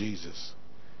the name of Jesus.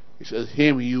 He says,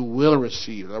 him you will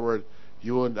receive. In other words,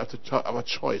 you won't have to have a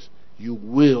choice. You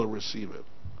will receive it.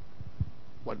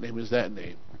 What name is that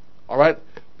name? All right.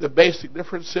 The basic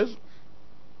difference is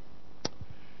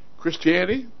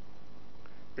Christianity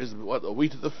is what the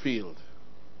wheat of the field.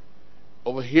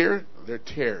 Over here, they're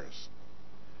tares.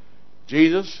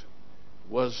 Jesus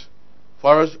was, as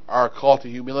far as our call to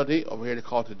humility, over here, the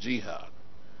call to jihad.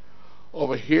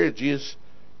 Over here, Jesus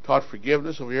taught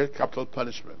forgiveness. Over here, capital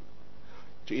punishment.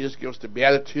 Jesus gave us the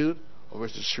beatitude. Over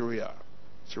here, the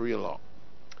Sharia law.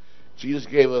 Jesus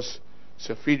gave us,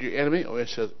 said, feed your enemy. Over here, it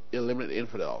says, eliminate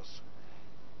infidels.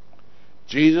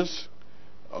 Jesus,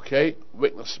 okay,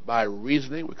 witness by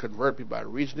reasoning. We convert people by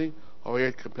reasoning. Over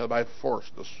here, compelled by force,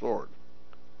 the sword.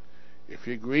 If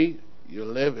you agree, you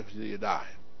live. If you die.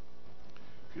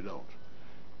 If you don't.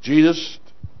 Jesus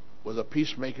was a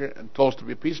peacemaker and told us to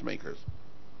be peacemakers.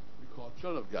 We call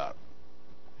children of God.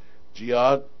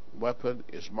 Jihad weapon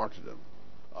is martyrdom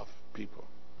of people.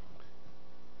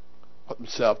 Put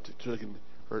himself so they can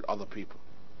hurt other people.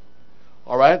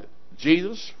 Alright?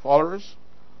 Jesus, followers,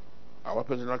 our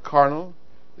weapons are not carnal.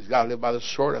 They've got to live by the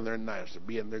sword and their knives, to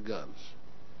be in their guns.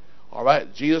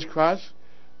 Alright? Jesus Christ,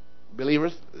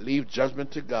 believers, leave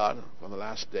judgment to God on the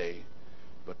last day.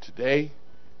 But today,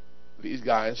 these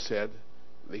guys said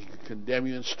they can condemn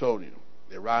you and stone you.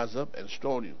 They rise up and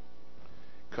stone you.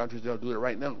 Countries don't do it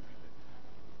right now.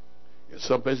 In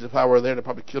some places, if I were there, they'd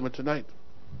probably kill me tonight.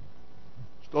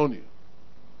 Stone you.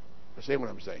 I'm saying what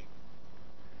I'm saying.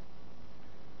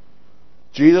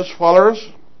 Jesus' followers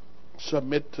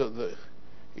submit to the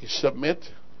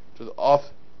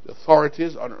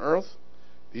authorities on earth.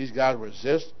 These guys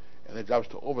resist, and their job is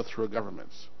to overthrow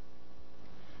governments.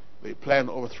 They plan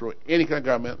to overthrow any kind of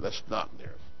government that's not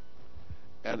theirs,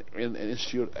 and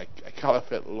institute a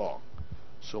caliphate law.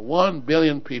 So 1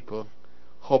 billion people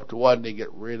hope to one day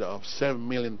get rid of 7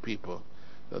 million people,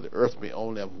 that the earth may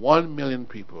only have 1 million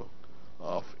people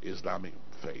of Islamic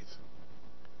faith.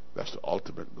 That's the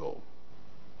ultimate goal.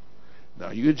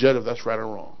 Now you judge if that's right or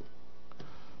wrong.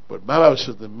 But my Bible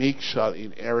says the meek shall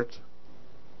inherit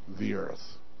the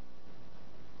earth.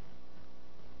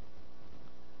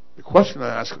 The question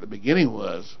I asked at the beginning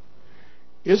was,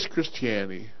 is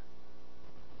Christianity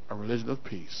a religion of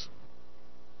peace?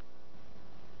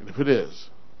 And if it is,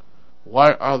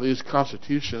 why are these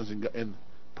constitutions in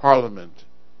Parliament?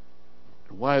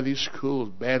 Why are these schools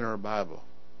ban our Bible?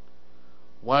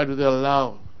 Why do they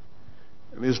allow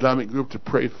an Islamic group to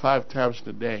pray 5 times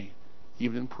a day,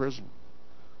 even in prison,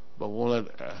 but won't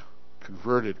let a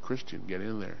converted Christian get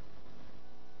in there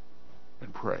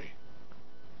and pray?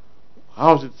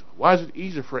 Why is it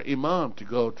easier for an imam to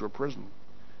go to a prison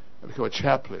and become a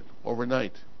chaplain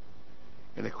overnight,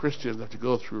 and a Christian have to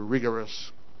go through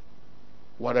rigorous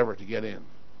whatever to get in?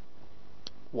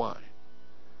 Why?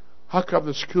 How come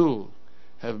the school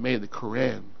have made the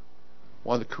Quran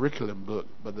one of the curriculum book,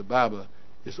 but the Bible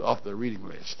is off the reading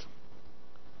list?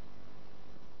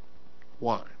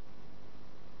 Why?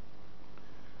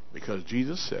 Because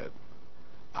Jesus said,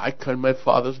 I come in my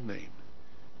Father's name,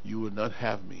 you will not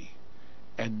have me.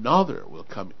 Another will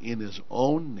come in his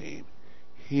own name,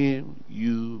 him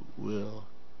you will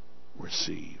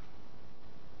receive.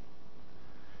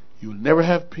 You will never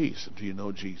have peace until you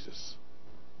know Jesus.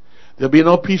 There'll be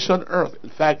no peace on earth. In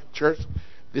fact, church,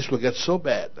 this will get so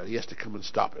bad that he has to come and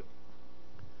stop it.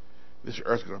 This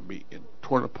earth is going to be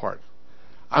torn apart.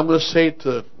 I'm going to say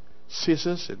to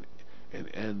CSIS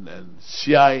and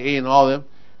CIA and all them,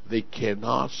 they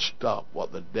cannot stop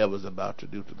what the devil is about to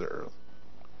do to the earth.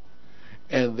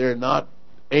 And they're not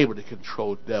able to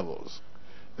control devils.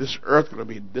 This earth is going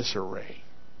to be in disarray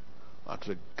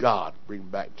until God bring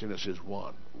back Genesis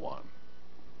 1:1.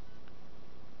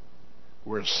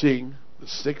 We're seeing the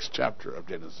 6th chapter of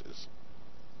Genesis.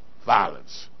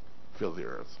 Violence fill the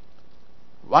earth.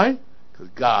 Why? Because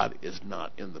God is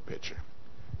not in the picture.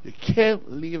 You can't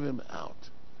leave him out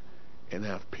and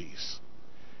have peace.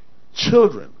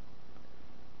 Children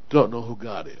don't know who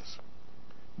God is.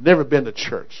 Never been to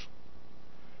church.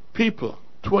 People,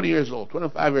 20 years old,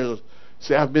 25 years old,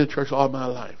 say, I've been to church all my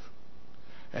life.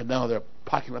 And now they're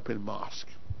packing up in mosque.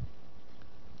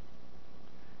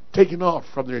 Taking off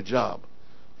from their job,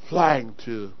 flying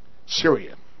to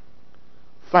Syria,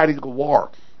 fighting a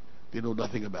war they know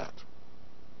nothing about.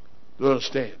 Don't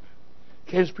understand.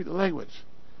 Can't speak the language.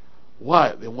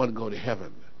 Why? They want to go to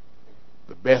heaven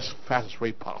the best, fastest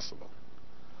way possible.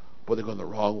 But they're going the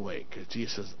wrong way, because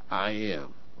Jesus says, I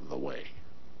am the way.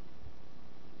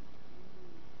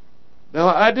 Now,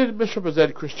 I didn't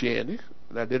misrepresent Christianity,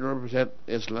 and I didn't represent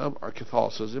Islam or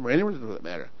Catholicism or any religion for that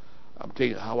matter. I'm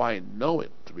telling you how I know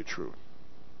it to be true.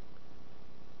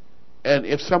 And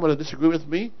if someone disagrees with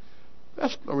me,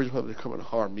 that's no reason for them to come and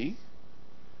harm me.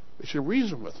 They should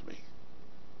reason with me.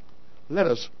 let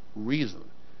us reason.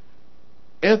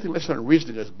 Anything less than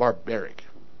reasoning is barbaric,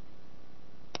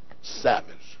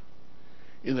 savage,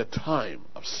 in the time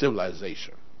of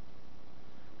civilization.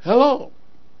 Hello.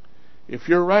 If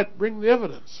you're right, bring the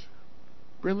evidence.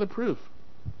 Bring the proof.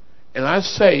 And I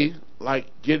say, like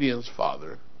Gideon's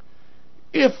father,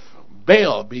 if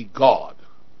Baal be God,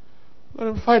 let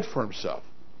him fight for himself.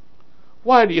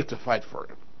 Why do you have to fight for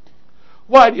him?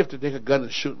 Why do you have to take a gun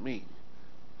and shoot me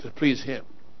to please him?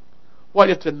 Why do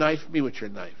you have to knife me with your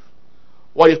knife?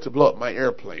 Why do you have to blow up my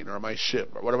airplane or my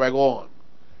ship or whatever I go on?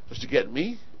 Just to get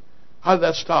me? How did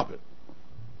that stop it?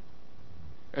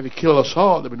 If he killed us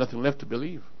all, there'd be nothing left to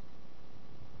believe.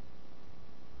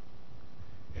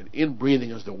 And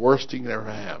inbreathing is the worst thing you ever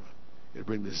have. It'll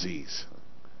bring disease.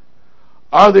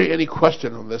 Are there any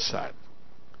questions on this side?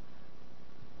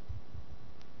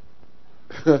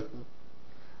 I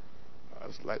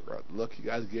was like, look, you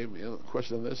guys gave me a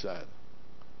question on this side.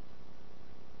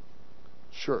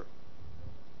 Sure.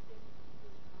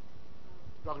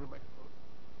 Talking to the microphone.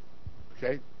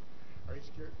 Okay. Are you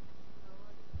scared?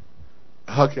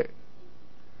 Okay.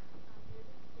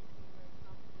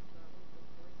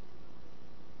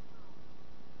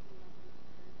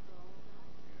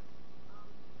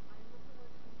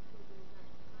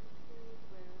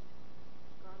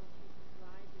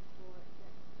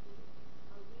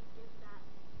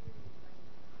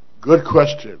 Good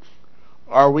question.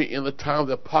 Are we in the time of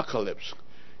the apocalypse?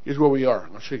 Here's where we are.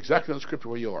 I'll show you exactly in the scripture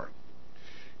where you are.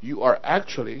 You are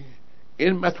actually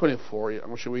in Matthew 24. I'm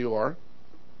going to show you where you are.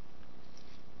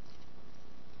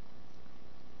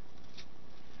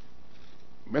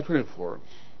 Matthew 24.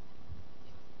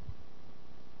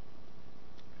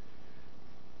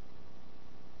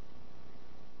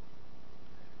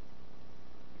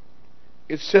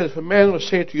 It says, if a man will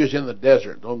say to you is in the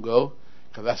desert, don't go,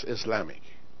 because that's Islamic.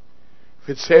 If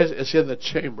it says it's in the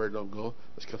chamber, don't go,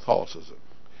 that's Catholicism.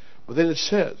 But then it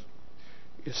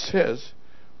says,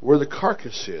 where the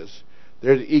carcass is,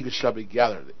 there the eagles shall be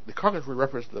gathered. The carcass will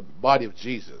reference the body of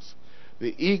Jesus.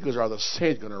 The eagles are the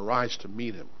saints going to rise to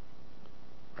meet him.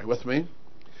 Are you with me?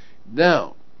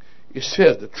 Now, it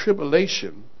says the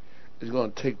tribulation is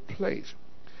going to take place.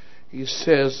 He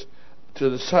says to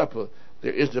the disciple,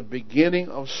 there is the beginning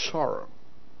of sorrow.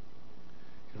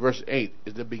 Verse 8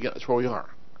 is the beginning. That's where we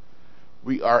are.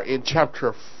 We are in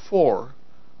chapter 4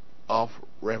 of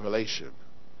Revelation.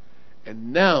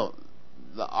 And now,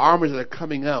 the armies that are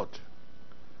coming out,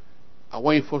 I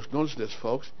want you folks to notice this,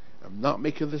 folks. I'm not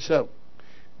making this up.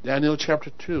 Daniel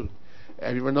chapter 2.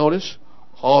 Have you ever noticed?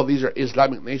 All these are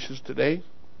Islamic nations today.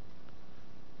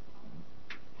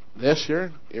 This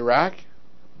here, Iraq,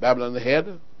 Babylon the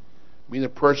head, Medo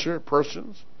Persia,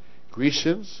 Persians,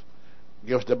 Grecians,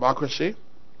 give us democracy,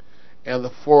 and the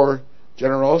 4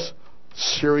 generals,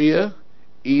 Syria,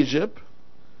 Egypt,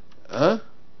 the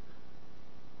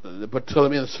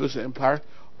Ptolemy and the Seleucid Empire,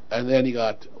 and then you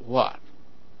got what?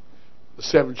 The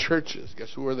 7 churches.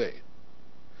 Guess who are they?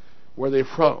 Where are they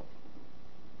from?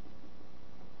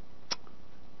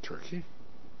 Turkey.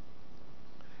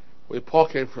 Where Paul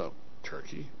came from?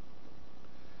 Turkey.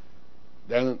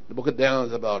 Then the book of Daniel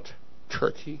is about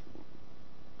Turkey.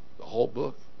 The whole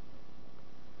book.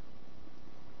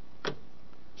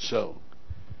 So,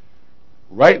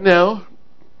 right now,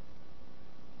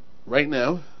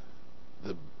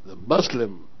 the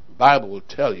Muslim Bible will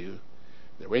tell you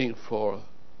they're waiting for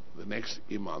the next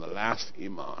Imam, the last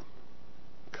Imam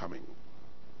coming.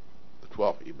 The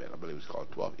 12th Imam, I believe it's called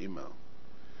 12th Imam.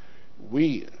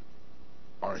 We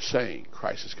are saying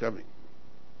Christ is coming.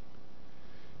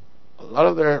 A lot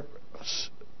of their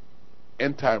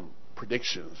end time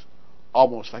predictions,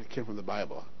 almost like it came from the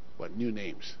Bible, but new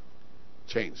names,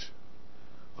 change.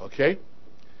 Okay?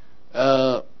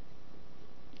 I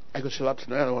could say a lot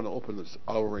tonight. I don't want to open this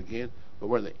all over again, but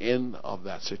we're in the end of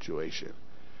that situation.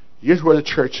 Here's where the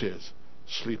church is,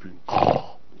 sleeping.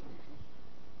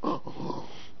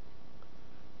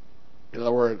 In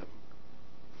other words,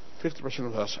 50%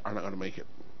 of us are not going to make it.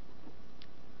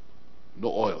 No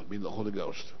oil, meaning the Holy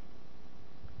Ghost.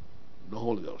 No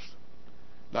Holy Ghost.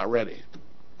 Not ready.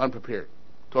 Unprepared.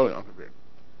 Totally unprepared.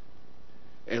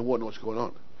 And won't know what's going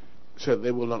on. So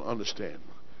they will not understand.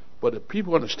 But if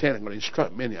people understand, I'm going to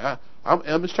instruct many.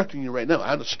 I'm instructing you right now.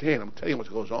 I understand. I'm telling you what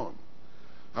goes on.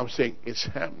 I'm saying it's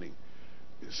happening.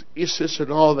 It's ISIS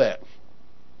and all that.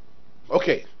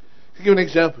 Okay. To give you an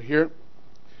example here,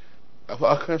 I'll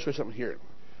kind of show you something here.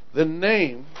 The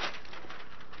name,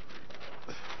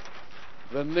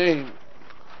 then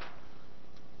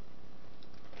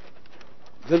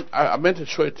I meant to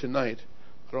show it tonight.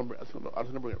 I don't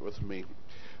remember it with me.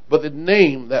 But the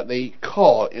name that they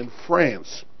call in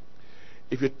France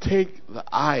if you take the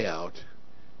I out,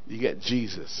 you get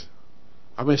Jesus.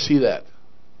 I'm going to see that.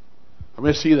 I'm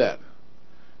going to see that.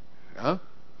 Huh?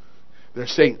 They're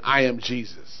saying, I am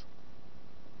Jesus.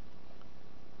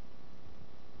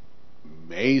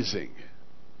 Amazing.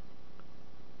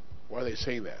 Why are they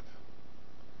saying that?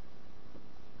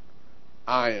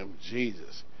 I am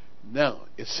Jesus. Now,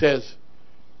 it says,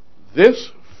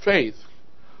 this faith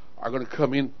are going to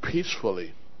come in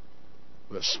peacefully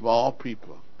with small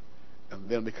people and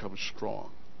then become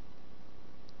strong.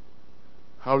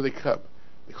 How do they come?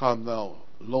 They call them now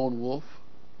lone wolf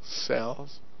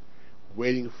cells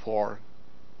waiting for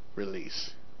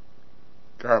release.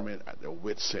 Government at their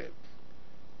wits' end.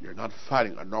 You're not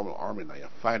fighting a normal army now. You're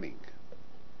fighting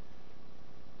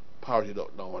powers you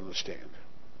don't understand.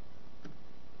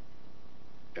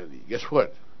 And guess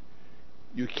what?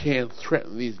 You can't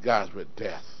threaten these guys with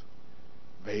death.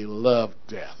 They love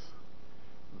death.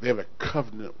 They have a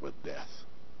covenant with death.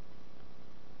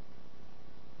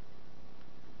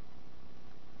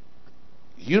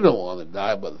 You don't want to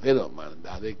die, but they don't mind to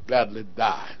die. They gladly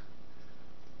die.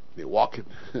 They walk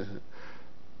in.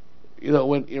 You know,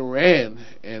 when Iran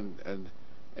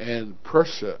and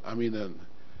Persia,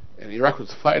 and Iraq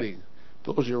was fighting,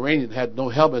 those Iranians had no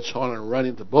helmets on and run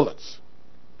into bullets.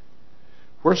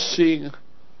 We're seeing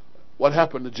what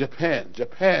happened to Japan.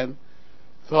 Japan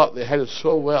thought they had it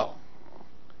so well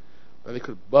that they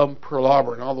could bomb Pearl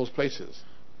Harbor and all those places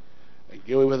and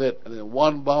get away with it, and then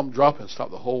one bomb drop and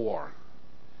stop the whole war.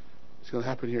 It's going to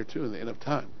happen here too in the end of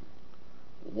time.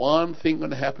 One thing going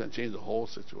to happen and change the whole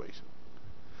situation.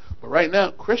 But right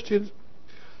now, Christians,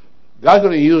 God's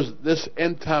going to use this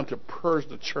end time to purge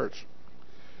the church.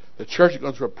 The church is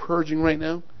going through a purging right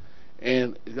now,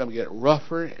 and it's going to get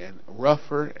rougher and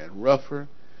rougher and rougher.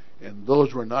 And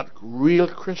those who are not real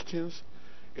Christians,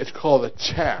 it's called the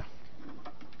chaff.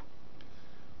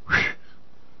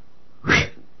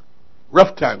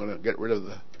 Rough time going to get rid of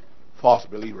the false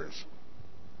believers.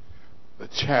 The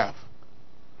chaff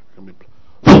can be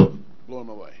blown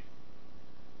away.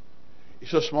 You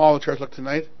see how small the church look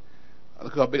tonight?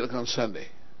 Look how big it look on Sunday.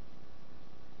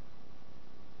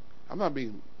 I'm not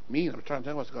being mean. I'm trying to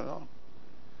tell you what's going on.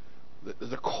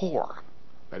 There's a core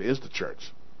that is the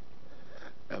church,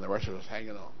 and the rest of us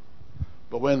hanging on.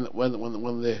 But when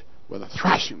the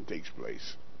thrashing takes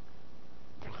place,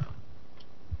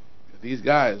 these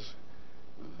guys,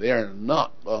 they are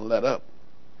not going to let up.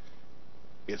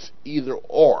 It's either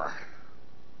or.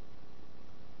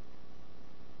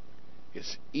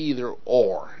 It's either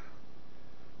or.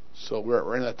 So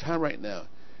we're in that time right now,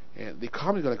 and the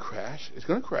economy is going to crash. It's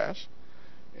going to crash,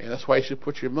 and that's why you should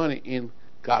put your money in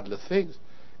godly things,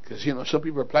 because some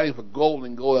people are planning for gold,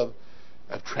 and gold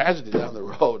have tragedy down the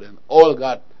road, and oil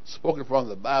got spoken for in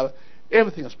the Bible.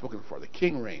 Everything is spoken for. The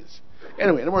King reigns.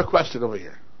 Anyway, no more question over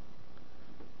here.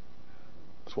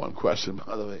 That's one question,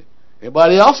 by the way.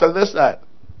 Anybody else on this side?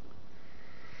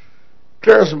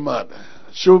 Clear as mud.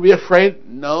 Should we be afraid?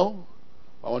 No.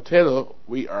 I want to tell you,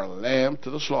 we are lamb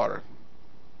to the slaughter.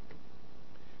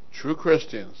 True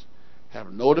Christians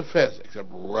have no defense except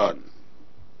run.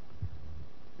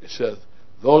 It says,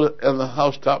 those in the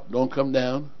housetop don't come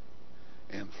down,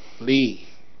 and flee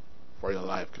for your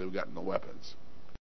life because we've got no weapons.